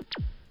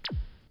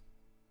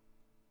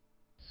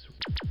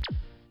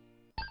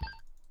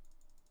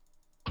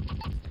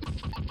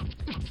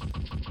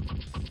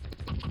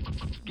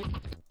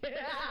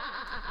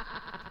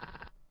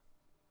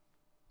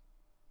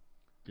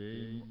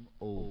 Game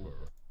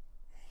over.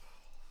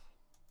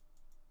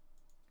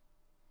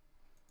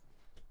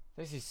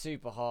 This is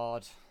super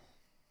hard.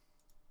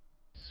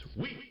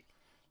 Sweet.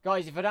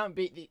 Guys, if I don't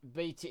beat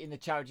it in the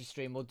charity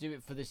stream, we'll do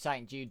it for the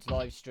St. Jude's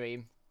live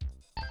stream.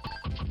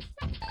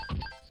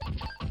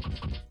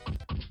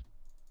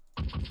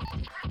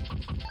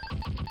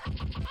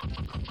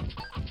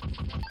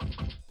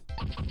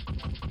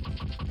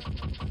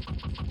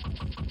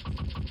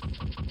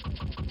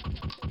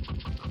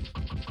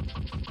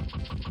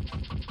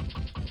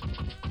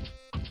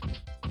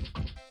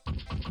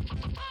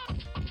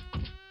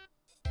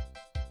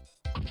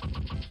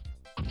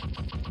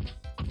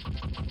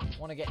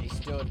 I want to get this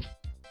done.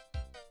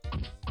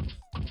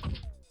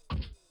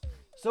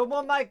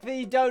 Someone make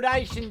the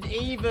donations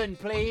even,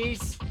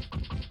 please.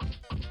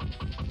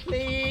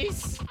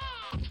 Please.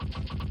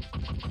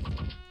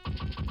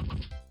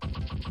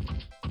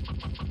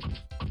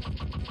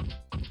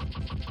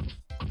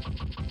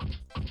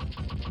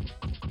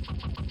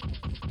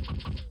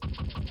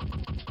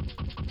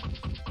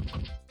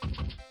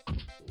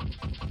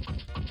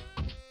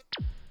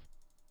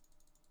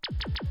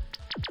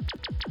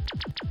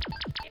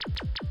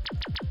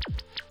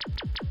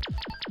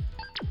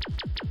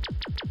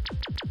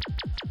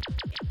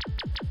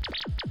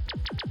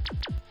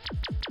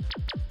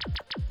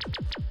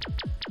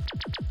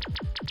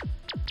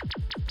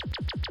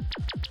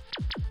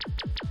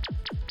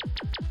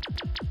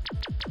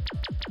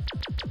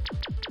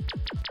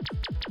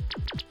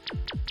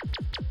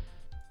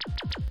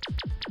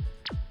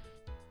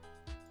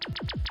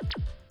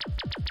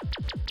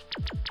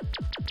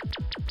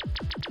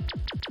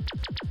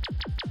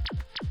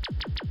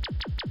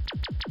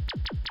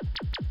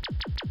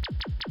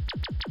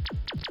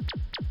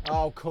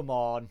 Oh, come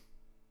on.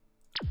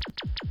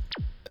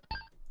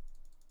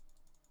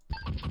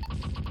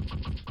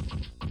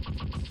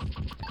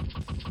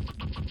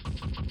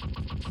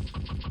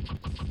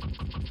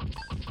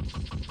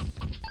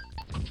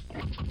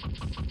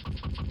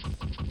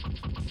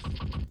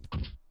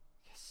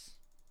 Yes.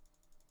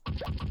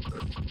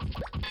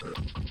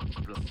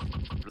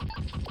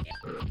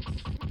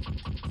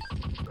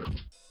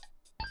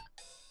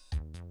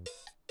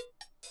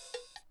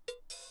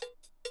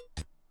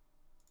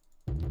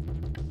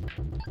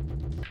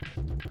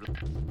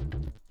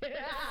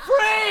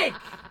 Freak!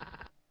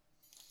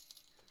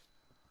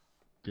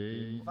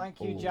 Game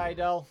Thank you, over.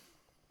 J-Doll.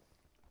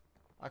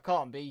 I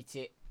can't beat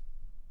it.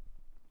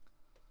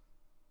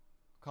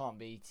 Can't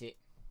beat it.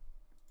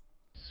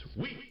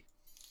 Sweet.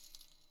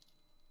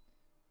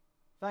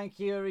 Thank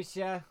you,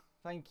 Arisia.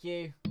 Thank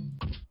you.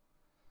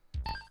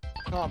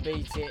 Can't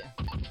beat it.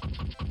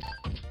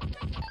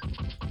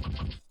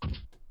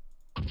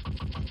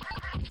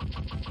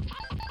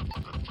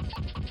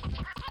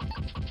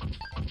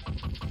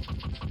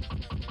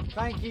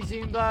 Thank you,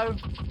 Zumbo.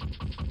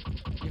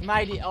 You've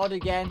made it odd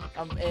again.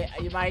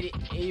 You made it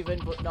even,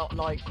 but not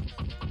like...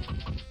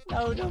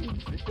 No number.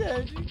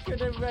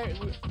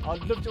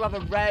 I'd love to have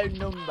a round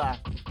number.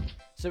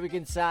 So we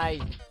can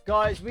say,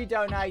 guys, we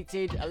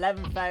donated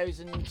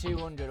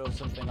 11,200 or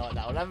something like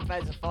that. Or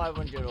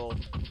 11,500 or...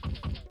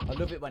 I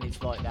love it when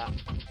it's like that.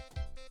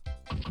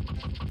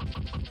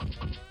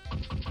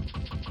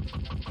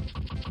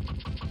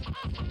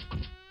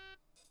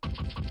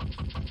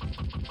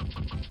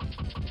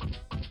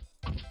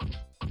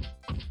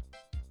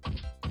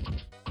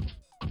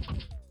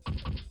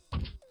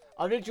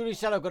 I literally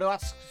said I've got to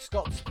ask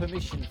Scott's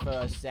permission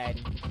first then.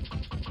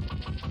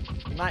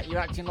 You're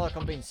acting like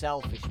I'm being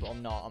selfish, but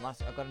I'm not.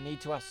 I've got to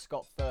need to ask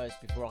Scott first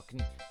before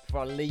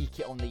I leak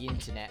it on the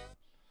internet.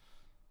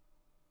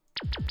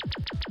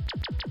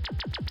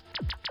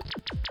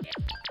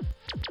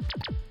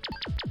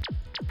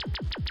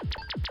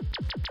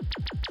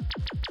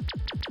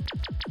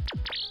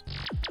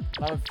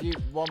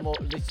 One more.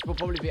 This will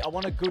probably be. I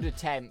want a good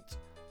attempt.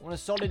 I want a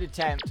solid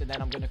attempt, and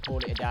then I'm going to call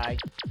it a day.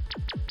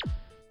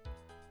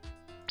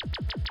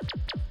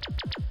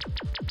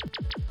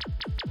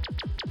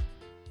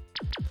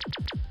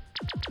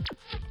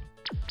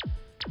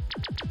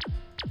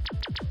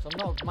 So I'm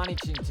not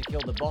managing to kill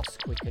the boss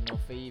quick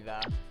enough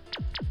either.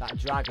 That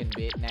dragon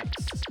bit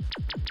next.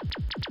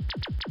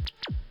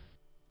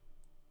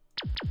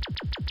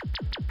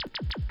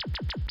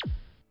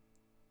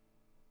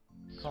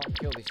 Can't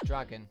kill this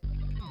dragon.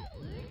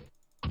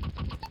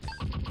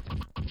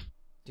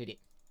 Did it?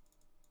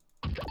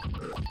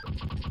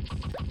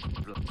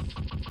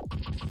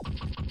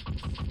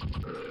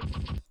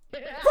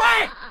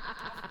 Right!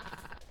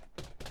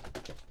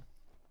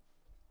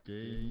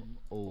 Game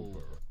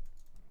over.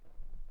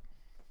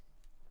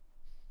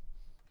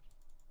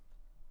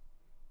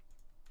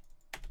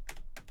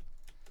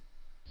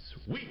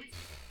 Sweet.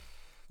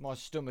 My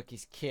stomach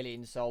is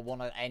killing, so I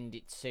want to end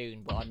it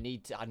soon. But I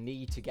need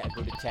to get a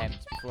good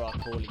attempt before I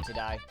call it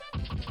today.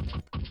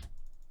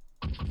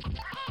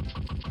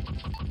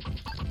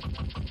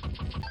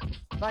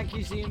 Thank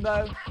you,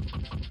 Zimbo.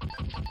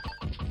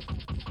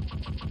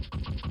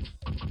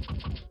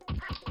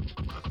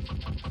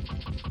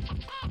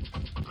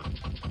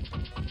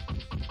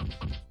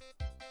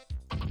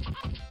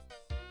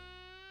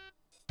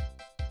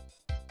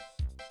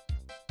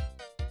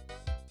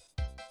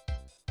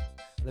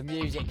 The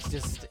music's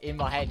just in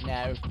my head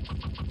now.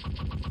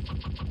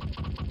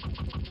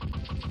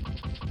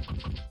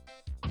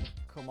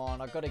 Come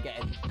on, I've got to get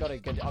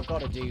it. I've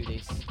got to do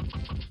this.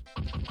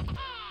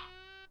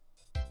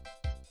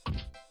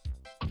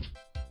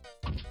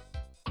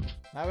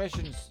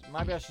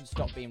 Maybe I should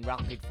stop being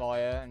rapid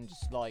fire and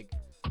just like.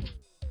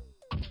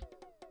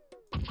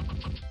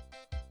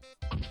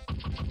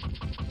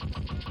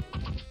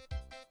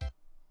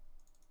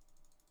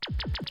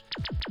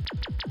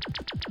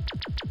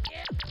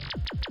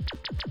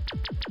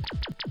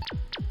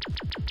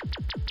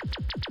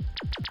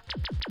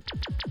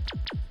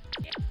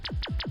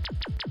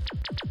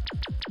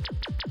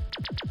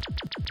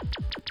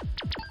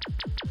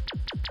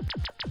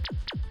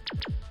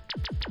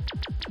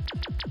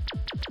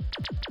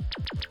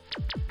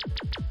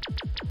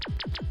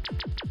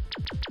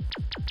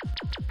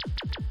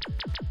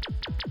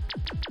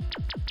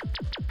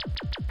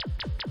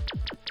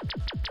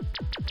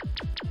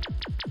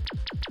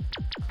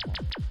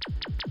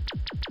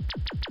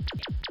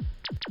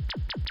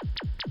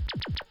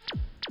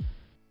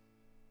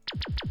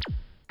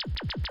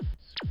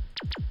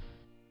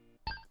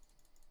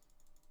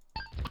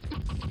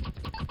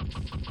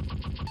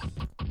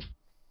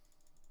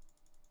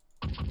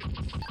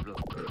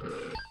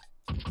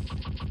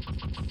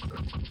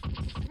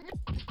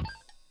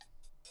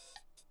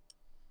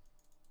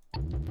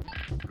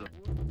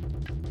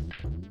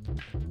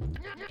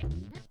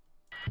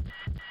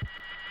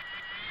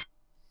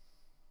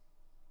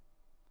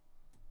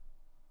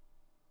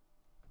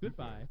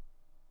 Goodbye.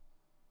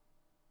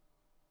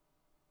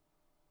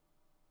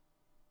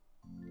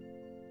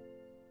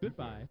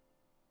 Goodbye.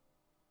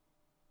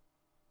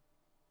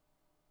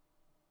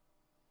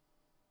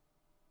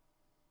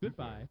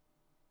 Goodbye.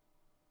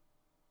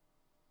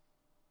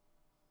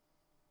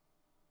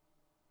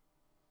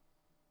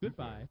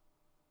 Goodbye.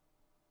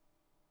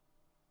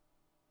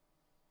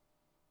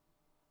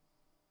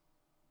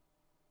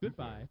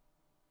 Goodbye.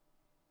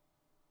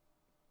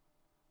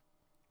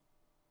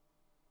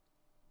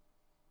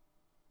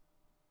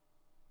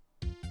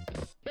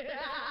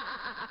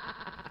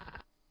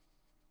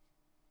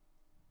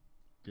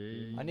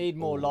 Game I need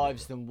more over.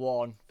 lives than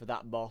one for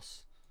that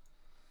boss.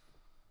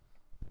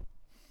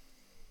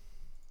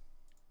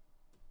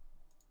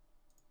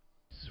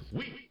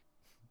 Sweet.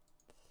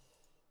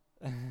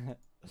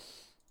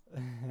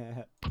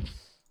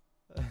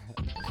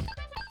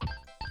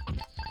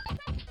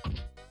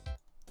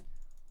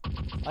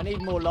 I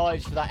need more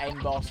lives for that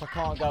end boss. I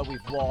can't go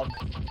with one.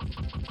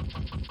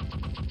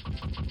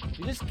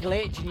 You just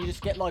glitch and you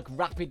just get like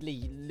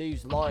rapidly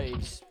lose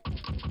lives.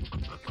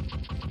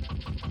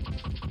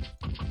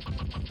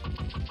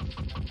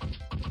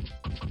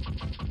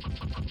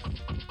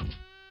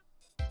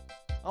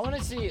 I want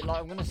to see it like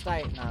I'm going to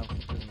stay it now.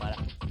 Doesn't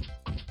matter.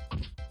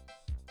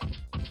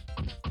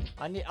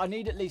 I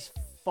need at least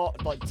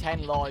like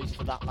 10 lives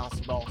for that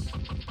last boss.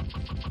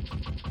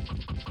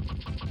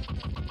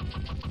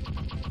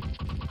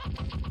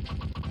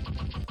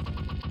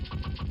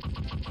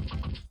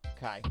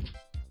 Okay.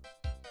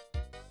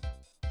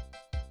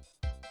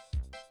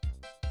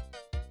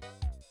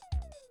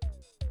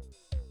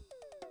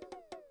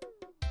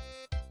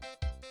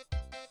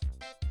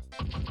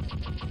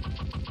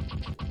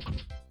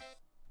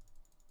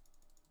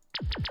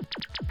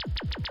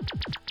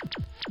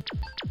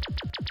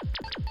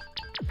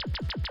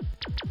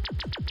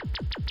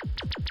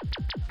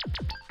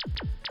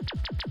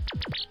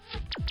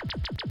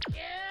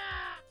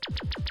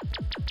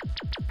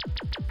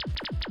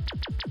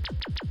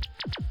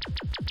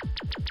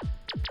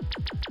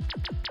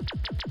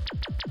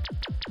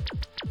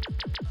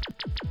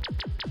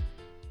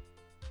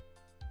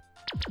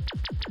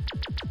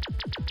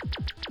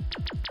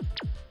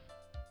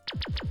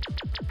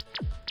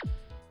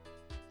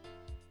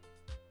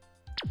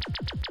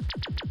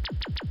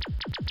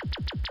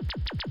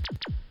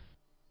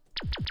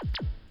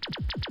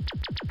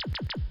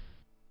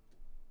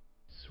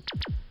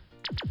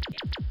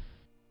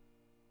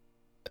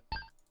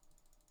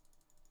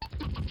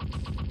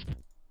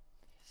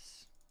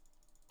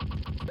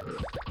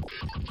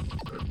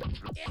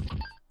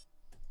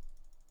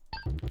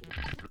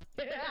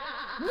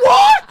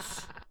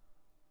 What?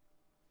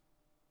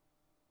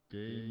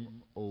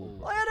 Game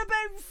over.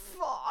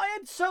 I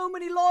had so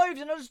many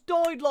lives and I just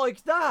died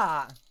like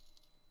that.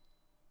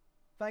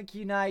 Thank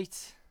you,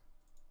 Nate.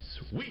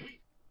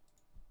 Sweet.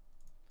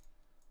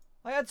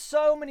 I had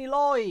so many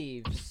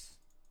lives.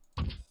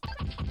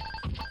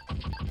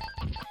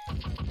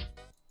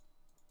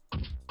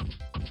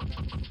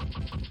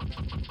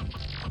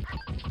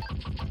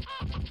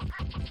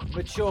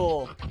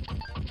 Mature.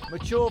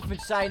 Mature for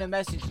saying a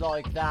message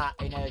like that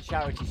in a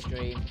charity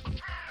stream.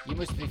 You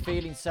must be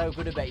feeling so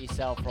good about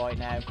yourself right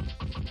now.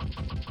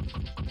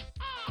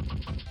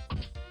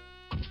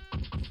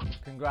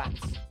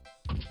 Congrats.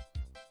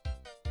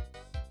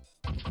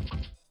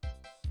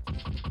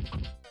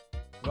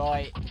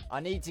 Right,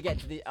 when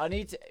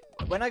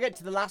I get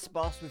to the last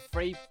boss with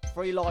three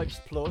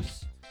lives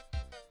plus,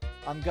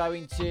 I'm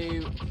going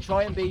to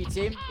try and beat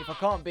him. If I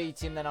can't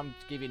beat him, then I'm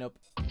giving up.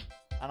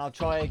 And I'll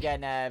try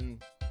again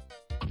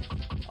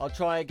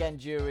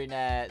during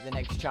the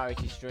next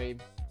charity stream.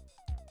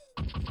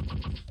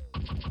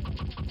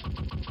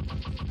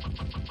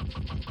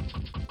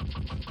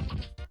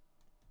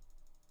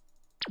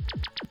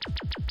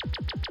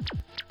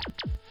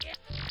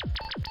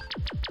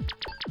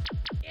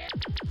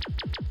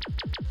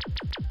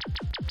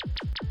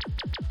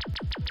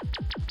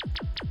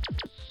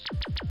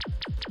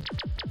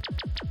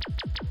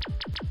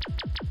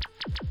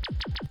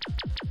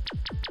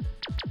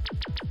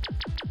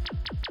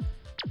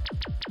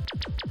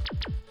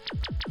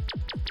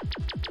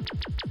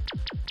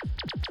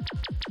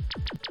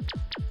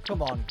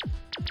 Come on.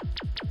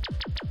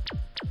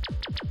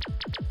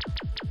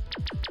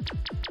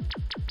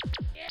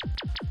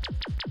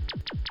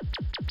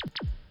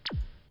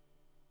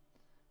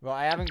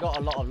 Right, I haven't got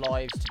a lot of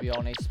lives to be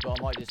honest, but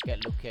I might just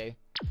get lucky.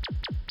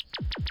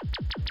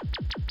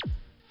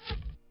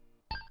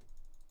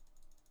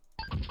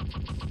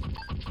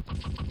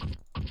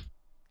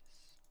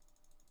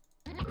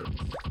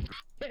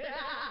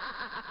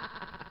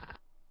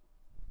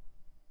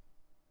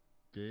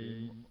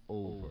 Game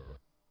over.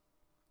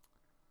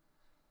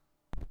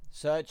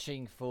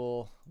 Searching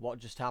for what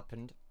just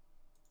happened.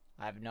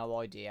 I have no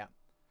idea.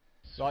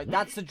 Right,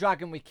 that's the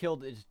dragon we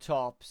killed at the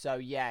top. So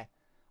yeah,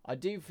 I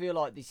do feel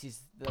like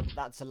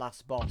that's the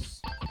last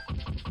boss.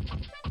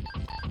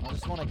 I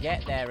just want to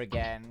get there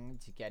again. I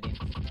need to get in.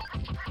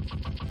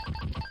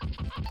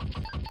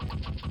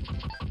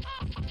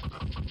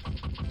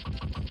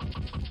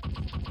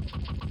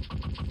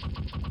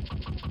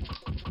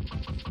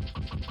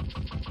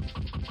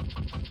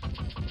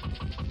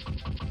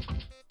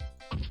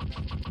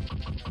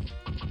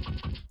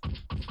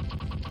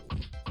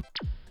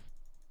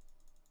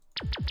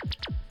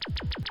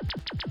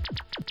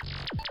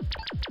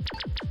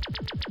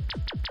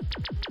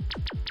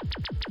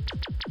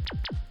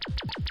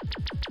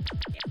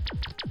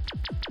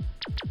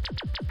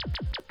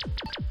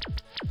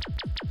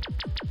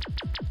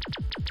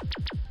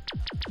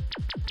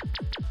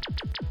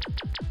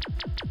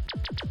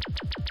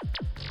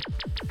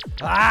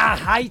 Ah,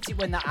 I hate it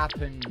when that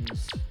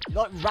happens. You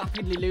like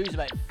rapidly lose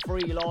about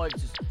 3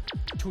 lives just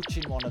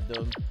touching one of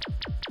them.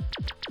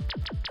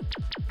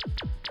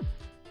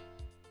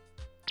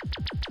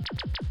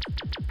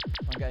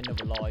 I'll get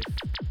another life.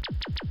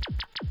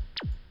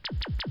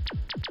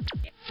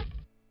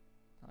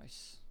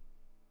 Nice.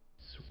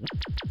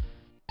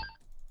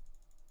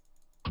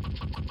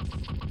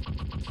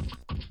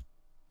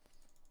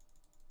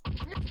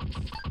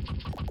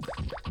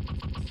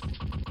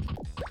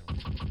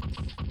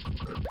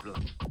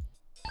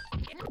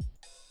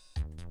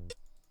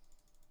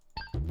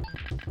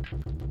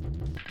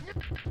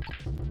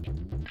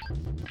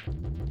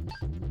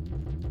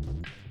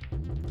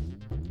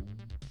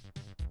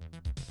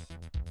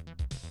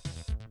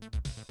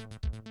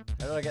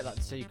 How did I get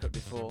that secret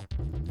before?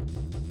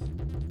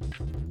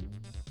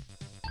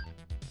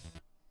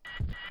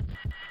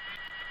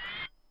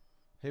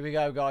 Here we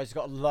go, guys.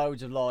 Got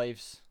loads of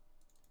lives.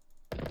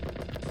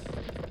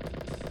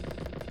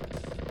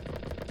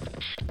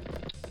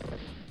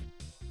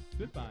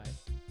 Goodbye.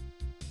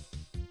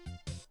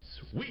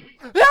 Sweet.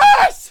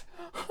 Yes!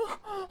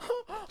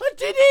 I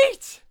did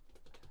it!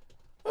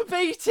 I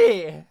beat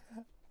it!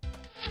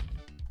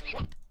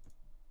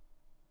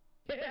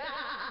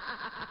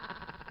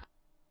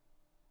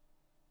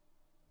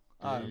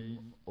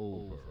 Game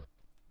over.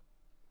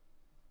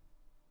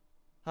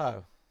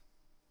 Oh.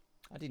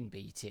 I didn't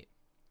beat it.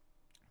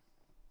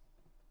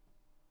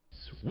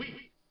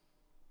 Sweet.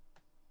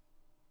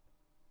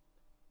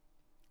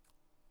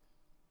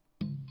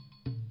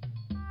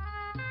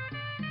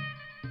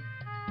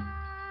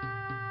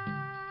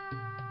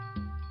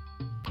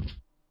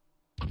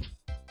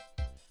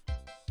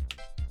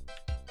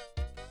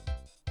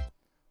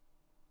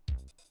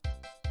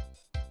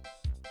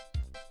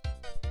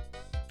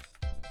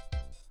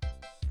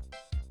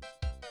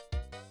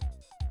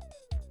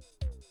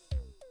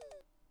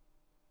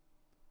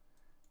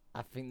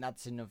 I think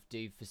that's enough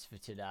doofus for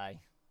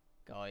today,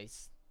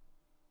 guys.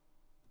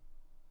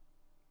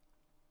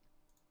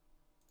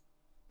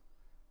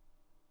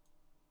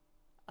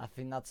 I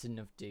think that's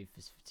enough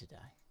doofus for today.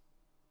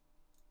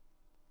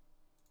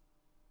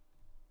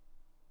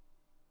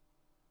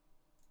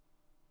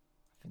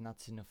 I think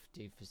that's enough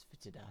doofus for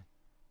today.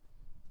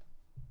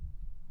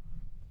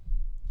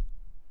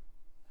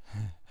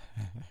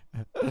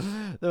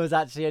 There was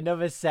actually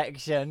another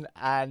section,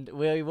 and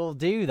we will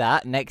do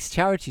that next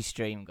charity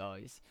stream,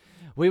 guys.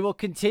 We will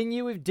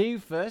continue with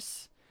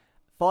Doofus,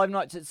 Five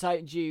Nights at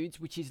St. Jude's,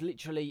 which is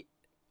literally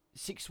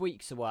 6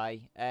 weeks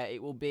away.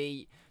 It will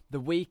be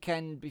the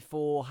weekend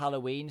before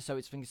Halloween, so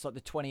I think it's like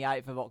the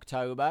 28th of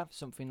October,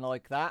 something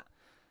like that.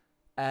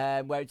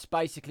 Where it's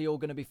basically all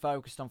going to be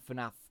focused on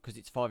FNAF, because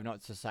it's Five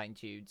Nights at St.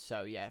 Jude's.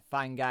 So yeah,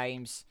 fan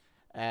games,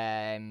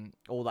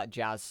 all that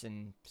jazz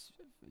and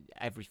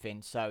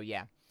everything. So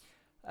yeah.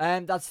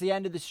 That's the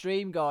end of the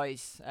stream,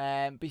 guys.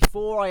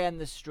 Before I end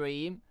the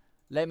stream,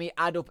 let me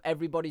add up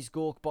everybody's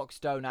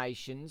Gawkbox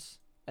donations,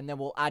 and then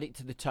we'll add it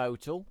to the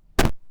total.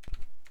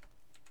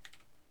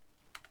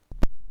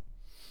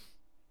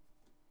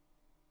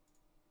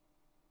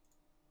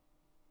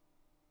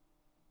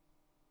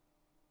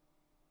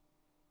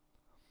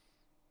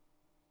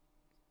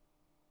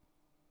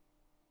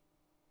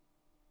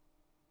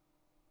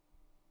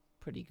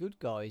 Pretty good,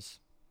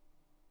 guys.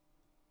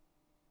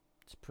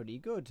 It's pretty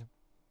good.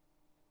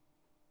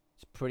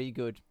 It's pretty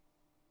good.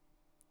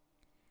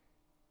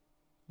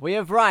 We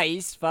have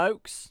raised,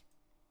 folks.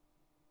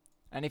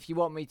 And if you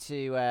want me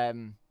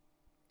to,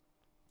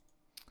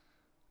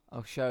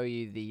 I'll show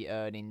you the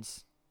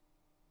earnings.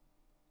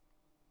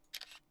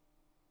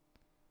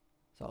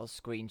 So I'll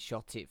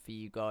screenshot it for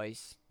you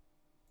guys.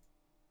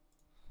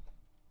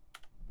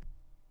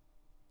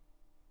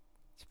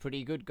 It's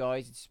pretty good,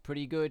 guys. It's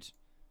pretty good.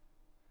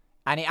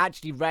 And it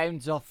actually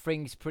rounds off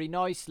things pretty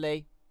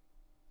nicely.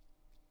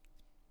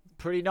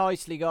 Pretty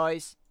nicely,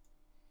 guys.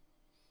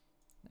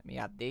 Let me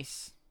add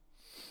this.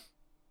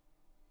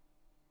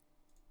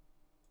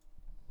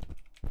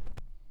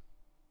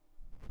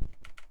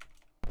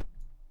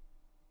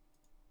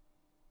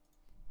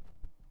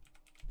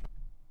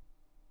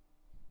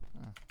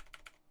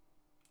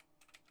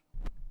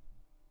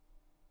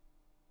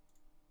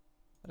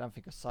 I don't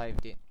think I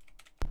saved it.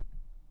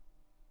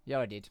 Yeah,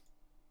 I did.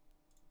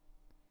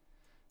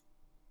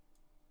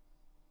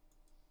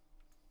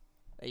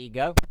 There you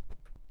go.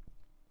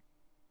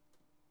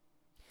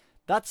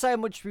 That's how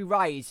much we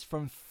raised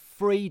from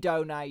free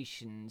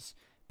donations,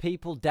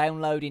 people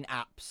downloading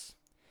apps,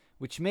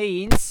 which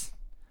means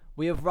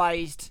we have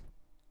raised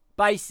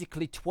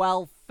basically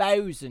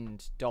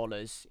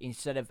 $12,000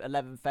 instead of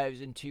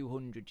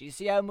 $11,200. You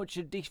see how much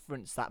a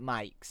difference that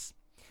makes?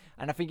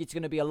 And I think it's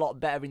going to be a lot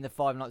better in the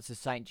Five Nights of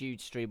St. Jude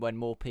stream when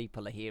more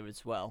people are here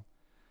as well.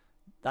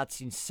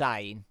 That's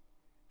insane.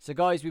 So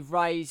guys, we've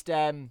raised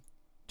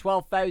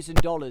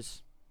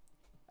 $12,000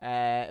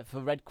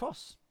 for Red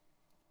Cross.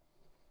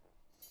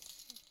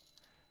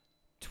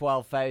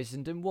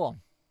 12,001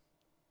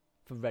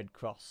 for Red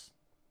Cross.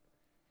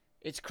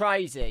 It's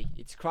crazy.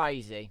 It's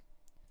crazy.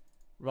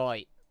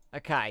 Right.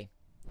 Okay.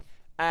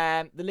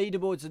 The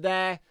leaderboards are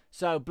there.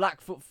 So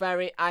Blackfoot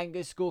Ferry,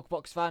 Angus,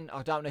 Gawkbox Fan.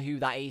 I don't know who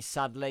that is,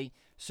 sadly.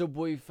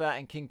 Subwoofer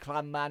and King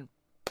Clanman.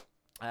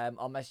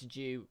 I'll message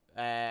you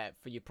for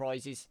your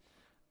prizes.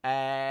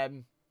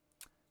 And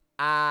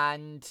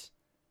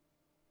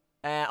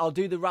I'll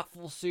do the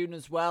raffle soon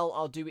as well.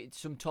 I'll do it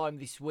sometime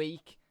this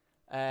week.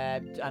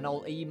 And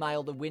I'll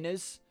email the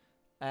winners.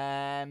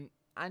 And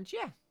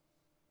yeah,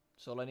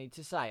 that's all I need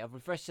to say. I've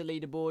refreshed the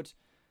leaderboard.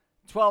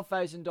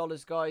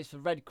 $12,000, guys, for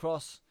Red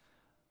Cross.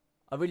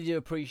 I really do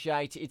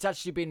appreciate it. It's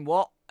actually been,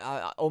 what?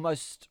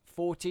 Almost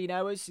 14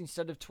 hours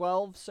instead of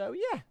 12. So,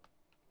 yeah.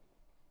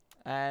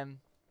 I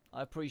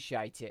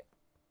appreciate it.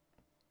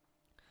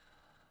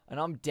 And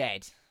I'm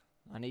dead.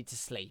 I need to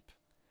sleep.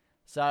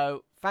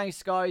 So,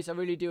 thanks, guys. I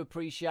really do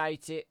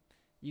appreciate it.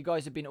 You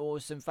guys have been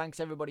awesome. Thanks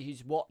everybody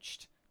who's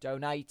watched,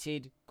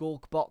 donated,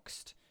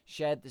 gawkboxed,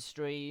 shared the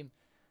stream,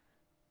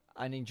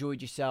 and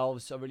enjoyed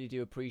yourselves. I really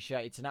do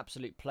appreciate it. It's an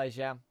absolute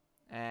pleasure.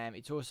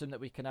 It's awesome that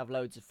we can have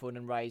loads of fun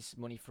and raise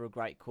money for a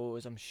great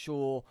cause. I'm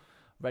sure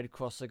Red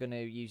Cross are going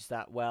to use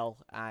that well,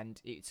 and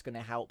it's going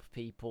to help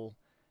people.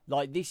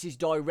 Like, this is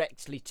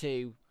directly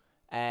to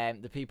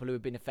the people who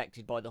have been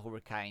affected by the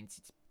hurricanes.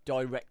 It's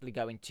directly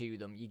going to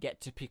them. You get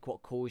to pick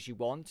what cause you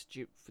want.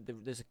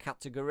 There's a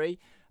category,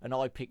 and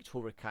I picked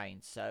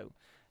hurricanes. So,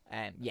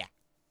 yeah,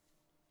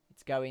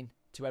 it's going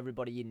to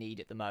everybody you need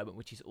at the moment,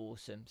 which is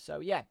awesome.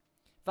 So, yeah,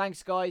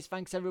 thanks, guys.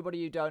 Thanks,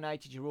 everybody who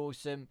donated. You're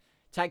awesome.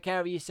 Take care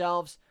of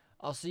yourselves.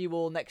 I'll see you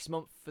all next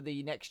month for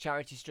the next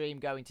charity stream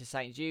going to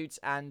St. Jude's.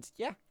 And,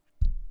 yeah,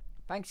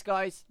 thanks,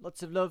 guys.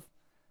 Lots of love.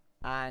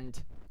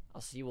 And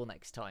I'll see you all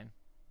next time.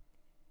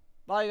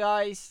 Bye,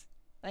 guys.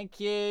 Thank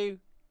you.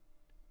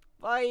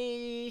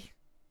 Bye.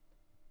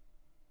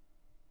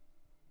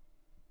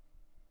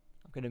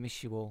 I'm going to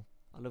miss you all.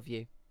 I love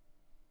you.